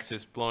by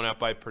Texas, blown out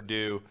by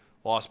Purdue,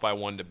 lost by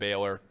 1 to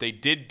Baylor. They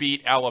did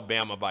beat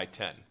Alabama by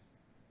 10.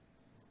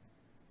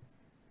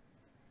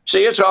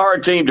 See, it's a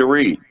hard team to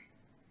read.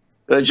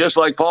 Just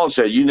like Paul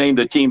said, you name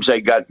the teams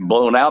they got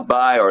blown out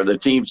by or the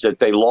teams that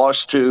they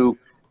lost to,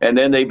 and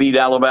then they beat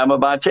Alabama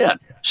by 10.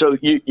 So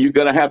you're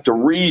going to have to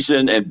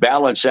reason and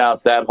balance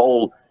out that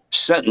whole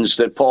sentence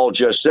that Paul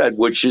just said,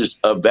 which is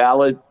a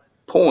valid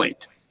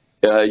point.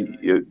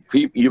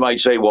 You might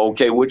say, well,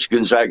 okay, which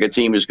Gonzaga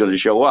team is going to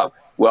show up?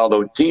 Well,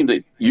 the team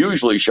that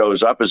usually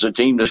shows up is a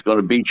team that's going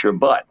to beat your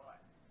butt.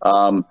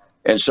 And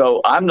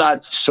so I'm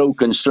not so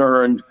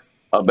concerned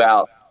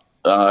about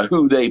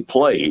who they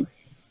played.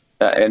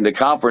 And the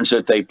conference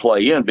that they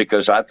play in,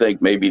 because I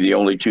think maybe the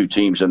only two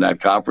teams in that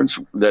conference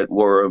that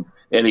were of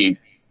any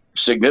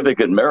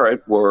significant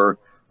merit were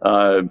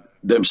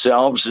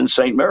themselves and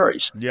St.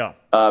 Mary's. Yeah.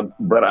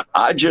 But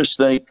I just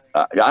think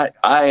I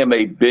am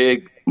a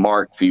big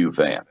Mark Few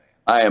fan.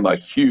 I am a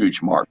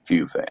huge Mark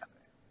Few fan.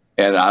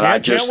 And I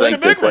just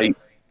think that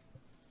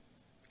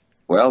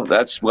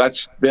that's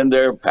what's been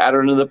their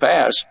pattern in the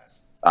past.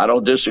 I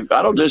don't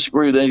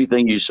disagree with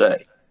anything you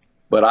say.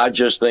 But I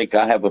just think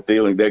I have a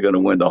feeling they're going to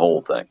win the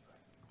whole thing.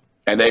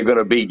 And they're going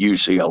to beat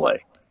UCLA.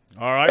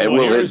 All right. And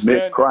we'll hit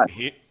Mick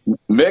crying.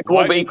 Mick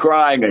will be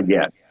crying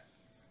again.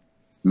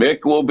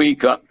 Mick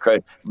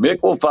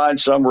will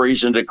find some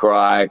reason to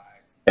cry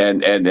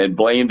and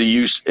blame the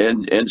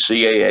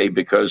NCAA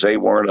because they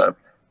weren't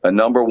a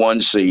number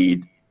one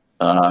seed.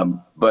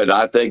 But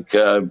I think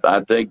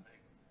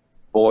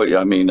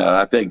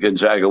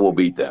Gonzaga will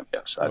beat them.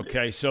 Yes.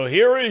 Okay, so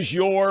here is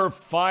your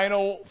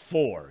Final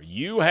Four.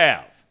 You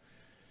have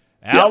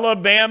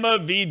Alabama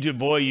v. Du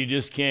Bois. You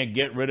just can't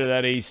get rid of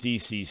that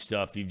ACC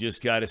stuff. You've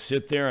just got to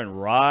sit there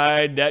and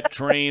ride that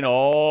train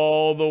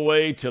all the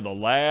way to the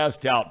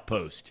last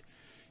outpost.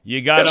 You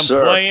got them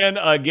playing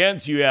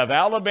against, you have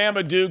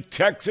Alabama, Duke,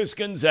 Texas,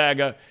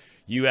 Gonzaga.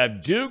 You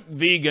have Duke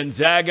v.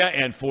 Gonzaga,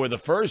 and for the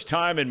first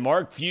time in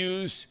Mark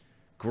Few's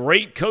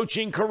great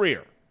coaching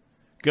career,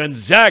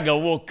 Gonzaga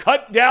will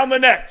cut down the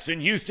nets in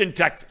Houston,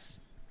 Texas.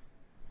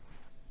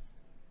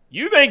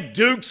 You think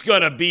Duke's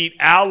going to beat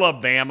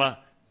Alabama?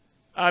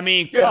 I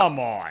mean, come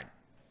on.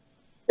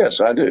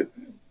 Yes, I do.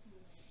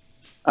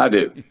 I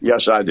do.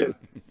 Yes, I do.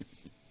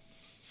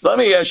 Let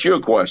me ask you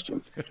a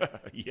question.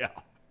 Yeah.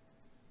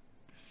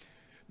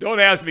 Don't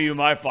ask me who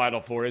my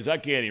Final Four is. I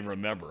can't even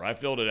remember. I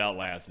filled it out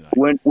last night.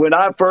 When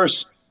I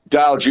first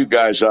dialed you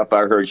guys up,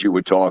 I heard you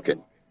were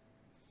talking.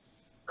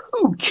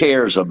 Who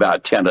cares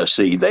about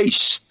Tennessee? They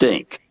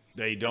stink.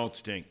 They don't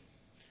stink.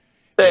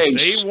 They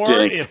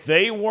stink. If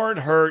they weren't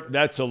hurt,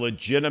 that's a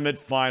legitimate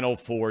Final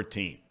Four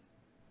team.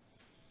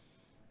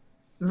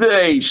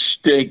 They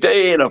stink.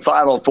 They ain't a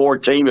Final Four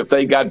team if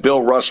they got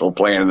Bill Russell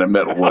playing in the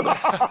middle with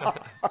them.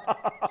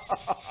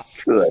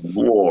 Good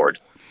Lord.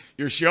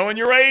 You're showing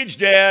your age,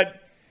 Dad.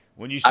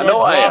 When you start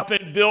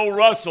dropping Bill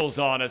Russells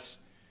on us.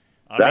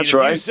 That's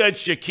right. If you said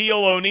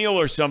Shaquille O'Neal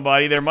or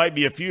somebody, there might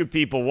be a few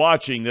people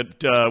watching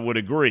that would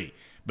agree.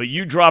 But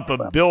you drop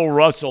a Bill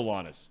Russell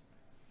on us.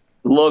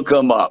 Look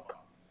him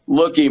up.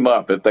 Look him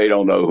up if they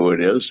don't know who it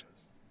is.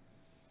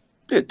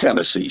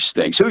 Tennessee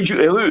stinks. Who's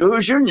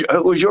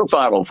your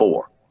Final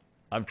Four?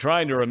 I'm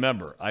trying to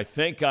remember. I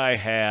think I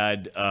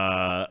had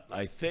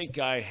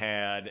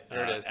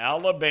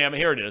Alabama.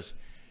 Here it is.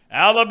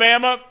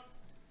 Alabama,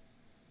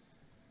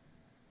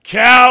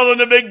 Cal in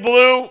the Big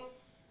Blue.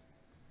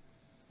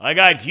 I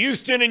got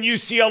Houston and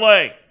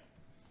UCLA.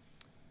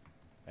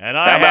 And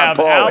I have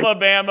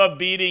Alabama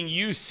beating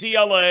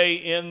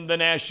UCLA in the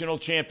national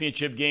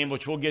championship game,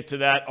 which we'll get to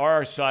that,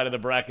 our side of the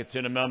brackets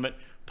in a moment.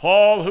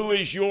 Paul, who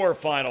is your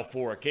Final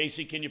Four?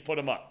 Casey, can you put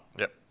them up?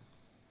 Yep.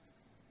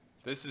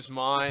 This is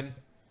mine.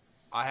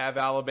 I have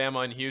Alabama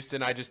and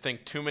Houston. I just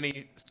think too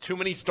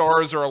many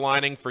stars are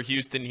aligning for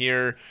Houston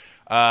here.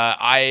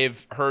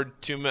 I've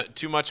heard too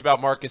much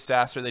about Marcus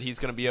Sasser that he's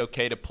going to be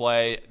okay to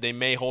play. They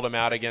may hold him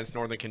out against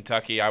Northern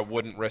Kentucky. I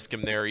wouldn't risk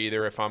him there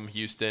either if I'm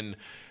Houston.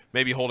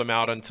 Maybe hold him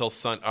out until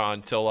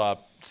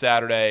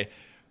Saturday.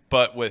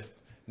 But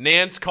with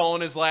Nance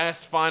calling his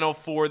last Final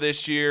Four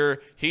this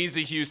year, he's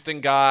a Houston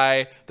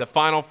guy. The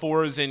Final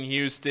Four is in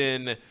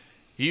Houston.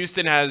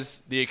 Houston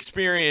has the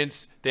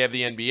experience. They have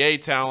the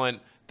NBA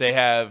talent. They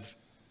have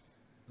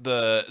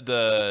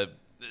they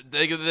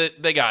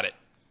got it.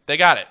 They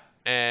got it.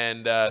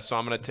 And so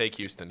I'm going to take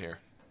Houston here.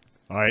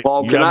 All right.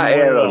 Paul, can I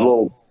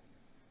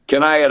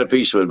add a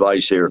piece of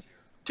advice here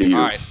to you?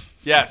 All right.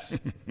 Yes.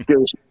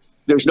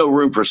 There's no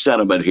room for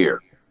sentiment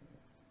here.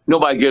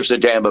 Nobody gives a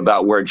damn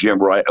about where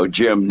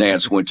Jim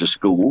Nance went to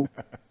school.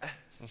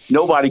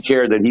 Nobody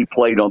cared that he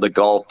played on the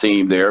golf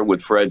team there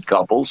with Fred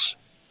Couples.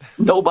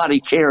 Nobody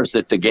cares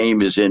that the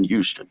game is in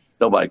Houston.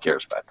 Nobody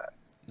cares about that.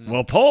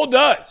 Well, Paul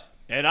does.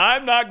 And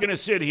I'm not going to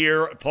sit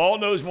here. Paul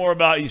knows more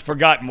about – he's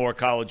forgotten more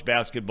college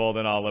basketball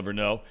than I'll ever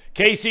know.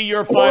 Casey,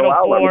 your Final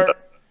Four.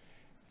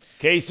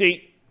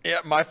 Casey? Yeah,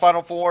 my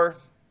Final Four.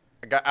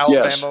 I got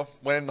Alabama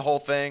winning the whole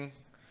thing.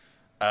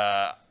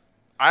 I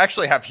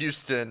actually have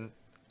Houston,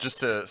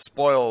 just to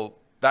spoil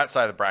that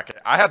side of the bracket.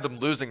 I have them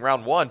losing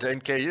round 1 to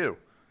NKU.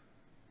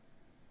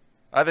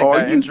 I think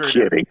that injury.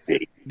 Kidding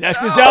me?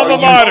 That's his alma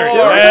mater.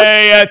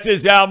 Hey, that's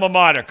his alma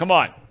mater. Come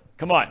on.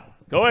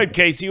 Go ahead,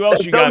 Casey. Who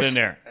else you got in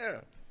there?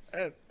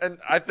 Yeah. And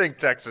I think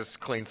Texas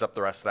cleans up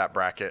the rest of that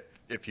bracket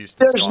if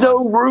Houston's There's gone.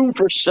 no room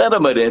for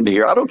sentiment in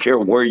here. I don't care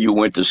where you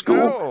went to school.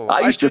 No, I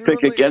used to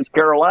pick against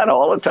Carolina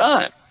all the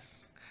time.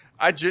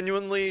 I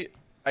genuinely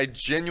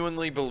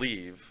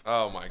believe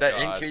that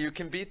NKU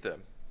can beat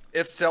them.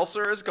 If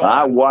Seltzer is gone.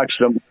 I watched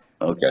them.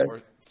 Okay.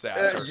 Or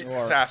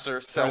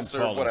Sasser. Seltzer,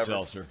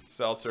 whatever.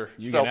 Seltzer.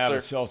 You can have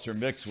a seltzer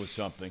mix with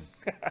something.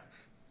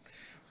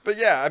 But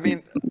yeah, I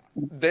mean,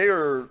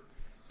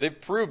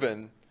 they've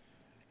proven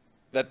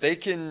that they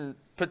can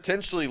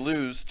potentially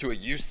lose to a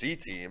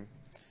UC team.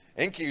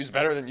 NKU's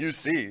better than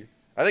UC.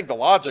 I think the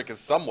logic is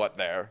somewhat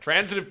there.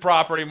 Transitive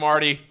property,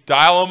 Marty.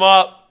 Dial them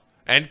up.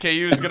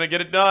 NKU is going to get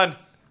it done.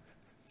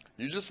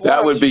 You just watch.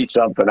 That would be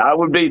something. I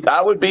would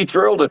be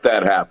thrilled if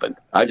that happened.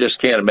 I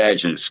just can't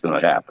imagine it's going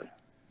to happen.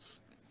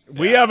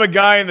 We have a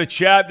guy in the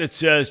chat that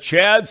says,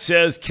 Chad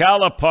says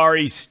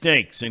Calipari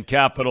stinks in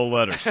capital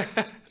letters.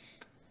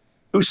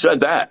 Who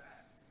said that?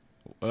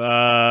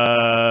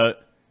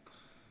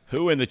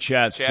 Who in the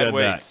chat Chad said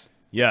Wiggs. that?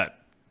 Yeah,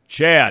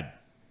 Chad.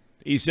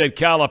 He said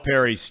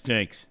Calipari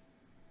stinks.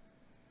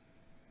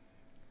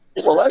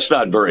 Well, that's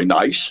not very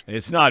nice.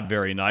 It's not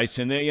very nice.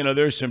 And,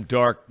 there's some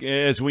dark,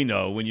 as we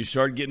know, when you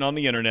start getting on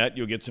the internet,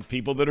 you'll get some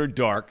people that are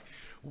dark.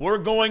 We're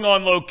going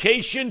on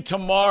location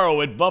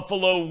tomorrow at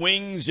Buffalo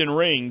Wings and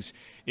Rings.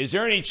 Is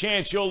there any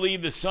chance you'll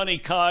leave the sunny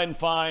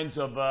confines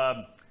of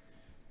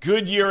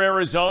Goodyear,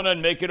 Arizona,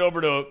 and make it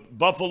over to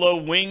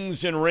Buffalo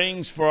Wings and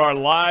Rings for our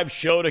live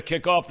show to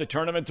kick off the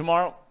tournament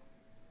tomorrow?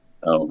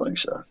 I don't think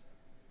so.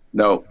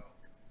 No.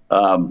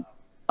 I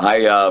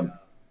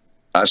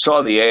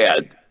saw the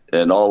ad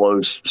and all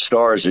those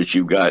stars that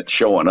you got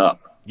showing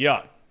up.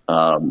 Yeah.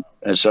 And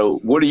so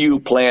what do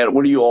you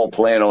all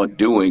plan on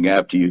doing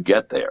after you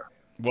get there?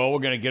 Well, we're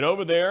going to get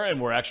over there, and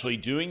we're actually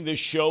doing this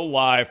show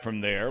live from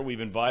there.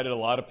 We've invited a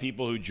lot of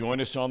people who join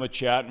us on the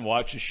chat and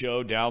watch the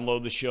show,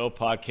 download the show,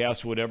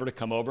 podcast, whatever, to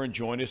come over and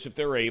join us if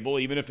they're able,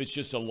 even if it's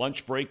just a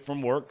lunch break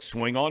from work,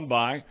 swing on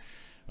by.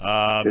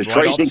 Is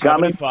Tracy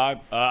coming?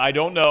 I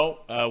don't know.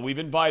 We've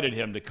invited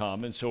him to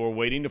come, and so we're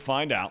waiting to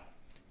find out.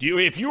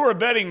 If you were a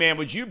betting man,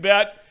 would you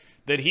bet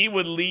that he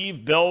would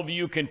leave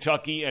Bellevue,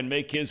 Kentucky, and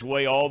make his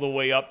way all the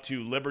way up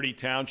to Liberty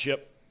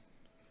Township?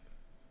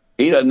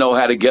 He doesn't know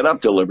how to get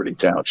up to Liberty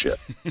Township.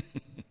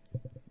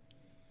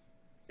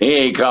 He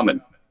ain't coming.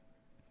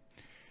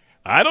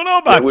 I don't know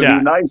about that. It would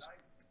be nice.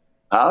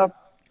 Huh?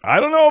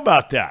 I don't know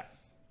about that.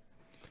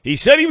 He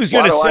said he was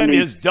going to send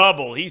his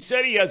double. He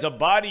said he has a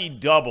body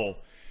double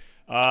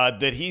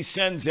that he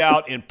sends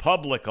out in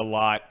public a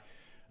lot.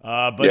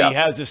 But he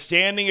has a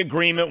standing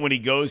agreement when he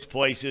goes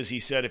places. He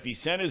said if he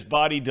sent his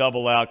body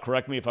double out,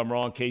 correct me if I'm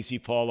wrong, Casey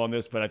Paul, on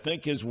this, but I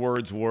think his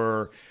words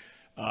were,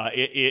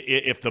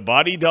 if the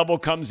body double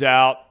comes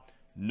out,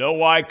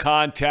 no eye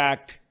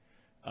contact,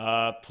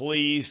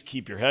 please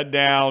keep your head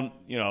down,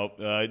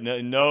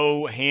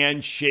 no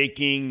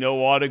handshaking,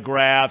 no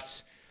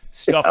autographs,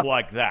 stuff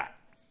like that.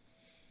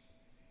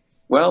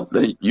 Well,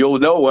 you'll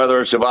know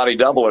whether it's a body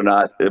double or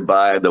not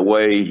by the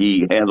way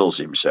he handles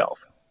himself.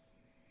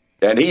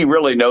 And he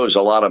really knows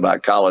a lot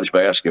about college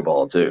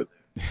basketball, too.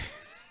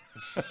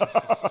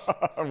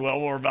 Well,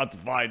 we're about to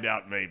find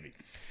out, maybe.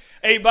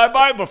 Hey,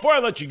 bye-bye. Before I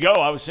let you go,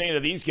 I was saying to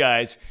these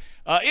guys,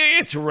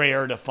 it's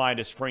rare to find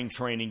a spring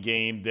training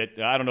game that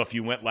I don't know if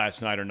you went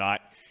last night or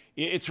not.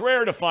 It's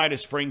rare to find a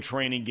spring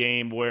training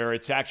game where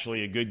it's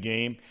actually a good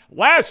game.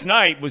 Last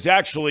night was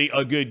actually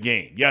a good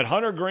game. You had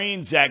Hunter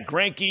Green, Zach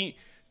Greinke,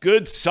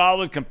 good,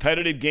 solid,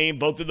 competitive game.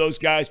 Both of those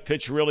guys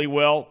pitched really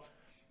well.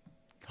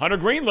 Hunter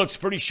Green looks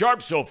pretty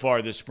sharp so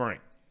far this spring.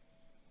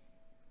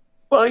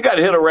 Well, he got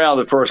hit around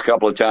the first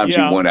couple of times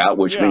he went out,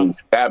 which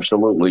means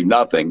absolutely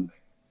nothing.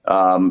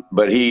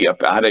 But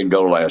I didn't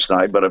go last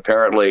night, but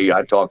apparently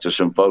I talked to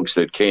some folks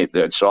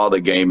that saw the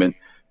game and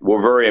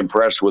were very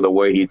impressed with the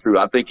way he threw.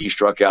 I think he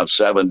struck out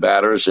 7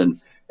 batters, and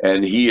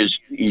he's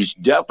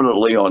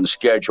definitely on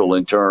schedule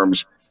in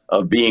terms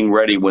of being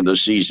ready when the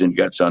season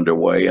gets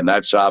underway. And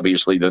that's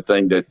obviously the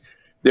thing that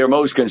they're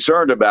most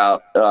concerned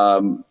about,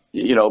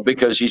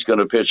 because he's going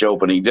to pitch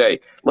opening day.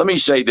 Let me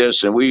say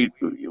this, and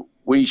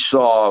we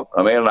saw,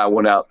 Amanda and I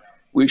went out,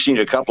 we've seen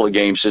a couple of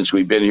games since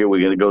we've been here.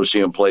 We're going to go see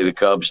him play the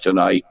Cubs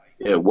tonight,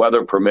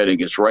 weather permitting.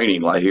 It's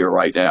raining like here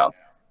right now.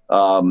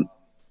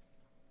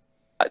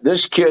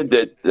 This kid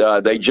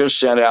that they just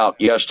sent out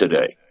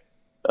yesterday,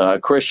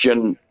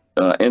 Christian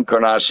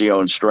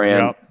Encarnacion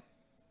Strand,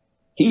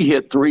 he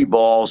hit 3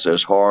 balls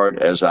as hard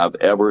as I've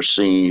ever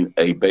seen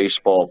a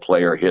baseball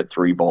player hit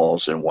 3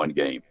 balls in one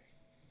game.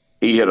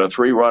 He hit a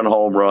 3-run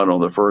home run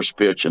on the first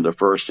pitch in the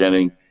first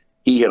inning.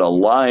 He hit a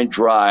line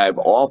drive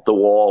off the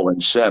wall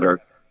in center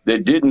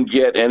that didn't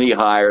get any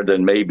higher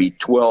than maybe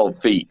 12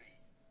 feet.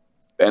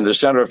 And the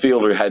center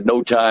fielder had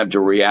no time to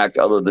react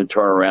other than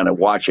turn around and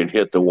watch it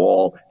hit the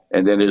wall.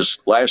 And then his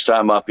last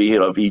time up,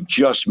 he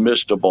just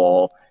missed a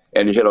ball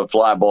and hit a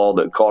fly ball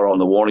that caught on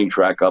the warning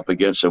track up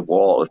against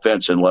a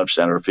fence in left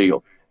center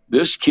field.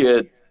 This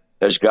kid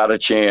has got a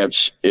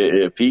chance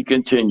if he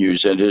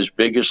continues, and his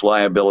biggest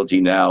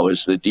liability now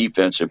is the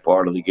defensive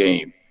part of the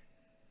game.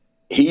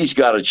 He's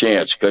got a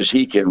chance because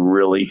he can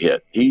really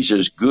hit. He's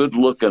as good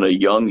looking a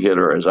young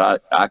hitter as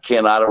I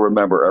cannot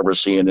remember ever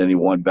seeing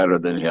anyone better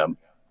than him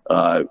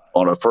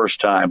on a first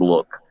time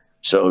look.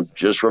 So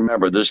just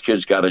remember, this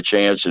kid's got a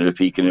chance, and if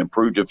he can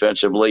improve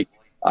defensively,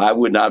 I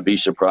would not be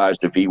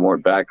surprised if he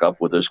weren't back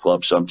up with this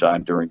club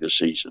sometime during the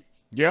season.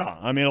 Yeah,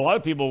 I mean, a lot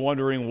of people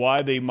wondering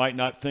why they might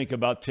not think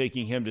about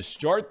taking him to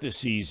start the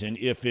season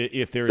if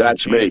there's a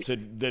chance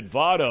that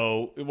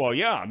Votto – well,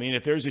 yeah, I mean,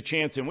 if there's a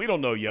chance, and we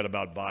don't know yet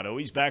about Votto.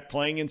 He's back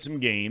playing in some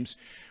games.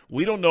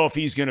 We don't know if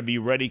he's going to be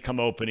ready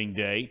come opening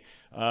day.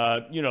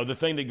 The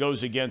thing that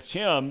goes against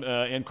him,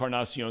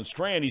 Encarnacion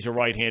Strand, he's a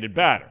right-handed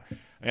batter.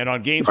 And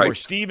on games where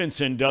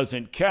Stevenson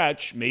doesn't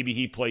catch, maybe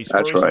he plays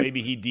first,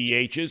 maybe he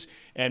DHs,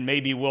 and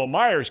maybe Will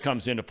Myers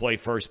comes in to play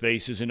first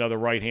base as another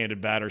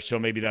right-handed batter, so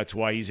maybe that's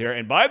why he's there.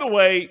 And by the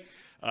way,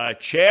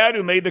 Chad,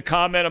 who made the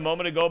comment a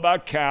moment ago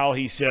about Cal,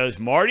 he says,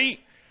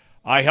 Marty,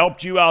 I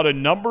helped you out a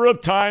number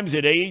of times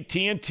at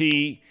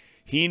AT&T.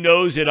 He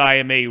knows that I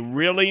am a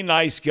really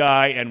nice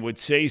guy and would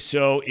say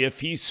so if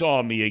he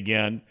saw me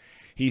again.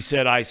 He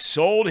said, I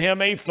sold him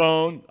a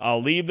phone.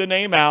 I'll leave the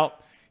name out.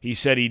 He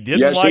said he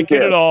didn't like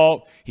it at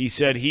all. He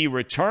said he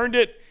returned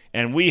it,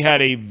 and we had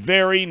a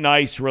very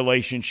nice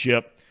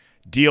relationship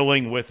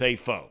dealing with a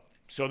phone.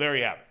 So there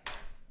you have it.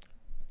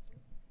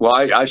 Well,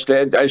 I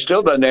still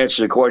doesn't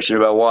answer the question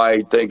about why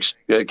he thinks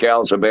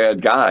Cal's a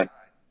bad guy.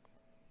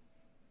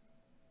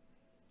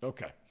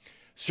 Okay.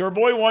 Sir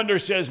Boy Wonder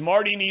says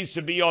Marty needs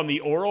to be on the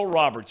Oral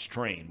Roberts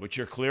train, which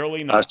you're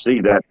clearly not. I see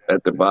that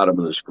at the bottom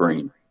of the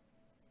screen.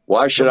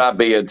 Why should I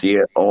be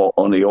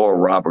on the Oral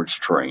Roberts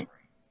train?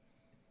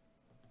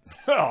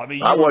 Well, I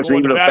mean, I wasn't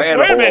even a fan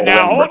of Wait a minute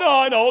now. Roberts.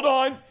 Hold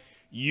on.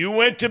 You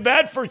went to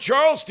bat for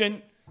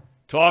Charleston,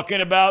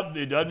 talking about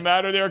it doesn't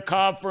matter their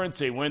conference.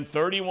 They win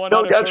 31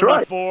 out of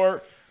 34.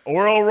 Right.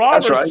 Oral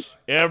Roberts, right.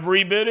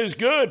 Every bit as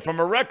good from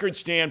a record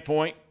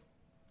standpoint.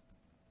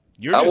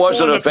 You're I just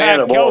wasn't a fan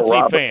of Oral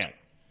Roberts. Fan.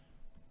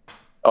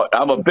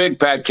 I'm a big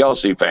Pat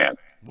Kelsey fan.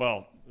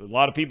 Well, a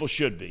lot of people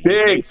should be.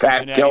 Big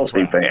Pat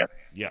Kelsey fan.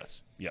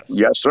 Yes.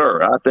 Yes,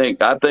 sir. I think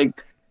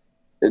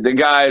the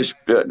guys.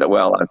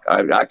 Well,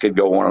 I could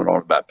go on and on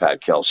about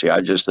Pat Kelsey.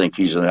 I just think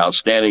he's an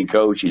outstanding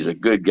coach. He's a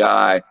good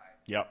guy.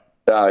 Yep.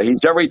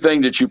 He's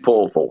everything that you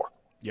pull for.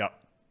 Yep.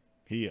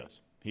 He is.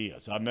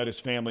 I've met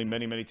his family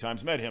many, many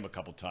times. Met him a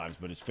couple times,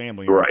 but his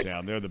family right. in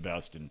town, they're the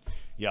best. And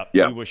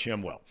we wish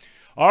him well.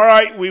 All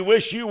right, we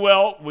wish you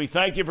well. We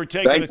thank you for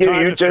taking the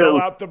time to fill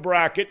out the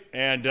bracket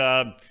and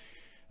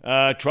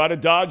try to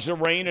dodge the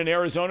rain in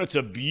Arizona. It's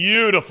a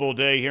beautiful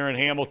day here in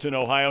Hamilton,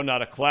 Ohio.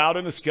 Not a cloud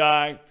in the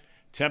sky.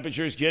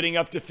 Temperatures getting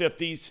up to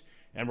 50s,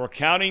 and we're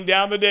counting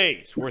down the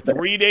days. We're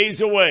 3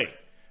 days away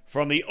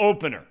from the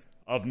opener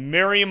of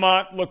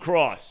Marymount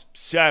Lacrosse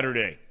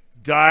Saturday.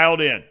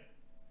 Dialed in.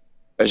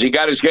 Has he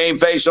got his game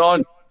face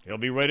on? He'll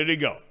be ready to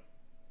go.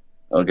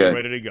 Okay.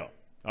 Ready to go.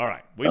 All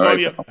right. We love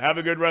you. Have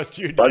a good rest of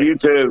your day. Love you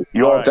too.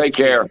 You all take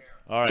care.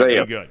 All right.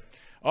 Be good.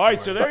 All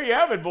right. So there you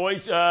have it,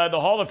 boys. The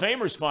Hall of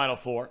Famers Final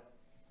Four.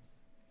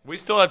 We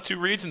still have 2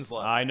 regions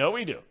left. I know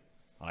we do.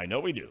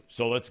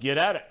 So let's get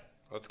at it.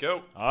 Let's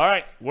go. All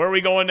right. Where are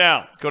we going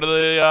now? Let's go to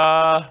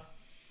the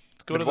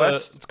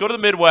Midwest. Let's go to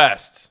the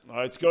Midwest. All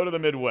right. Let's go to the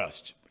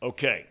Midwest.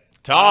 Okay.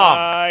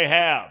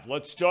 Thom.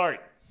 Let's start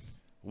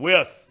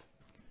with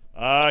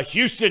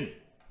Houston,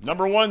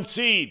 number 1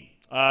 seed.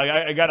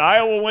 I got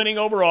Iowa winning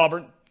over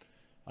Auburn.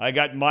 I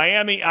got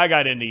Miami. I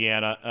got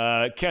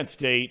Indiana. Kent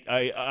State.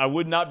 I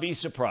would not be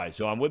surprised.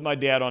 So I'm with my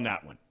dad on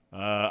that one.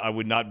 I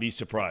would not be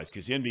surprised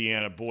because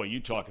Indiana, boy,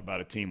 you talk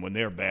about a team when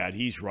they're bad.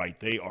 He's right.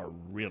 They are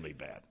really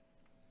bad.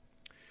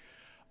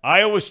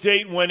 Iowa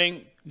State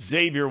winning.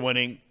 Xavier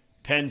winning.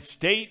 Penn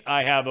State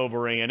I have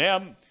over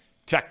A&M.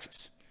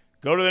 Texas.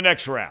 Go to the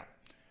next round.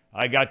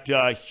 I got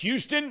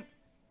Houston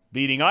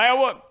beating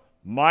Iowa.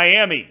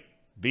 Miami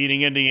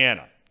beating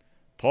Indiana.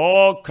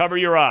 Paul, cover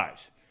your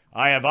eyes.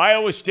 I have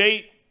Iowa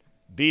State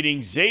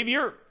beating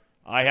Xavier.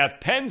 I have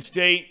Penn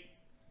State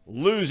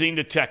losing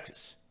to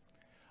Texas.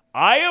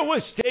 Iowa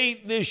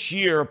State this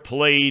year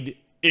played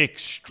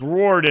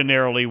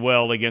extraordinarily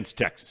well against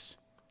Texas,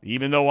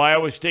 even though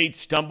Iowa State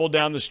stumbled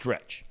down the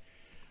stretch.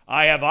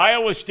 I have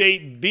Iowa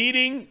State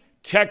beating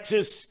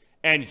Texas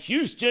and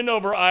Houston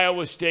over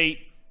Iowa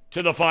State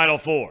to the Final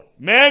Four.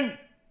 Men,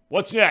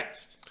 what's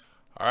next?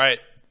 All right.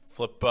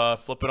 Flip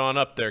it on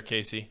up there,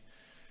 Casey.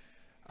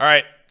 All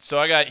right, so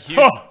I got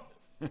Houston.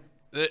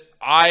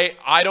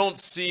 I don't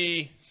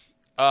see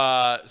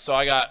so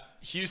I got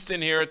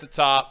Houston here at the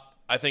top.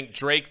 I think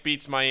Drake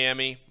beats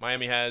Miami.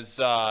 Miami has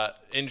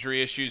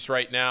injury issues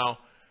right now.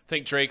 I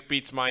think Drake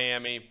beats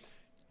Miami.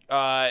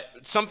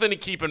 Something to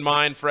keep in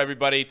mind for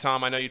everybody,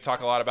 Thom. I know you talk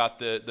a lot about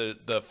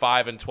the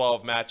 5 and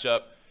 12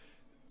 matchup.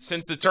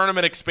 Since the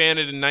tournament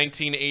expanded in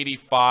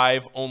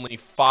 1985, only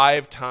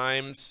 5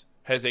 times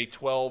has a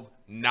 12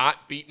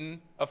 not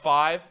beaten a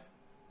 5.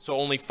 So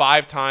only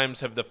 5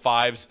 times have the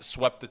 5s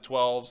swept the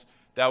 12s.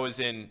 That was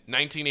in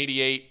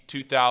 1988,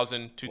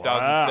 2000,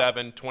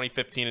 2007,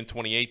 2015, and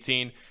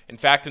 2018. In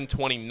fact, in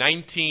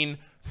 2019,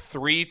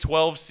 3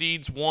 12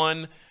 seeds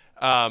won.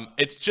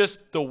 It's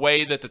just the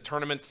way that the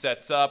tournament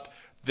sets up.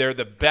 They're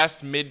the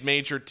best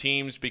mid-major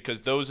teams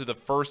because those are the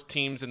first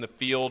teams in the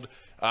field.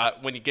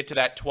 When you get to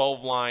that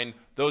 12 line,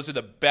 those are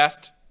the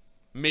best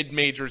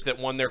mid-majors that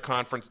won their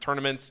conference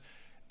tournaments.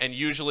 And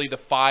usually the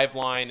 5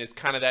 line is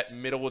kind of that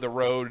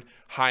middle-of-the-road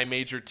high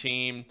major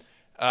team.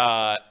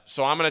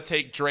 So I'm going to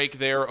take Drake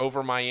there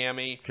over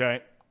Miami. Okay.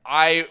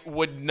 I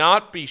would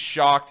not be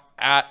shocked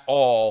at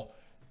all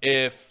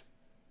if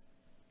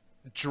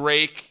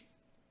Drake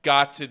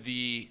got to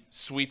the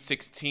Sweet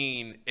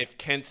 16 if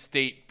Kent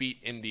State beat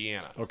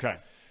Indiana. Okay.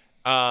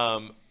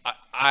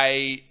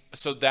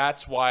 So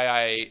that's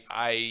why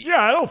I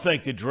don't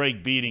think that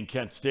Drake beating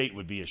Kent State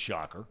would be a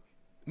shocker.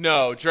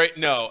 No, Drake,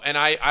 no. And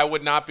I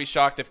would not be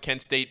shocked if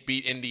Kent State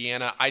beat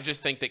Indiana. I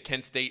just think that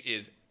Kent State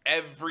is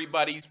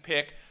everybody's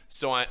pick,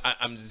 so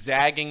I'm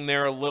zagging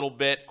there a little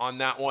bit on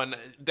that one.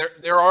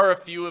 There are a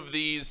few of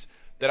these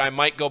that I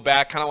might go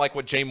back, kind of like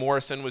what Jay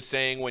Morrison was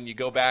saying. When you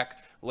go back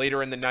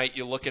later in the night,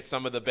 you look at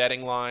some of the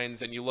betting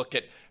lines and you look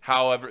at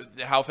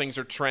how things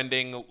are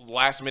trending,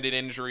 last-minute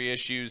injury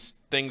issues,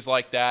 things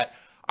like that.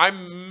 I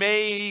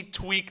may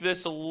tweak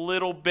this a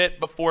little bit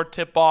before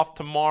tip-off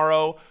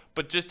tomorrow,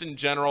 but just in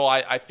general,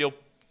 I feel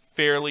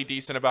fairly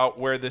decent about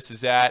where this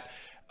is at.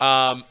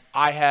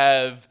 I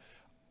have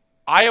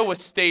Iowa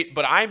State,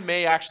 but I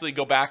may actually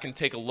go back and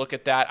take a look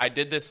at that. I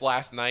did this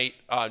last night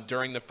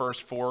during the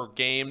first 4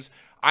 games.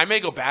 I may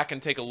go back and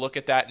take a look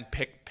at that and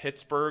pick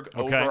Pittsburgh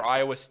over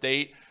Iowa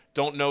State.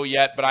 Don't know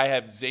yet, but I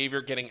have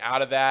Xavier getting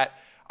out of that.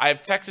 I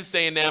have Texas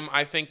A&M.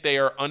 I think they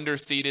are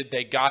underseeded.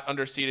 They got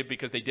underseeded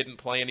because they didn't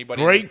play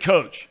anybody. Great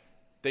coach.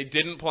 They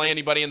didn't play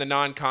anybody in the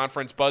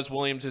non-conference. Buzz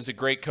Williams is a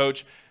great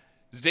coach.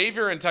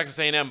 Xavier and Texas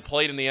A&M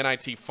played in the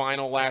NIT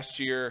final last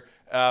year.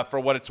 For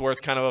what it's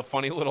worth, kind of a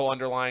funny little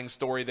underlying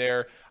story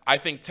there. I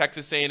think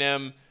Texas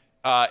A&M,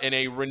 in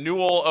a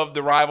renewal of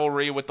the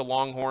rivalry with the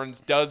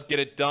Longhorns, does get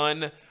it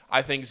done.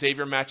 I think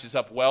Xavier matches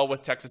up well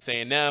with Texas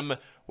A&M,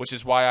 which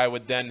is why I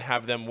would then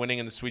have them winning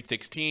in the Sweet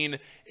 16.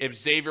 If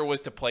Xavier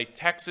was to play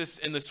Texas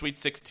in the Sweet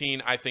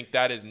 16, I think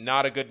that is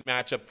not a good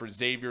matchup for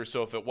Xavier.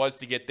 So if it was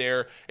to get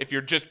there, if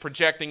you're just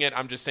projecting it,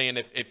 I'm just saying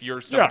if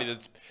you're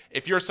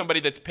somebody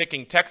that's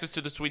picking Texas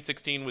to the Sweet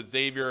 16 with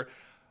Xavier,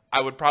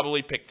 I would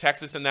probably pick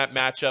Texas in that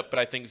matchup, but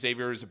I think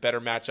Xavier is a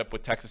better matchup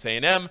with Texas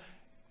A&M.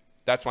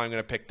 That's why I'm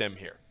going to pick them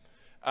here.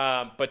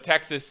 But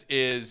Texas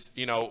is,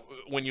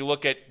 when you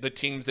look at the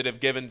teams that have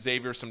given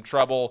Xavier some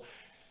trouble,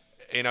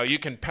 you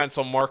can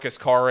pencil Marcus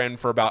Carr in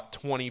for about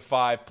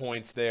 25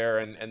 points there,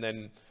 and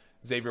then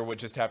Xavier would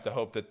just have to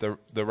hope that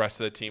the rest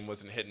of the team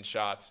wasn't hitting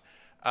shots.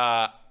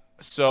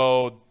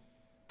 So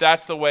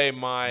that's the way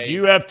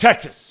You have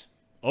Texas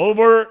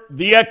over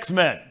the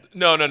X-Men.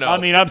 No. I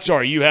mean, I'm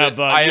sorry. You have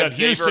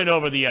Houston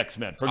over the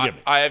X-Men. Forgive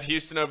me. I have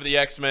Houston over the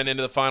X-Men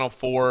into the Final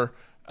Four.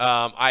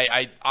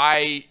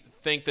 I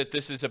think that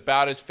this is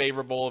about as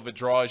favorable of a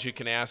draw as you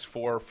can ask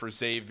for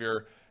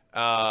Xavier.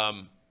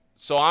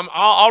 So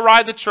I'll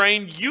ride the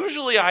train.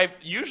 Usually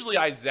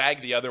I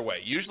zag the other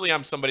way. Usually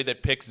I'm somebody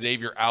that picks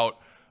Xavier out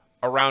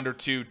a round or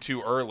two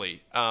too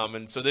early.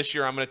 And so this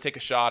year I'm going to take a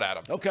shot at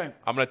him. Okay.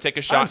 I'm going to take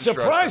a shot. I'm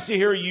surprised to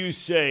hear you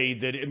say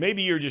that.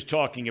 Maybe you're just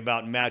talking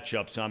about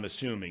matchups, I'm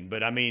assuming.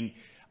 But, I mean,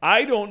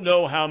 I don't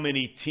know how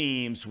many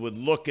teams would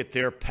look at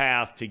their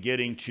path to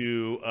getting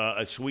to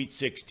a Sweet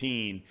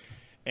 16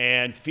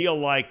 and feel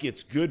like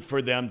it's good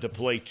for them to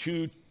play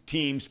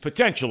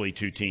potentially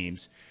two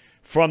teams,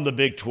 from the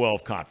Big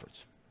 12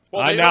 Conference.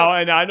 Well,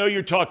 I know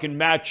you're talking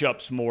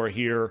matchups more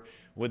here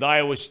with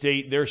Iowa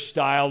State, their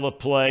style of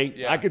play.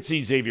 Yeah. I could see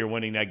Xavier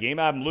winning that game.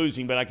 I'm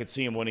losing, but I could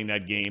see him winning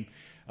that game.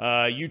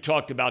 You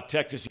talked about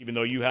Texas, even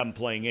though you have them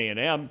playing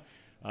A&M.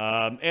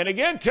 And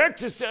again,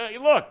 Texas,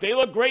 they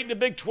look great in the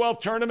Big 12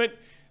 tournament.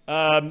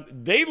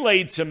 They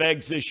laid some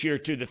eggs this year,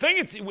 too. The thing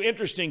that's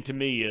interesting to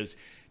me is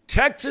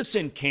Texas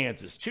and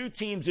Kansas, 2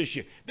 teams this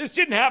year. This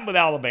didn't happen with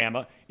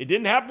Alabama. It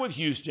didn't happen with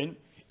Houston.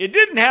 It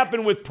didn't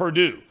happen with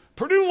Purdue.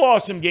 Purdue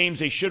lost some games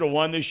they should have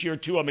won this year,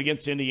 2 of them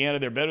against Indiana.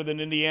 They're better than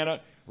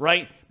Indiana,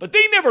 right? But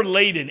they never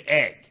laid an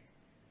egg.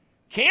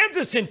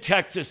 Kansas and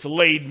Texas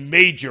laid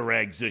major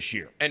eggs this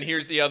year. And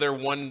here's the other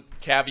one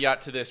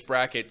caveat to this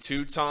bracket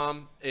too,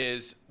 Tom,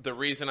 is the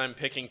reason I'm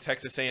picking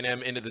Texas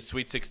A&M into the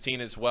Sweet 16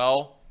 as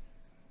well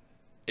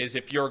is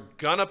if you're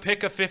going to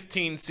pick a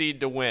 15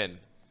 seed to win,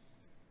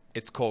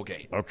 it's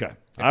Colgate. Okay.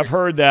 I've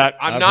heard that.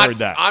 I'm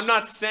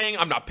not saying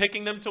I'm not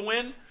picking them to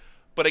win.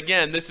 But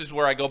again, this is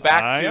where I go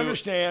back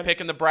to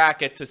picking the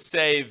bracket to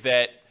say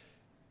that,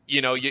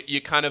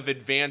 you kind of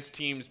advance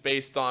teams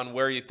based on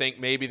where you think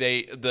maybe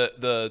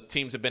the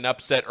teams have been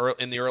upset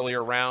in the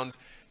earlier rounds.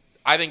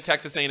 I think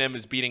Texas A&M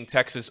is beating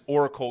Texas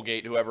or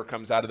Colgate, whoever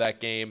comes out of that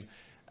game.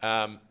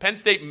 Penn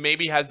State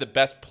maybe has the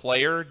best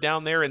player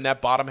down there in that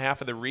bottom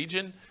half of the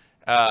region.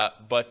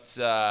 Colgate's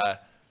a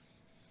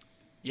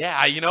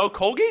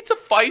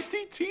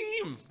feisty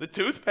team. The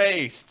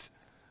toothpaste.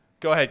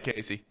 Go ahead,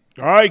 Casey.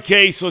 All right,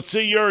 Case, let's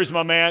see yours,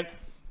 my man.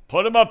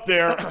 Put them up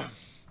there.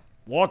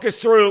 Walk us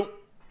through.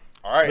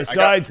 All right.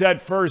 Besides that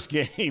first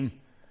game.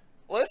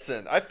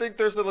 Listen, I think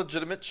there's a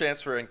legitimate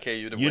chance for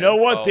NKU to win. You know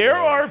what? There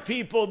are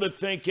people that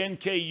think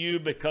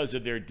NKU, because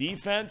of their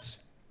defense,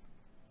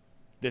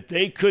 that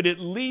they could at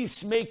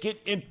least make it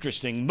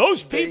interesting.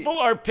 Most people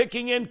are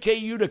picking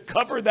NKU to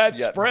cover that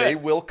spread. They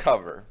will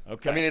cover.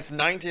 Okay. I mean, it's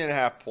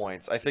 19.5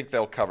 points. I think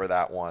they'll cover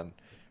that one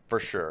for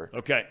sure.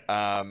 Okay.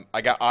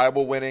 I got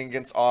Iowa winning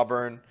against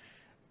Auburn.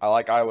 I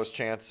like Iowa's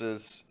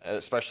chances,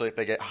 especially if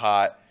they get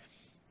hot.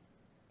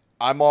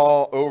 I'm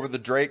all over the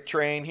Drake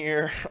train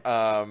here.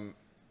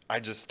 I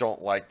just don't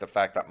like the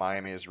fact that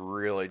Miami has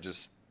really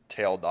just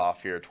tailed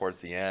off here towards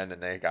the end, and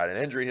they got an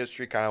injury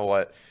history, kind of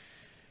what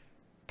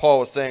Paul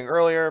was saying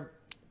earlier.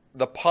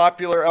 The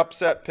popular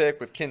upset pick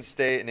with Kent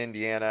State and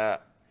Indiana,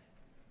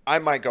 I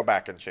might go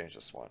back and change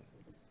this one.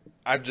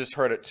 I've just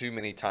heard it too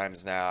many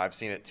times now. I've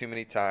seen it too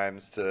many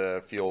times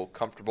to feel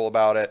comfortable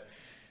about it.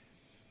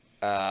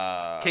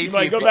 Casey, you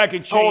might go back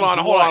and change.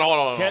 Hold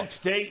on. Kent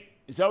State?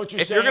 Is that what you're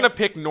saying? If you're going to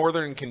pick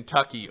Northern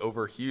Kentucky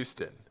over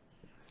Houston,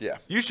 yeah,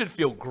 you should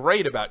feel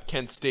great about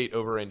Kent State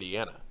over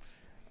Indiana.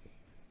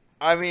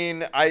 I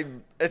mean,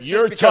 it's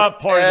your just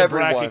top part of the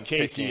bracket, picking...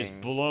 Casey, is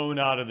blown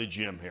out of the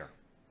gym here.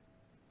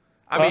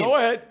 Go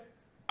ahead.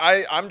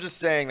 I'm just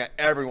saying that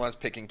everyone's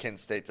picking Kent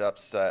State to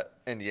upset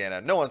Indiana.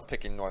 No one's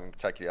picking Northern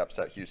Kentucky to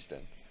upset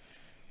Houston.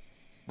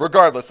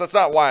 regardless, that's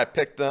not why I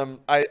picked them.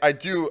 I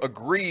do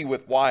agree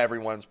with why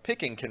everyone's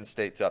picking Kent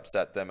State to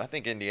upset them. I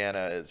think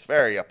Indiana is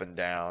very up and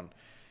down.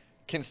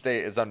 Kent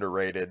State is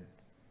underrated.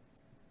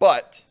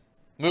 But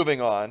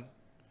moving on,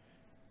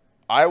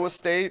 Iowa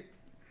State,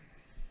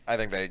 I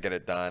think they get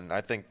it done.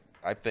 I think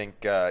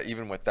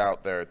even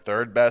without their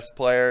third best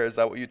player, is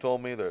that what you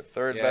told me? Their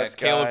third best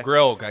guy. Caleb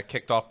Grill got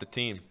kicked off the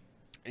team.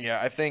 Yeah,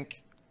 I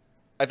think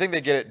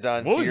they get it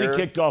done. What was here. he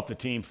kicked off the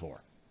team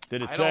for?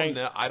 Did it say?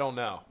 I don't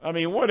know. I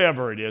mean,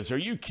 whatever it is, are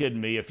you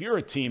kidding me? If you're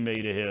a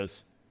teammate of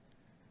his,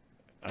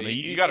 I mean,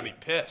 you got to be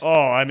pissed.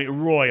 Oh, I mean,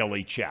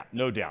 royally chapped,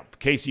 no doubt.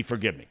 Casey,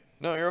 forgive me.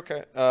 No, you're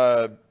okay.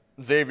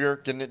 Xavier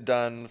getting it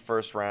done in the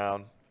first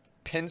round.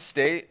 Penn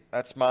State,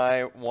 that's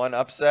my one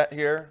upset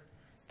here.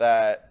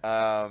 That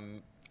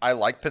I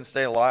like Penn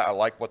State a lot. I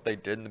like what they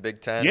did in the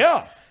Big Ten.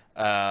 Yeah.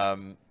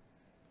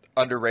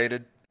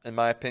 Underrated, in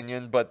my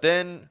opinion. But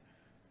then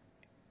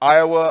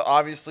Iowa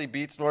obviously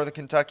beats Northern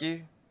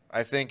Kentucky.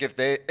 I think if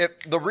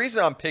the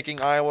reason I'm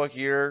picking Iowa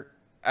here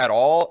at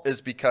all is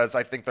because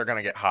I think they're going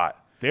to get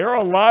hot. There are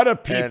a lot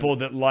of people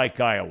that like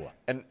Iowa.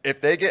 And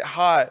if they get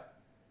hot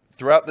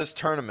throughout this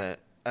tournament,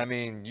 I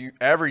mean,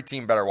 every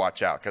team better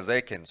watch out because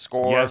they can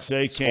score. Yes,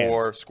 they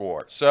can.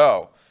 Score.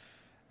 So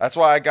that's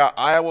why I got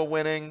Iowa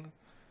winning.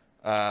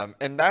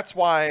 And that's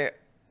why,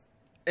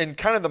 in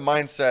kind of the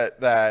mindset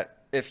that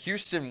if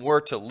Houston were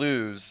to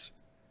lose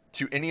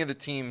to any of the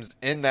teams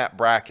in that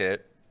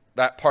bracket,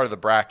 that part of the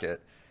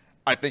bracket,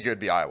 I think it would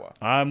be Iowa.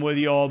 I'm with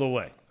you all the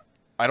way.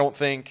 I don't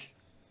think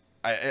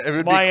it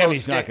would Miami's be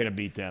close. not going to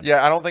beat them.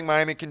 Yeah, I don't think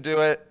Miami can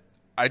do it.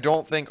 I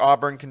don't think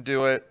Auburn can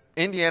do it.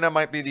 Indiana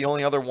might be the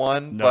only other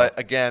one, but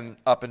again,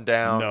 up and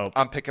down. No.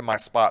 I'm picking my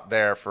spot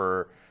there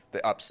for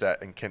the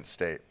upset in Kent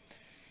State.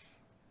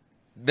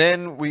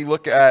 Then we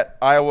look at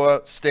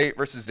Iowa State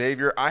versus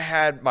Xavier. I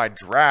had my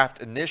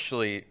draft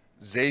initially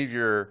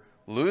Xavier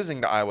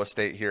losing to Iowa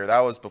State here. That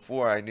was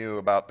before I knew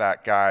about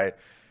that guy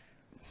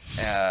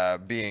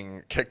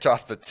being kicked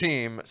off the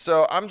team.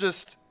 So I'm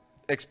just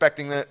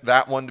expecting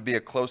that one to be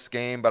a close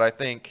game, but I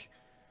think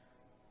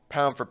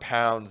pound for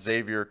pound,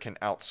 Xavier can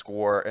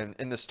outscore. And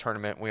in this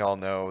tournament, we all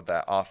know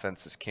that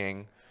offense is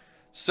king.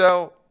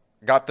 So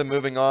got them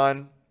moving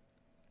on.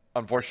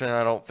 Unfortunately,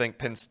 I don't think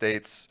Penn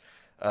State's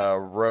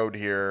road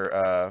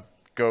here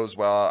goes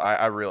well.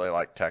 I really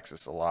like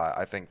Texas a lot.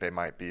 I think they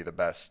might be the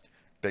best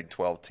Big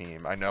 12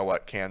 team. I know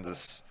what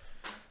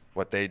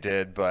they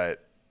did,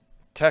 but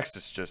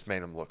Texas just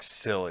made them look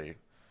silly.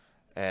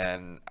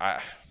 And I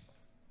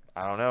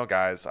don't know,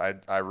 guys.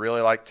 I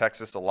really like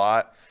Texas a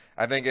lot.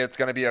 I think it's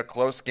going to be a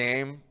close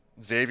game,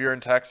 Xavier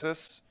and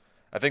Texas.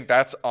 I think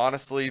that's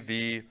honestly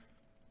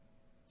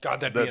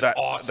that'd be an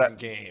awesome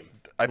game.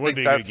 I Would think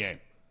be a that's good game.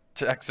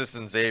 Texas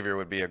and Xavier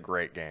would be a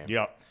great game.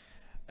 Yep.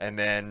 And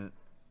then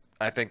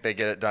I think they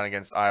get it done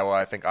against Iowa.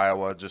 I think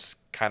Iowa just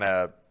kind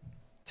of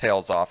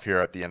tails off here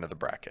at the end of the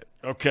bracket.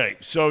 Okay,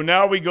 so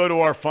now we go to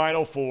our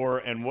Final Four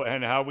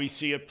and how we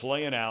see it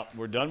playing out.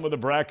 We're done with the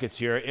brackets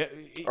here.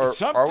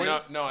 Are we?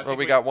 No, I or think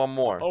we got one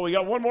more. Oh, we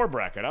got one more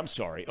bracket. I'm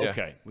sorry. Yeah.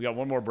 Okay, we got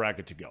one more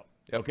bracket to go.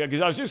 Yep. Okay,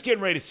 because I was just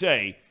getting ready to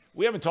say,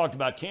 we haven't talked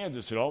about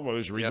Kansas at all. Well,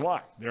 there's a reason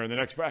why. They're in the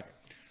next bracket.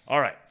 All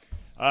right.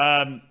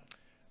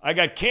 I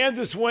got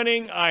Kansas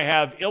winning. I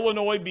have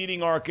Illinois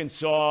beating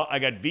Arkansas. I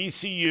got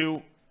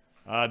VCU.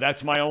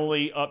 That's my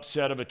only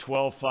upset of a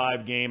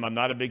 12-5 game. I'm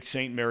not a big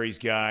St. Mary's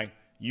guy.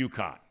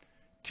 UConn.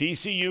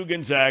 TCU,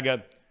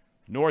 Gonzaga.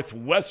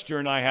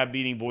 Northwestern, I have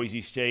beating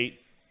Boise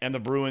State. And the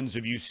Bruins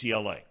of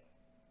UCLA.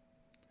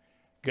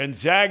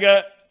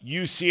 Gonzaga,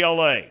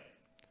 UCLA.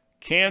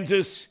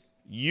 Kansas,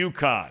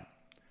 UConn.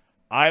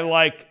 I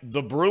like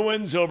the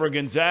Bruins over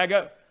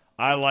Gonzaga.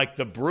 I like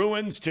the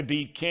Bruins to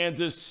beat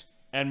Kansas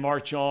and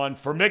march on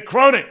for Mick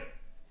Cronin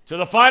to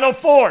the Final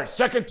Four.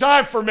 Second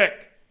time for Mick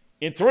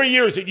in 3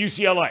 years at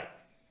UCLA.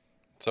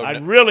 So I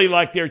really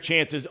like their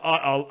chances.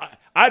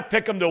 I'd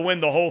pick them to win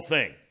the whole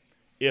thing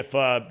if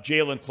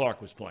Jalen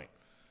Clark was playing.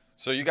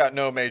 So you got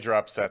no major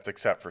upsets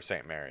except for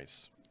St.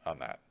 Mary's on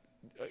that.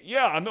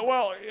 Yeah, I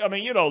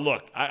mean,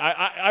 look,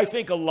 I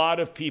think a lot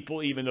of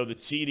people, even though the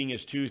seeding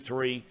is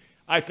 2-3,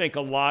 I think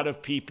a lot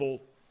of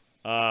people,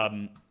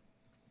 I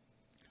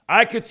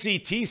could see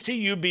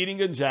TCU beating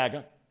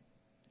Gonzaga.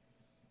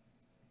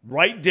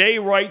 Right day,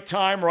 right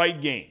time, right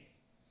game.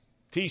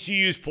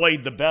 TCU's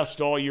played the best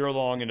all year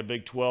long in the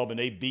Big 12, and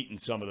they've beaten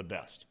some of the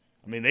best.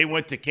 I mean, they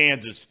went to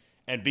Kansas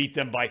and beat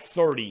them by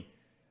 30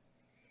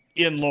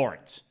 in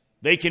Lawrence.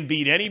 They can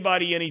beat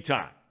anybody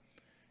anytime.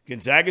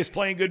 Gonzaga's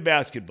playing good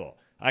basketball.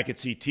 I could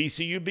see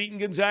TCU beating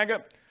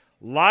Gonzaga.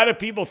 A lot of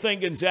people think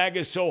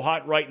Gonzaga is so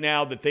hot right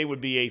now that they would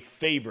be a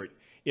favorite.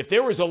 If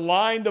there was a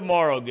line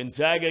tomorrow,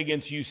 Gonzaga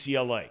against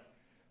UCLA,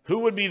 who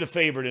would be the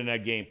favorite in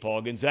that game,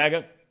 Paul?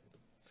 Gonzaga?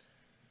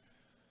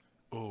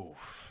 Ooh.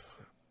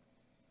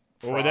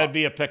 Or would that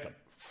be a pick'em?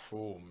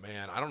 Oh,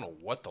 man. I don't know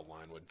what the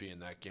line would be in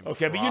that game.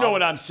 Okay, but you know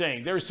what I'm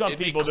saying. There's some It'd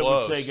be people that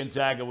would say close.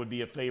 Gonzaga would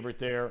be a favorite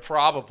there.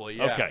 Probably,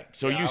 yeah. Okay,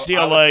 so Yeah, UCLA.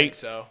 I would think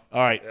so.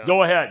 All right, Yeah.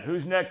 go ahead.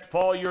 Who's next?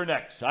 Paul, you're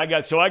next. I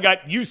got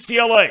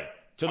UCLA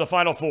to the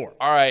Final Four.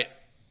 All right.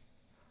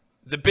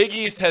 The Big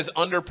East has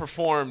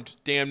underperformed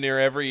damn near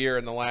every year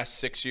in the last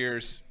 6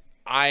 years.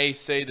 I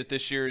say that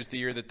this year is the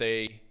year that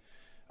they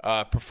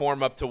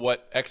perform up to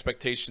what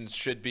expectations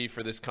should be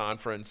for this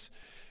conference.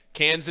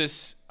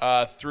 Kansas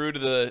through to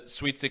the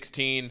Sweet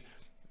 16.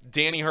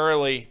 Danny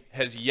Hurley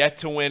has yet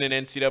to win an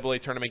NCAA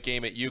tournament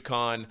game at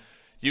UConn.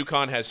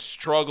 UConn has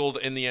struggled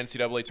in the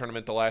NCAA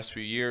tournament the last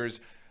few years.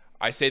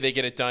 I say they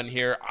get it done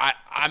here.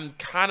 I'm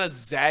kind of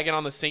zagging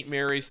on the St.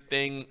 Mary's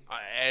thing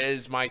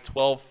as my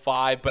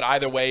 12-5, but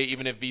either way,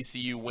 even if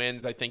VCU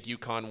wins, I think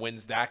UConn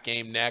wins that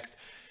game next.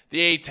 The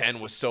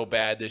A-10 was so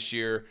bad this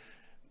year.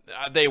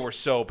 They were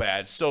so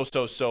bad. So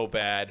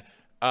bad.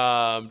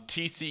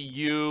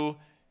 TCU,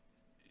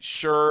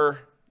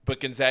 sure,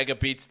 but Gonzaga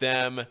beats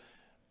them.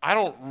 I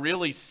don't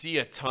really see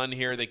a ton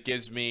here that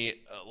gives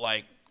me,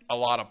 a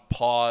lot of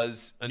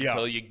pause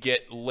until you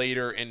get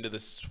later into the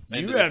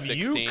 16. You have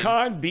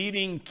UConn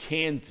beating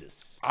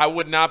Kansas. I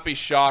would not be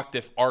shocked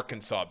if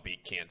Arkansas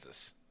beat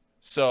Kansas.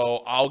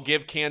 So I'll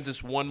give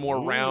Kansas one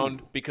more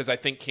round because I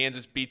think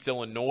Kansas beats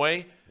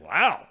Illinois.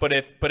 Wow. But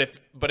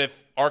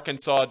if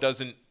Arkansas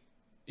doesn't,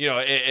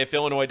 if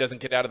Illinois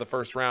doesn't get out of the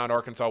first round,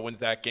 Arkansas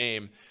wins that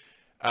game.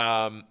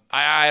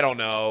 I don't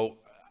know.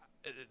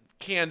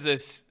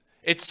 Kansas,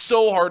 it's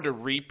so hard to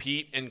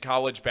repeat in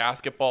college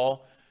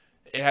basketball.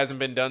 It hasn't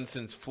been done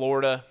since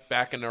Florida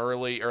back in the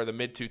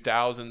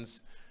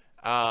mid-2000s.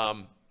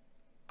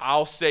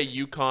 I'll say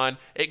UConn.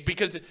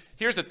 Because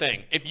here's the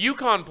thing. If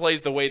UConn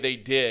plays the way they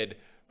did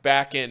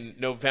back in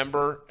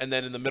November and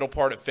then in the middle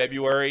part of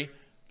February,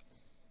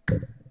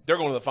 they're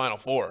going to the Final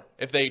Four.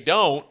 If they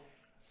don't,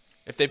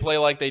 if they play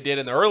like they did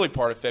in the early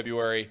part of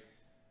February,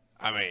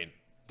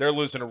 they're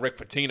losing to Rick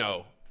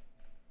Pitino.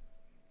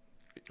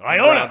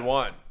 Round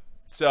one.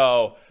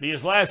 So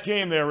his last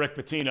game there, Rick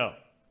Pitino.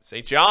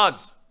 St.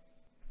 John's.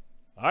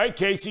 All right,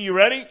 Casey, you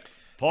ready?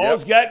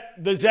 Paul's got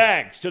the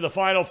Zags to the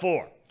Final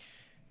Four.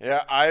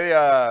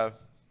 Yeah,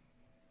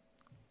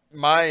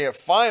 my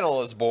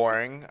final is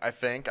boring, I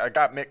think. I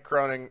got Mick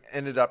Cronin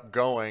ended up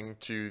going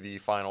to the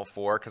Final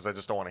Four because I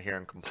just don't want to hear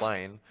him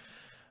complain.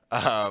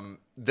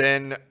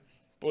 Then,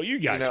 well, you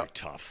guys are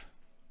tough.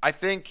 I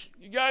think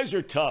you guys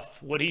are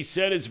tough. What he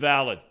said is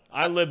valid.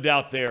 I lived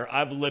out there.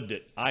 I've lived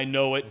it. I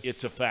know it.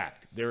 It's a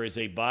fact. There is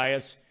a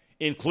bias,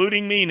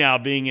 including me now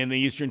being in the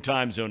Eastern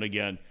time zone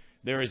again.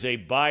 There is a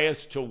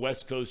bias to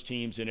West Coast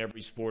teams in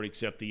every sport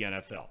except the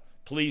NFL.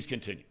 Please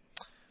continue.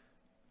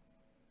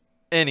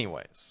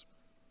 Anyways,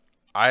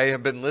 I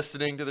have been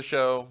listening to the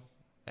show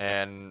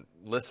and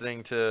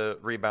listening to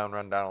Rebound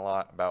Rundown a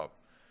lot about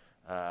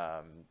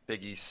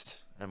Big East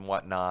and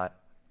whatnot.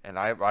 And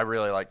I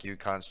really like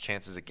UConn's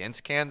chances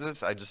against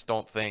Kansas. I just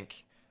don't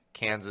think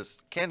Kansas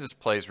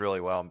plays really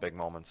well in big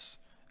moments,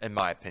 in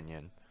my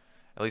opinion,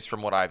 at least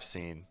from what I've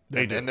seen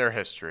in their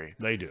history.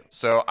 They do.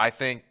 So I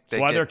think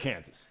they're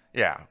Kansas.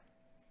 Yeah.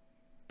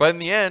 But in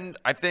the end,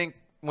 I think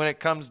when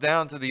it comes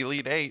down to the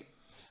Elite Eight,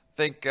 I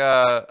think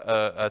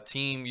a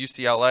team,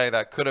 UCLA,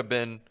 that could have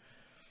been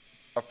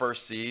a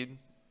first seed,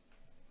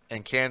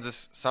 and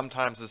Kansas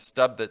sometimes has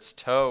stubbed its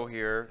toe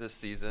here this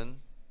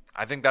season.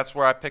 I think that's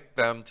where I picked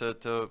them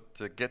to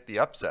get the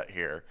upset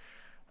here.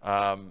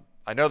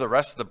 I know the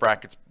rest of the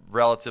bracket's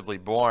relatively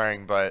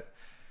boring, but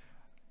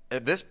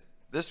this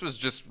was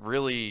just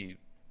really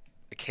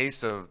a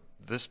case of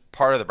this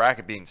part of the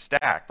bracket being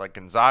stacked. Like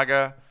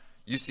Gonzaga,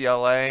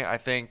 UCLA, I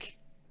think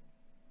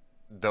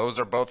those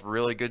are both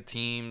really good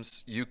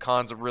teams.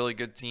 UConn's a really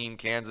good team.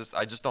 Kansas,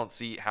 I just don't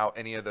see how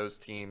any of those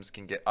teams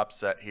can get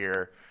upset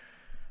here.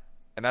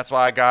 And that's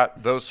why I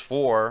got those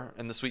four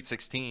in the Sweet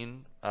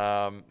 16.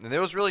 And it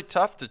was really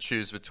tough to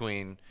choose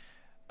between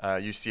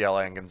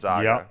UCLA and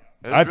Gonzaga.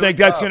 Yeah. I think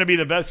that's going to be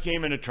the best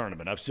game in the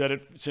tournament. I've said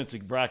it since the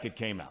bracket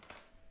came out.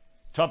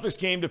 Toughest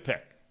game to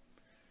pick.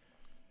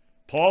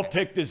 Paul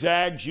picked the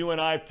Zags. You and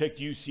I picked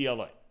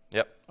UCLA.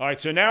 Yep. All right,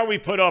 so now we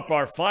put up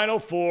our Final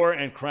Four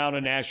and crown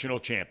a national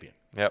champion.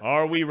 Yep.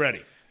 Are we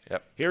ready?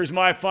 Yep. Here's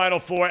my Final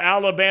Four.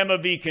 Alabama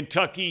v.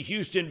 Kentucky.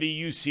 Houston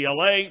v.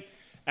 UCLA.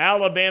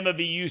 Alabama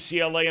v.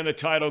 UCLA in the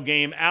title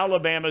game.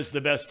 Alabama's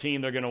the best team.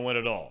 They're going to win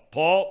it all.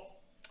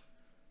 Paul?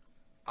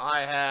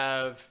 I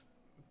have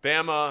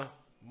Bama,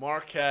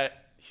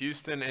 Marquette,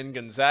 Houston, and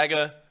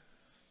Gonzaga.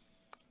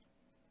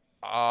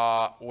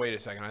 Wait a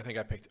second. I think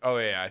I picked – oh,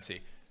 yeah, I see.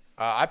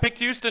 I picked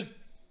Houston.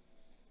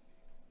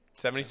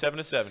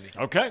 77-70.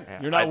 Okay.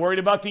 Yeah, You're not worried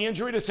about the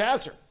injury to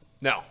Sasser?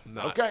 No,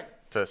 not. Okay.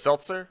 To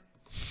Seltzer?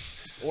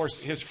 Or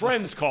his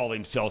friends call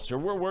him Seltzer.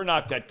 We're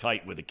not that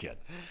tight with the kid.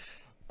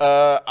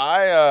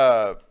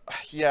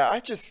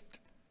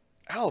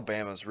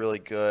 Alabama's really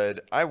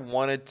good. I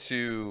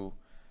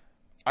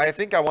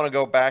think I want to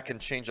go back and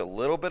change a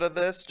little bit of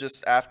this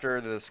just after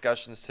the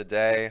discussions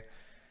today.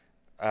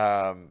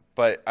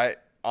 But I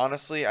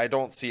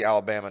don't see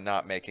Alabama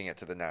not making it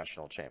to the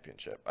national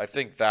championship. I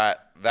think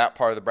that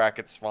part of the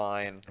bracket's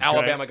fine. Okay.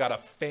 Alabama got a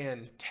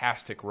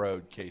fantastic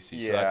road,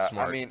 Casey, so that's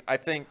smart. I mean, I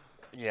think,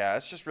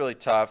 it's just really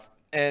tough.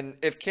 And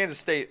if Kansas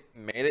State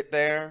made it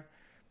there,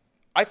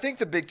 I think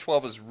the Big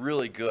 12 is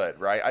really good,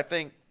 right? I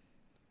think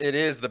it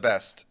is the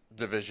best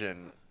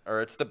division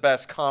or it's the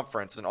best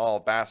conference in all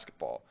of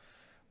basketball.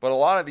 But a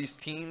lot of these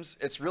teams,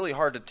 it's really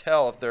hard to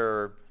tell if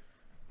they're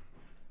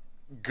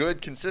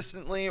good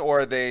consistently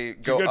or they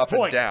go up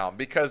and down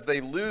because they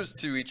lose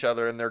to each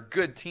other and they're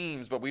good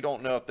teams, but we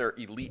don't know if they're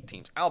elite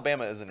teams.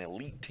 Alabama is an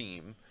elite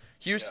team.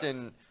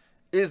 Houston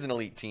is an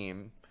elite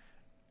team.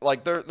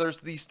 Like there's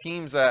these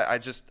teams that I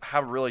just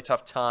have a really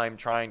tough time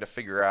trying to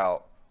figure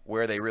out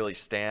where they really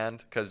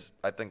stand because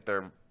I think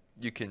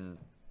you can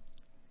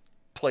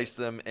place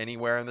them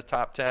anywhere in the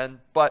top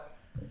 10. But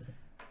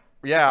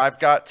yeah, I've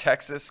got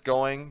Texas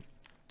going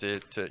to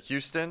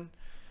Houston,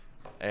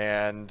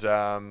 and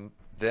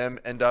them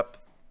end up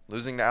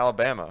losing to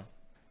Alabama.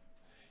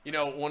 You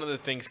know, one of the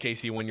things,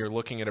 Casey, when you're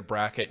looking at a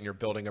bracket and you're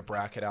building a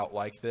bracket out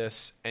like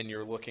this and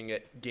you're looking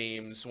at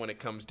games when it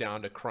comes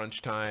down to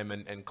crunch time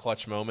and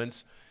clutch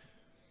moments,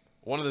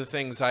 one of the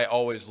things I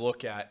always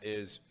look at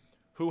is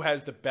who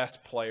has the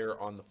best player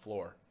on the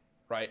floor,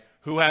 right?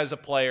 Who has a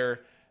player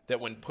that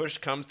when push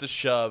comes to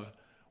shove,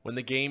 when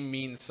the game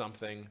means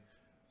something,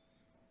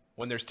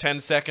 when there's 10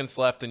 seconds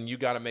left and you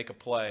got to make a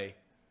play,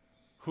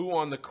 who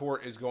on the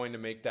court is going to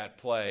make that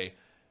play?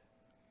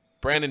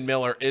 Brandon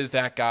Miller is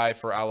that guy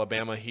for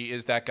Alabama. He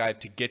is that guy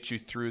to get you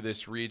through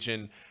this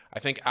region. I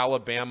think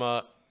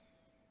Alabama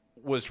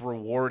was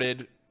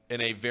rewarded in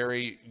a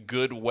very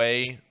good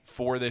way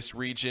for this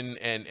region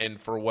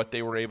and for what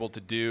they were able to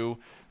do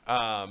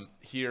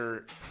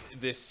here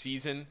this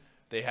season.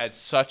 They had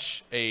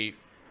such a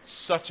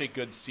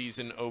good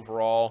season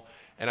overall,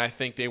 and I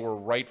think they were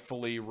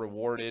rightfully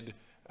rewarded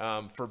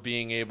for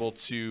being able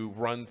to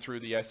run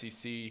through the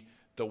SEC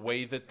the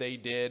way that they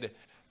did.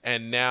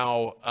 And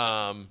now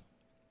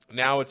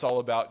it's all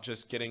about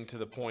just getting to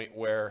the point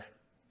where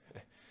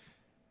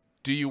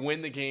do you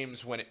win the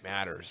games when it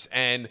matters?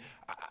 And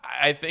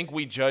I think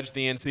we judge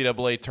the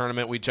NCAA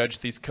tournament. We judge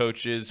these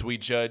coaches. We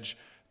judge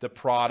the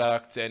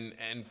product. And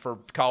for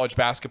college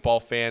basketball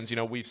fans, you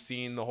know, we've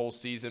seen the whole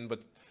season.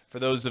 But for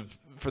those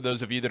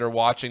of you that are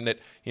watching that,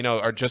 you know,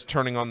 are just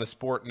turning on the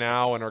sport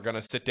now and are going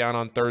to sit down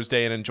on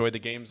Thursday and enjoy the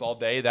games all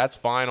day, that's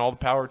fine. All the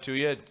power to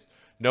you. It's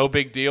no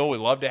big deal. We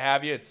love to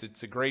have you.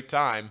 It's a great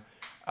time.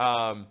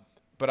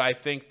 But I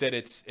think that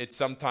it's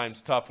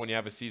sometimes tough when you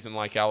have a season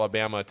like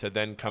Alabama to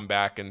then come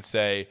back and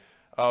say,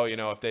 oh, you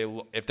know,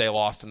 if they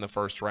lost in the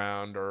first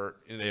round, or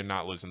they're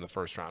not losing the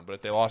first round, but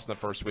if they lost in the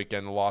first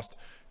weekend and lost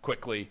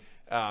quickly,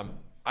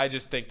 I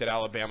just think that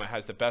Alabama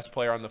has the best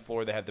player on the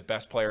floor. They had the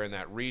best player in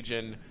that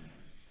region.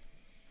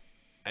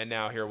 And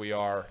now here we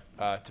are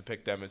to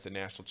pick them as the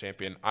national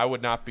champion. I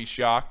would not be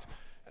shocked.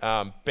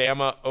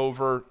 Bama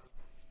over –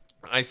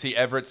 I see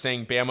Everett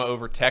saying Bama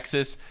over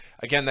Texas.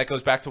 Again, that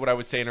goes back to what I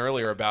was saying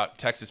earlier about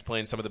Texas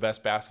playing some of the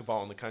best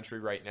basketball in the country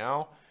right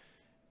now.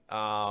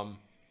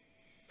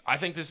 I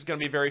think this is going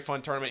to be a very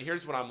fun tournament.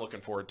 Here's what I'm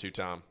looking forward to,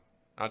 Tom.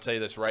 I'll tell you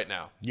this right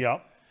now. Yeah.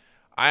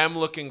 I am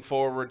looking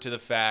forward to the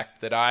fact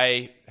that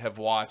I have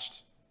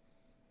watched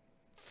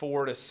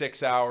 4 to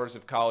 6 hours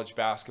of college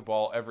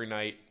basketball every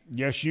night.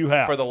 Yes, you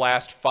have. For the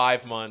last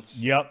 5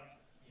 months. Yep.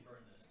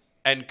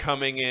 And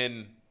coming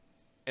in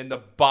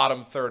the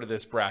bottom third of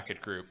this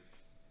bracket group.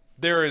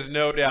 There is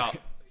no doubt.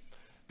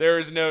 There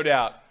is no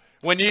doubt.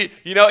 When you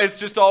know, it's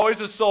just always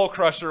a soul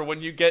crusher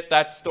when you get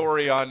that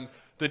story on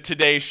the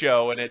Today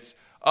Show and it's,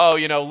 oh,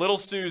 you know, little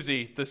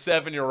Susie, the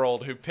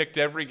 7-year-old who picked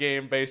every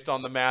game based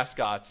on the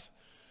mascots.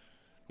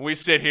 We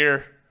sit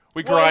here,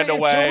 we grind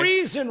away. It's a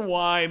reason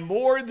why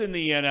more than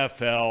the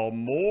NFL,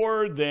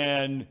 more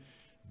than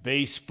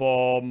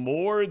baseball,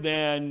 more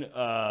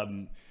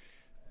than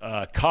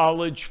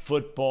college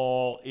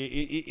football,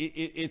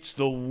 it's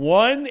the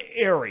one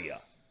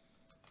area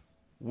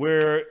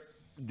where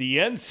the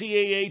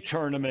NCAA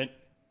tournament,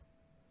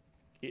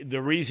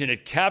 the reason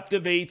it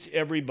captivates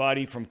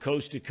everybody from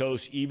coast to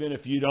coast, even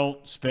if you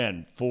don't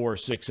spend 4 or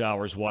 6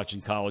 hours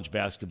watching college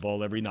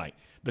basketball every night.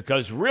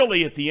 Because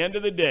really, at the end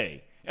of the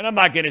day, and I'm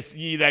not going to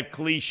see that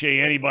cliche,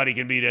 anybody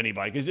can beat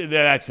anybody, because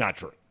that's not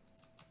true.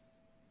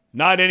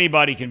 Not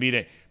anybody can beat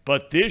it.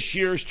 But this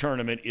year's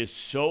tournament is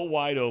so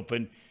wide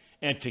open.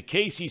 And to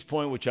Casey's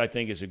point, which I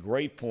think is a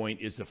great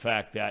point, is the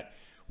fact that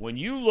when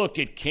you look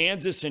at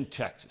Kansas and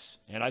Texas,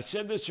 and I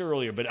said this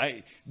earlier, but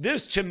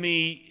this to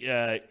me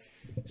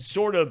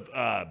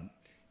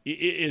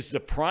is the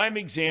prime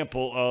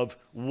example of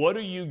what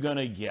are you going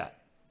to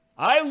get?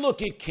 I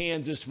look at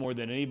Kansas more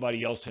than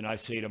anybody else, and I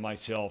say to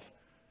myself,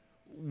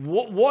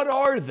 what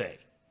are they?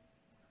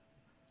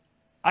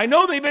 I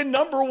know they've been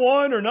number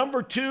 1 or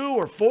number 2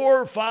 or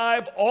 4 or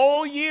 5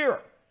 all year.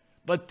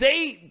 But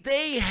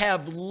they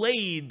have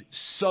laid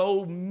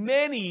so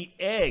many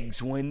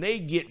eggs when they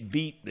get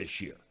beat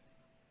this year.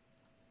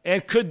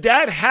 And could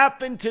that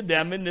happen to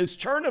them in this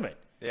tournament?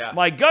 Yeah.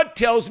 My gut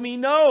tells me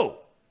no,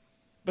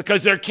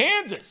 because they're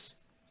Kansas.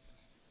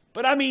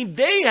 But, I mean,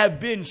 they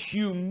have been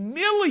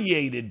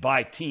humiliated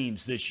by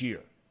teams this year.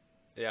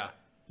 Yeah.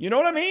 You know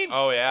what I mean?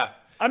 Oh, yeah.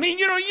 I mean,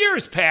 you know,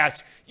 years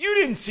past, you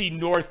didn't see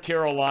North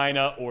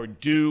Carolina or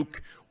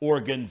Duke or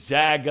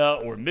Gonzaga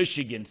or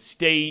Michigan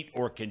State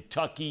or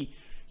Kentucky.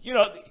 You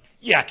know,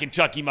 yeah,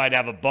 Kentucky might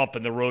have a bump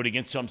in the road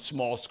against some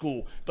small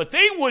school, but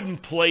they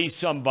wouldn't play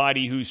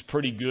somebody who's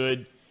pretty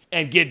good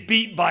and get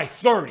beat by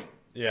 30.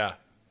 Yeah.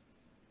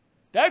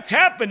 That's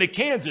happened to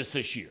Kansas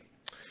this year.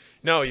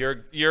 No,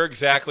 you're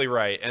exactly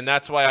right. And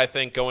that's why I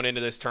think going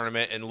into this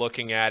tournament and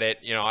looking at it,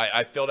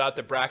 I filled out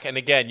the bracket. And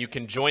again, you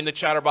can join the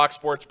Chatterbox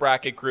Sports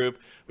bracket group.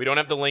 We don't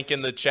have the link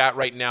in the chat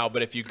right now,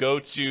 but if you go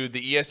to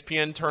the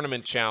ESPN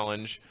Tournament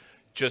Challenge,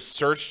 just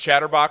search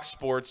Chatterbox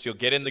Sports. You'll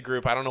get in the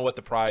group. I don't know what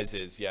the prize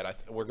is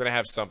yet. We're going to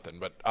have something.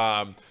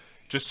 But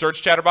just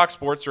search Chatterbox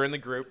Sports. They're in the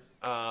group.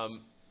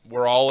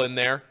 We're all in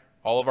there.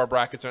 All of our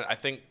brackets are. I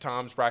think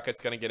Tom's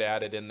bracket's going to get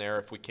added in there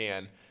if we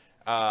can.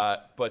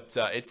 But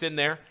it's in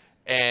there.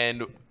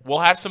 And we'll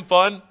have some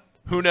fun.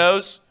 Who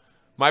knows?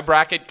 My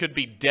bracket could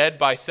be dead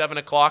by 7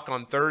 o'clock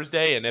on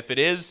Thursday. And if it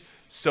is,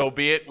 so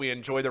be it. We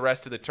enjoy the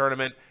rest of the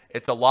tournament.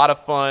 It's a lot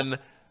of fun.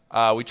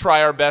 We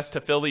try our best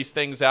to fill these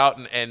things out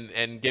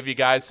and give you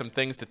guys some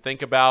things to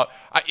think about.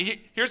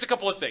 Here's a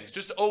couple of things.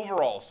 Just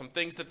overall, some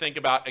things to think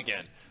about.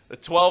 Again, the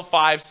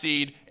 12-5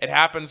 seed, it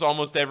happens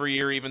almost every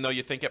year, even though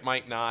you think it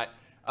might not.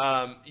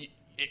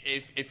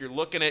 If you're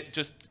looking at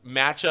just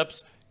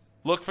matchups,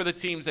 look for the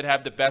teams that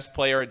have the best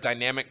player, a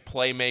dynamic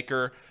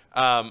playmaker.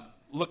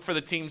 Look for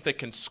the teams that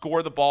can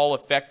score the ball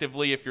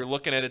effectively. If you're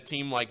looking at a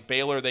team like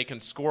Baylor, they can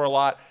score a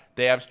lot.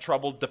 They have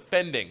trouble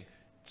defending.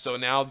 So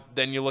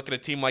then you look at a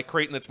team like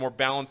Creighton that's more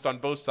balanced on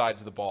both sides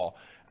of the ball.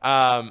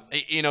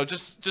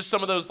 Just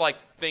some of those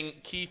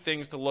key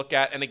things to look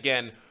at. And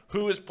again,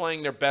 who is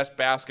playing their best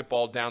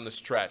basketball down the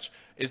stretch?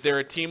 Is there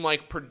a team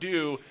like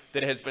Purdue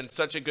that has been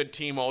such a good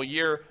team all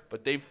year,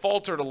 but they've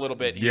faltered a little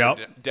bit here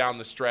down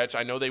the stretch?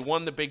 I know they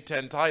won the Big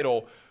Ten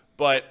title,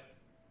 but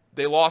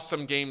they lost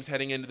some games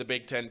heading into the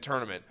Big Ten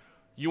tournament.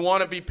 You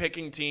want to be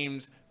picking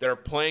teams that are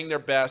playing their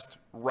best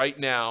right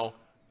now,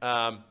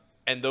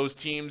 and those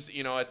teams,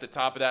 at the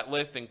top of that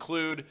list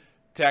include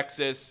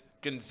Texas,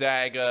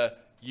 Gonzaga,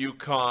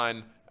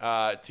 UConn,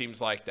 teams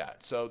like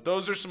that. So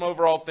those are some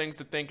overall things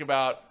to think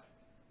about.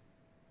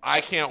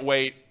 I can't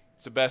wait.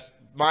 It's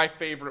my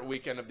favorite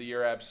weekend of the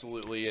year,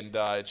 absolutely, and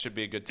it should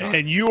be a good time.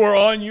 And you are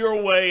on your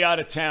way out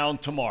of town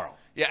tomorrow.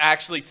 Yeah,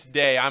 actually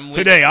today.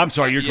 I'm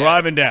sorry, you're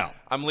driving down.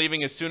 I'm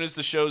leaving as soon as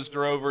the shows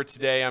are over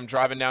today. I'm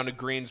driving down to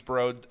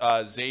Greensboro.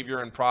 Xavier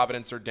and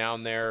Providence are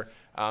down there.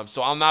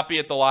 So I'll not be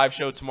at the live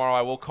show tomorrow.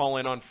 I will call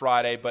in on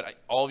Friday. But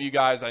all of you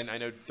guys, I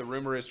know the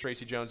rumor is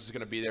Tracy Jones is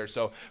going to be there.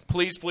 So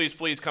please, please,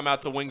 please come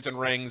out to Wings and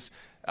Rings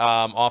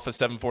off of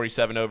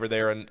 747 over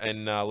there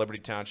in Liberty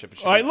Township.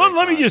 All right,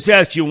 let me just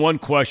ask you one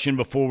question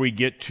before we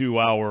get to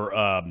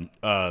our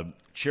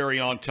cherry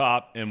on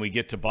top and we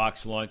get to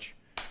box lunch.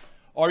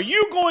 Are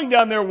you going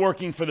down there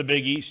working for the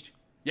Big East?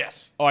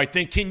 Yes. All right,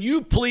 then can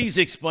you please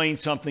explain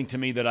something to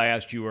me that I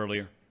asked you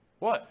earlier?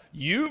 What?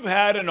 You've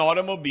had an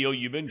automobile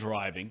you've been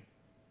driving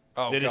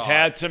that has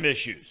had some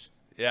issues.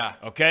 Yeah.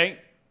 Okay?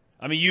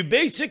 I mean, you've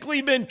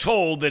basically been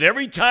told that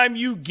every time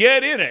you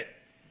get in it,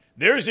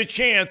 there's a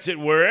chance that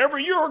wherever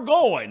you're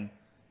going,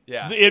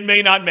 it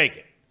may not make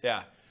it.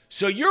 Yeah.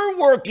 So you're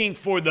working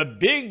for the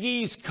Big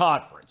East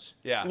Conference,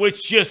 Yeah.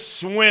 which just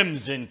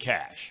swims in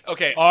cash.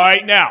 Okay. All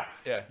right, now,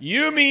 Yeah.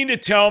 you mean to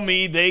tell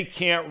me they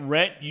can't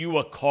rent you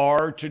a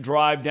car to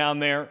drive down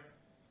there?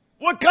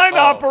 What kind of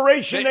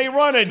operation they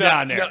running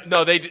down there?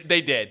 No, they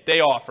did.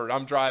 They offered.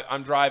 I'm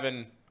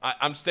driving.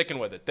 I'm sticking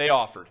with it. They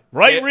offered.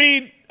 Right,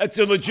 Reed? That's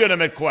a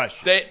legitimate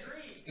question.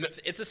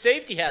 It's a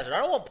safety hazard. I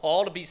don't want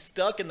Paul to be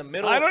stuck in the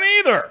middle I don't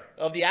either.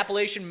 of the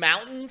Appalachian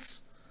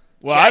Mountains.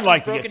 Well, Jackie's I'd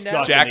like to get broken stuck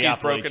down. in the Jackie's broken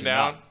Appalachian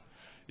down. Mountains.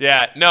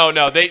 Yeah.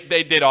 No,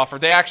 they did offer.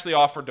 They actually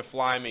offered to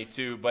fly me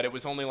too, but it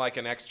was only like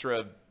an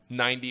extra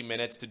 90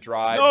 minutes to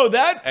drive. No,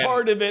 that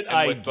part of it and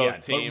I with both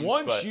get. teams,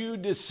 but once you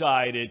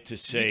decided to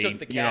say, took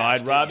the cash, I'd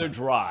didn't rather you?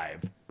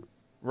 drive,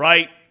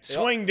 right?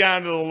 Swing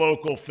down to the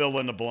local fill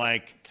in the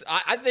blank.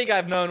 I think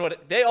I've known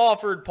they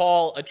offered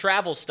Paul a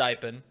travel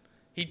stipend.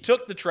 He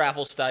took the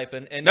travel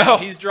stipend, and now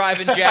he's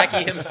driving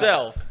Jackie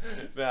himself.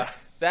 Yeah.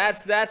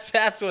 That's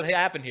what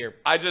happened here.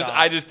 I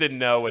just didn't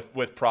know with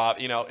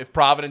if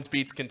Providence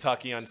beats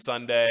Kentucky on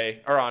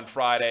Sunday or on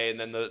Friday, and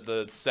then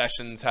the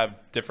sessions have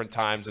different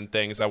times and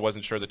things. I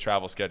wasn't sure the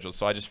travel schedule,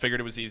 so I just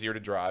figured it was easier to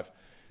drive.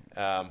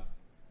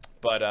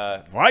 But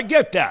I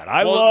get that.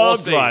 we'll love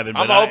see. driving.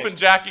 I'm but hoping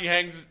Jackie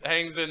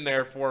hangs in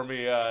there for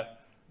me.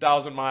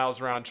 1,000 miles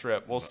round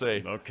trip. We'll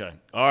see. Okay.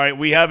 All right.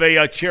 We have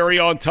a cherry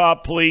on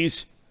top,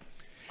 please.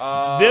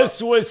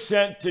 This was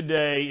sent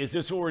today. Is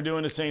this what we're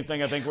doing? The same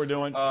thing I think we're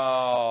doing?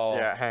 Oh.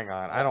 Yeah, hang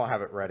on. I don't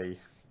have it ready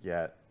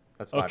yet.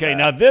 That's my Okay. bad.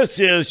 Now, this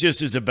is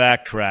just as a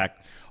backtrack.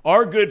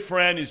 Our good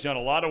friend who's done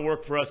a lot of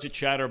work for us at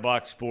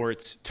Chatterbox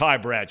Sports, Ty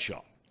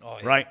Bradshaw. Oh,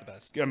 yeah, right? he's the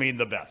best. I mean,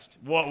 the best.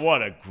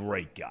 What a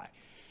great guy.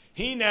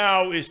 He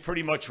now is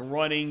pretty much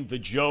running the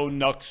Joe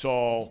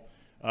Nuxall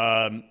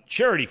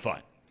Charity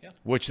Fund,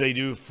 which they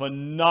do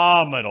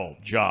phenomenal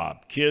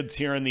job. Kids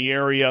here in the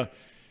area,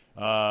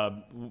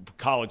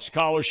 college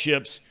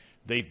scholarships.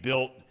 They've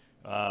built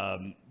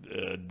God,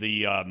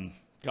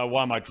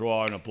 why am I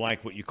drawing a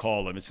blank what you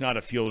call them? It's not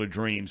a Field of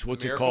Dreams.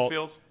 What's Miracle it called?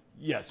 Fields?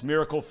 Yes,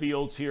 Miracle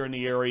Fields here in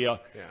the area,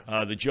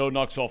 the Joe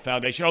Nuxhall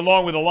Foundation,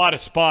 along with a lot of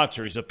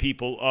sponsors of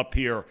people up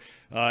here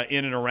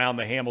in and around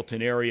the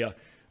Hamilton area.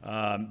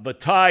 But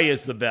Ty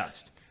is the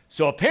best.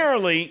 So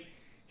apparently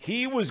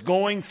he was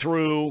going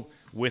through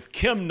with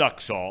Kim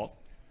Nuxhall.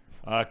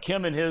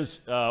 Kim and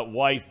his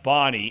wife,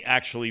 Bonnie,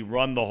 actually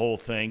run the whole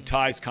thing.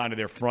 Ty's kind of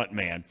their front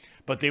man.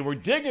 But they were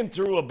digging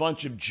through a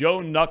bunch of Joe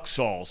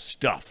Nuxhall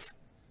stuff.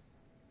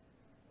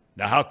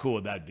 Now, how cool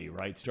would that be,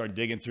 right? Start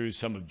digging through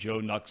some of Joe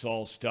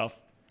Nuxhall's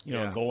stuff,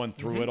 and going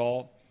through it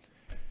all.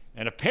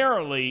 And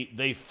apparently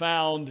they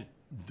found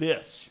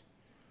this.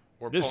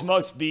 This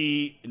must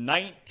be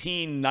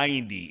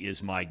 1990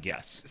 is my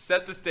guess.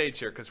 Set the stage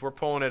here because we're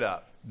pulling it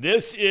up.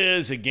 This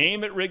is a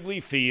game at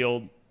Wrigley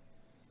Field.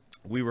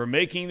 We were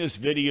making this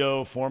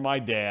video for my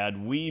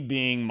dad, we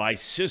being my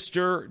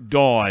sister,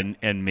 Dawn,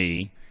 and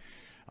me,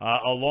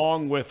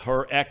 along with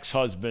her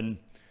ex-husband,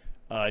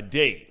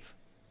 Dave.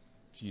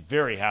 She's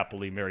very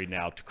happily married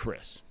now to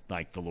Chris,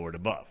 thank the Lord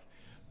above.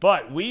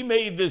 But we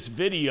made this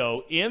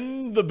video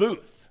in the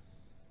booth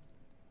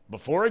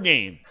before a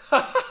game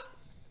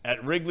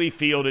at Wrigley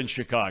Field in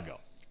Chicago.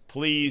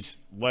 Please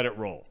let it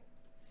roll.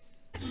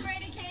 It's a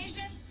great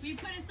occasion. We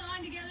put a song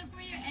together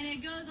for you, and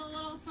it goes a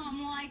little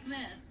something like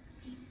this.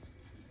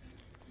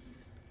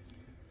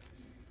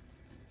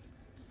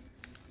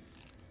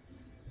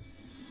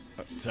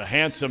 It's a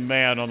handsome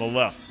man on the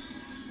left.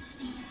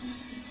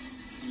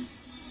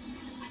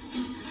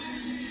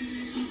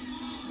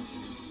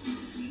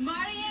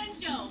 Marty and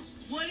Joe,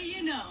 what do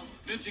you know?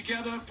 Been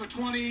together for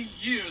 20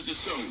 years or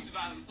so.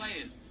 Surviving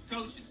players,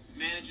 coaches,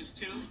 managers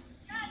too.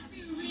 Got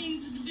 2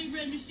 rings with the big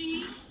red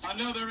machine.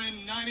 Another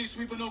in 90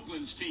 sweeping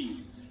Oakland's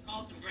team.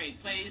 Called some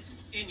great plays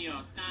in your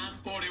time.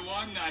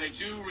 41,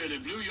 92 really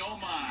blew your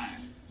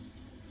mind.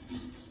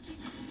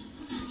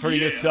 Pretty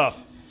good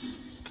stuff.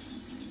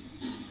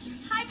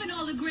 Hyping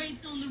all the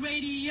greats on the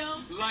radio.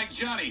 Like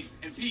Johnny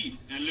and Pete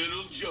and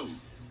Little Joe.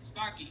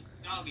 Sparky,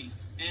 Doggy,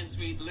 and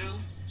Sweet Lou.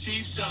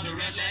 Chiefs of the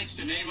Redlegs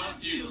to name a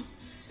few.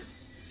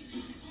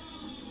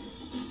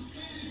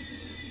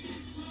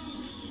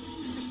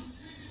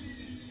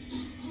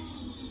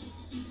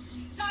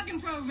 Talking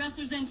pro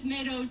wrestlers and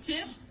tomato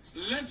tips.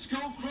 Let's go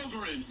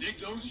Kroger and dig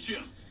those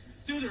chips.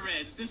 To the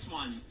Reds, this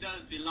one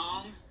does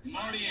belong.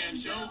 Marty and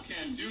Joe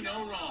can do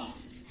no wrong.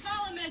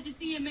 Call him as you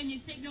see him and you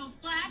take no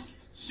flack.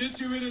 Since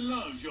he really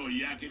loves your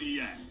yakety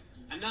yak.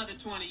 Another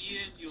 20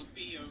 years you'll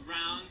be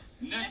around.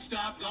 Next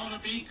stop gonna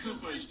be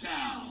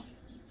Cooperstown.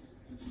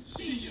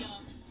 See ya.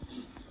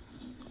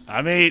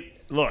 I mean,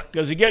 look,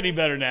 does it get any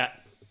better than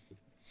that?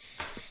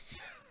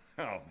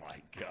 Oh,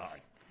 my God.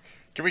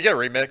 Can we get a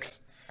remix?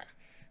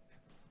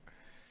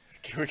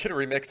 Can we get a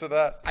remix of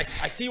that? I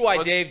see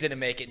why Dave didn't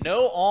make it.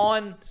 No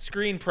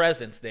on-screen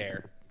presence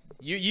there.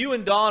 You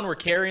and Don were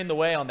carrying the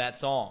way on that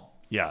song.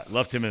 Yeah,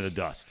 left him in the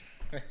dust.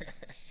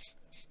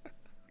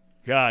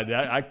 God,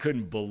 I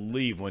couldn't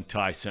believe when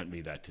Ty sent me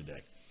that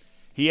today.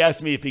 He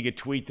asked me if he could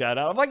tweet that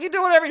out. I'm like, you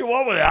do whatever you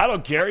want with it. I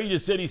don't care. He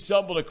just said he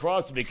stumbled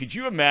across me. Could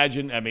you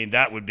imagine? I mean,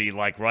 that would be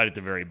like right at the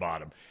very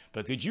bottom.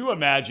 But could you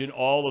imagine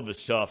all of the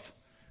stuff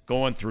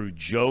going through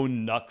Joe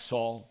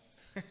Nuxhall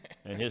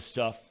and his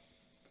stuff?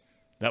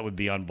 That would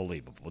be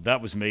unbelievable.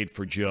 That was made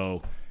for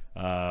Joe.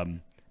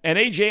 And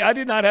AJ, I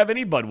did not have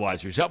any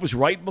Budweisers. That was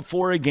right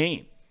before a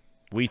game.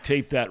 We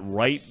taped that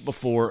right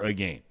before a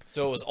game.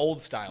 So it was old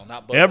style,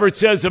 not Budweiser. Everett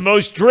says the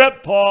most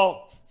drip,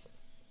 Paul,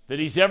 that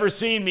he's ever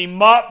seen me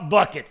mop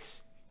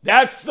buckets.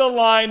 That's the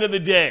line of the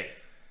day.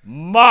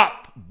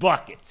 Mop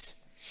buckets.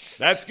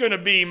 That's going to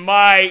be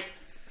my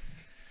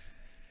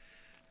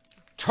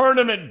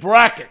tournament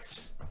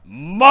brackets.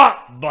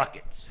 Mop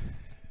buckets.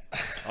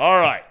 All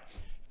right.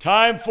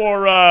 Time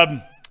for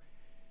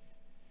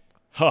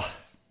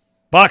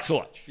box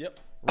lunch. Yep.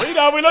 Reed,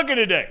 how are we looking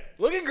today?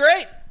 Looking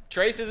great.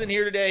 Trace isn't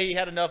here today. He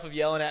had enough of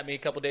yelling at me a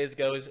couple days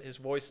ago. His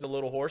voice is a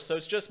little hoarse, so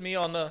it's just me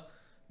on the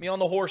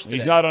horse today.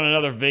 He's not on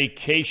another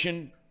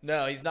vacation.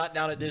 No, he's not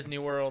down at Disney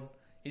World.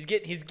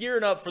 He's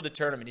gearing up for the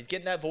tournament. He's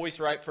getting that voice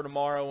right for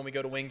tomorrow when we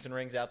go to Wings and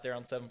Rings out there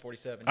on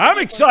 747. I'm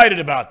excited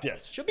about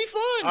this. Should be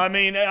fun. I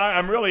mean,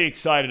 I'm really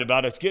excited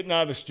about us getting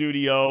out of the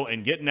studio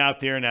and getting out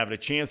there and having a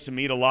chance to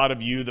meet a lot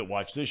of you that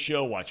watch this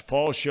show, watch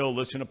Paul's show,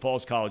 listen to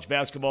Paul's college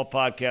basketball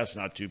podcast,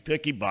 Not Too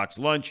Picky, Box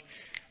Lunch.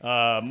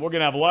 We're going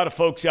to have a lot of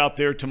folks out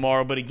there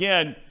tomorrow. But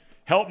again,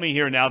 help me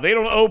here now. They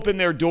don't open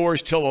their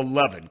doors till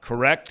 11,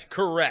 correct?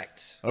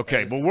 Correct.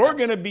 Okay, but we're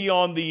going to be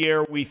on the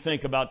air, we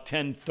think, about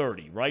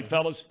 10:30, right,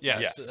 fellas?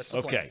 Yes.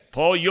 Okay.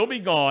 Paul, you'll be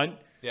gone.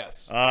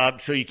 Yes.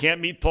 So you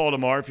can't meet Paul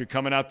tomorrow. If you're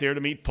coming out there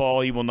to meet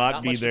Paul, he will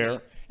not be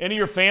there. Any of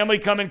your family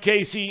coming,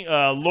 Casey?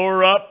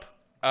 Lure up?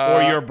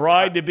 Or your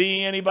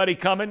bride-to-be? Anybody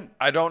coming?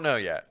 I don't know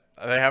yet.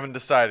 They haven't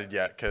decided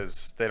yet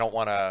because they don't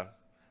want to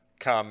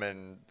come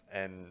and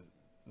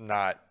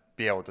not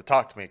be able to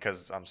talk to me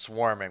because I'm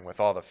swarming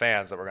with all the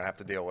fans that we're going to have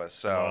to deal with.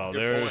 So,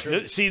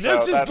 this is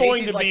So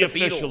going to like be the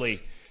officially.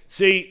 Beatles.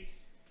 See,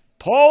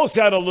 Paul's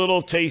had a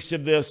little taste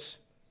of this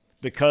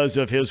because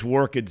of his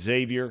work at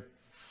Xavier,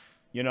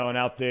 and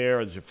out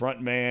there as a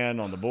front man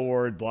on the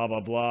board, blah,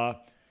 blah, blah.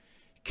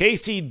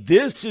 Casey,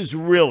 this is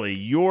really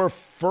your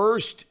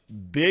first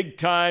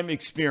big-time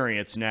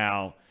experience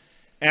now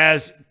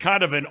as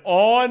kind of an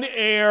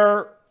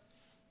on-air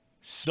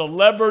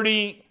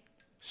celebrity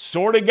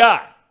sort of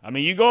guy. I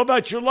mean, you go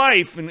about your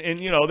life, and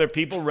there are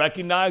people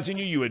recognizing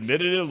you. You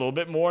admitted it a little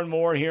bit more and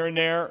more here and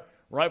there.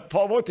 Right,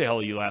 Paul, what the hell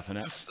are you laughing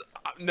at?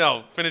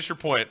 No, finish your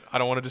point. I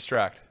don't want to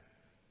distract.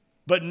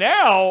 But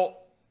now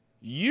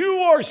you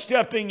are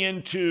stepping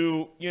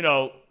into,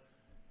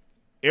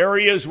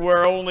 areas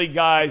where only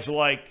guys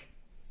like,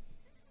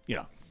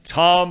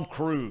 Tom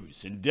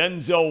Cruise and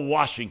Denzel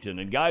Washington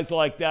and guys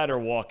like that are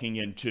walking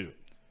into.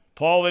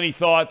 Paul, any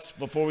thoughts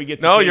before we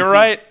get to No, Casey? you're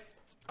right.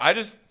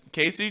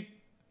 Casey,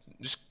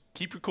 just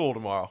keep your cool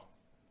tomorrow.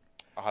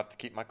 I'll have to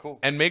keep my cool.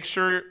 And make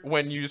sure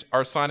when you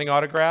are signing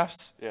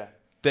autographs Yeah.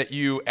 that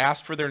you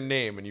ask for their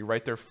name and you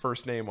write their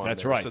first name on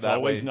That's there. right. So It's that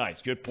always way,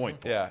 nice. Good point,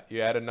 Paul. Yeah,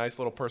 you add a nice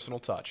little personal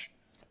touch.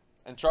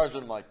 And charge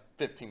them like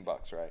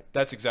 $15, right?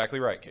 That's exactly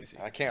right, Casey.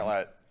 I can't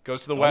let.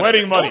 Goes to the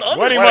Wedding money. Don't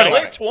Wedding undersell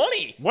money. it.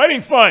 20.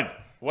 Wedding fund.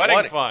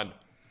 Wedding fund.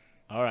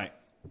 All right.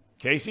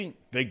 Casey,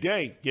 big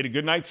day. Get a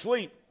good night's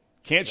sleep.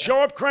 Can't show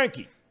up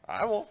cranky.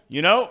 I won't.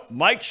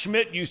 Mike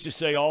Schmidt used to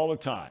say all the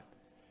time,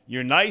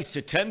 you're nice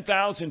to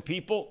 10,000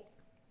 people,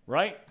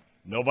 right?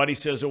 Nobody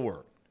says a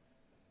word.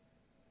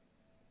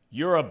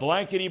 You're a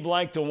blankety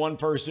blank to one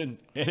person,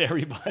 and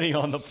everybody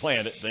on the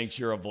planet thinks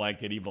you're a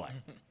blankety blank,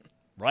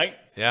 right?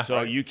 Yeah.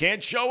 So you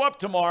can't show up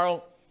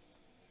tomorrow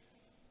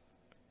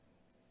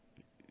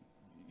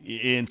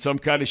in some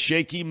kind of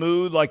shaky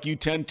mood like you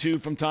tend to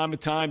from time to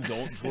time.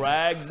 Don't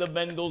drag the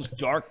Bengals'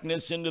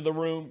 darkness into the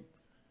room,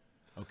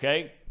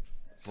 okay?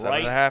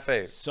 7.5,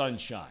 8.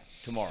 Sunshine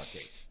tomorrow,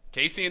 Casey.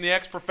 Casey and the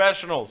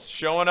ex-professionals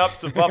showing up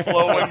to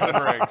Buffalo Wings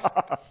and Rings.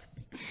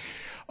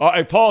 All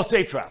right, Paul,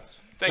 safe travels.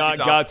 Thank you,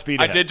 Tom.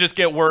 Godspeed I ahead. did just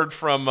get word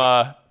from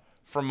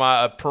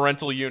my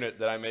parental unit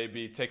that I may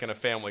be taking a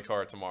family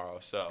car tomorrow.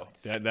 So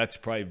That's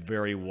probably a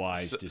very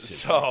wise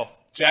decision. So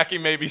Jackie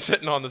may be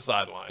sitting on the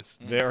sidelines.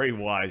 Very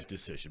wise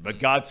decision. But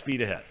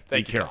Godspeed ahead.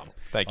 Thank Be you, careful. Tom.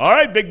 Thank you. All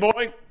right, big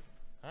boy.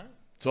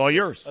 It's all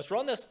yours. Let's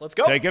run this. Let's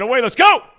go. Take it away. Let's go.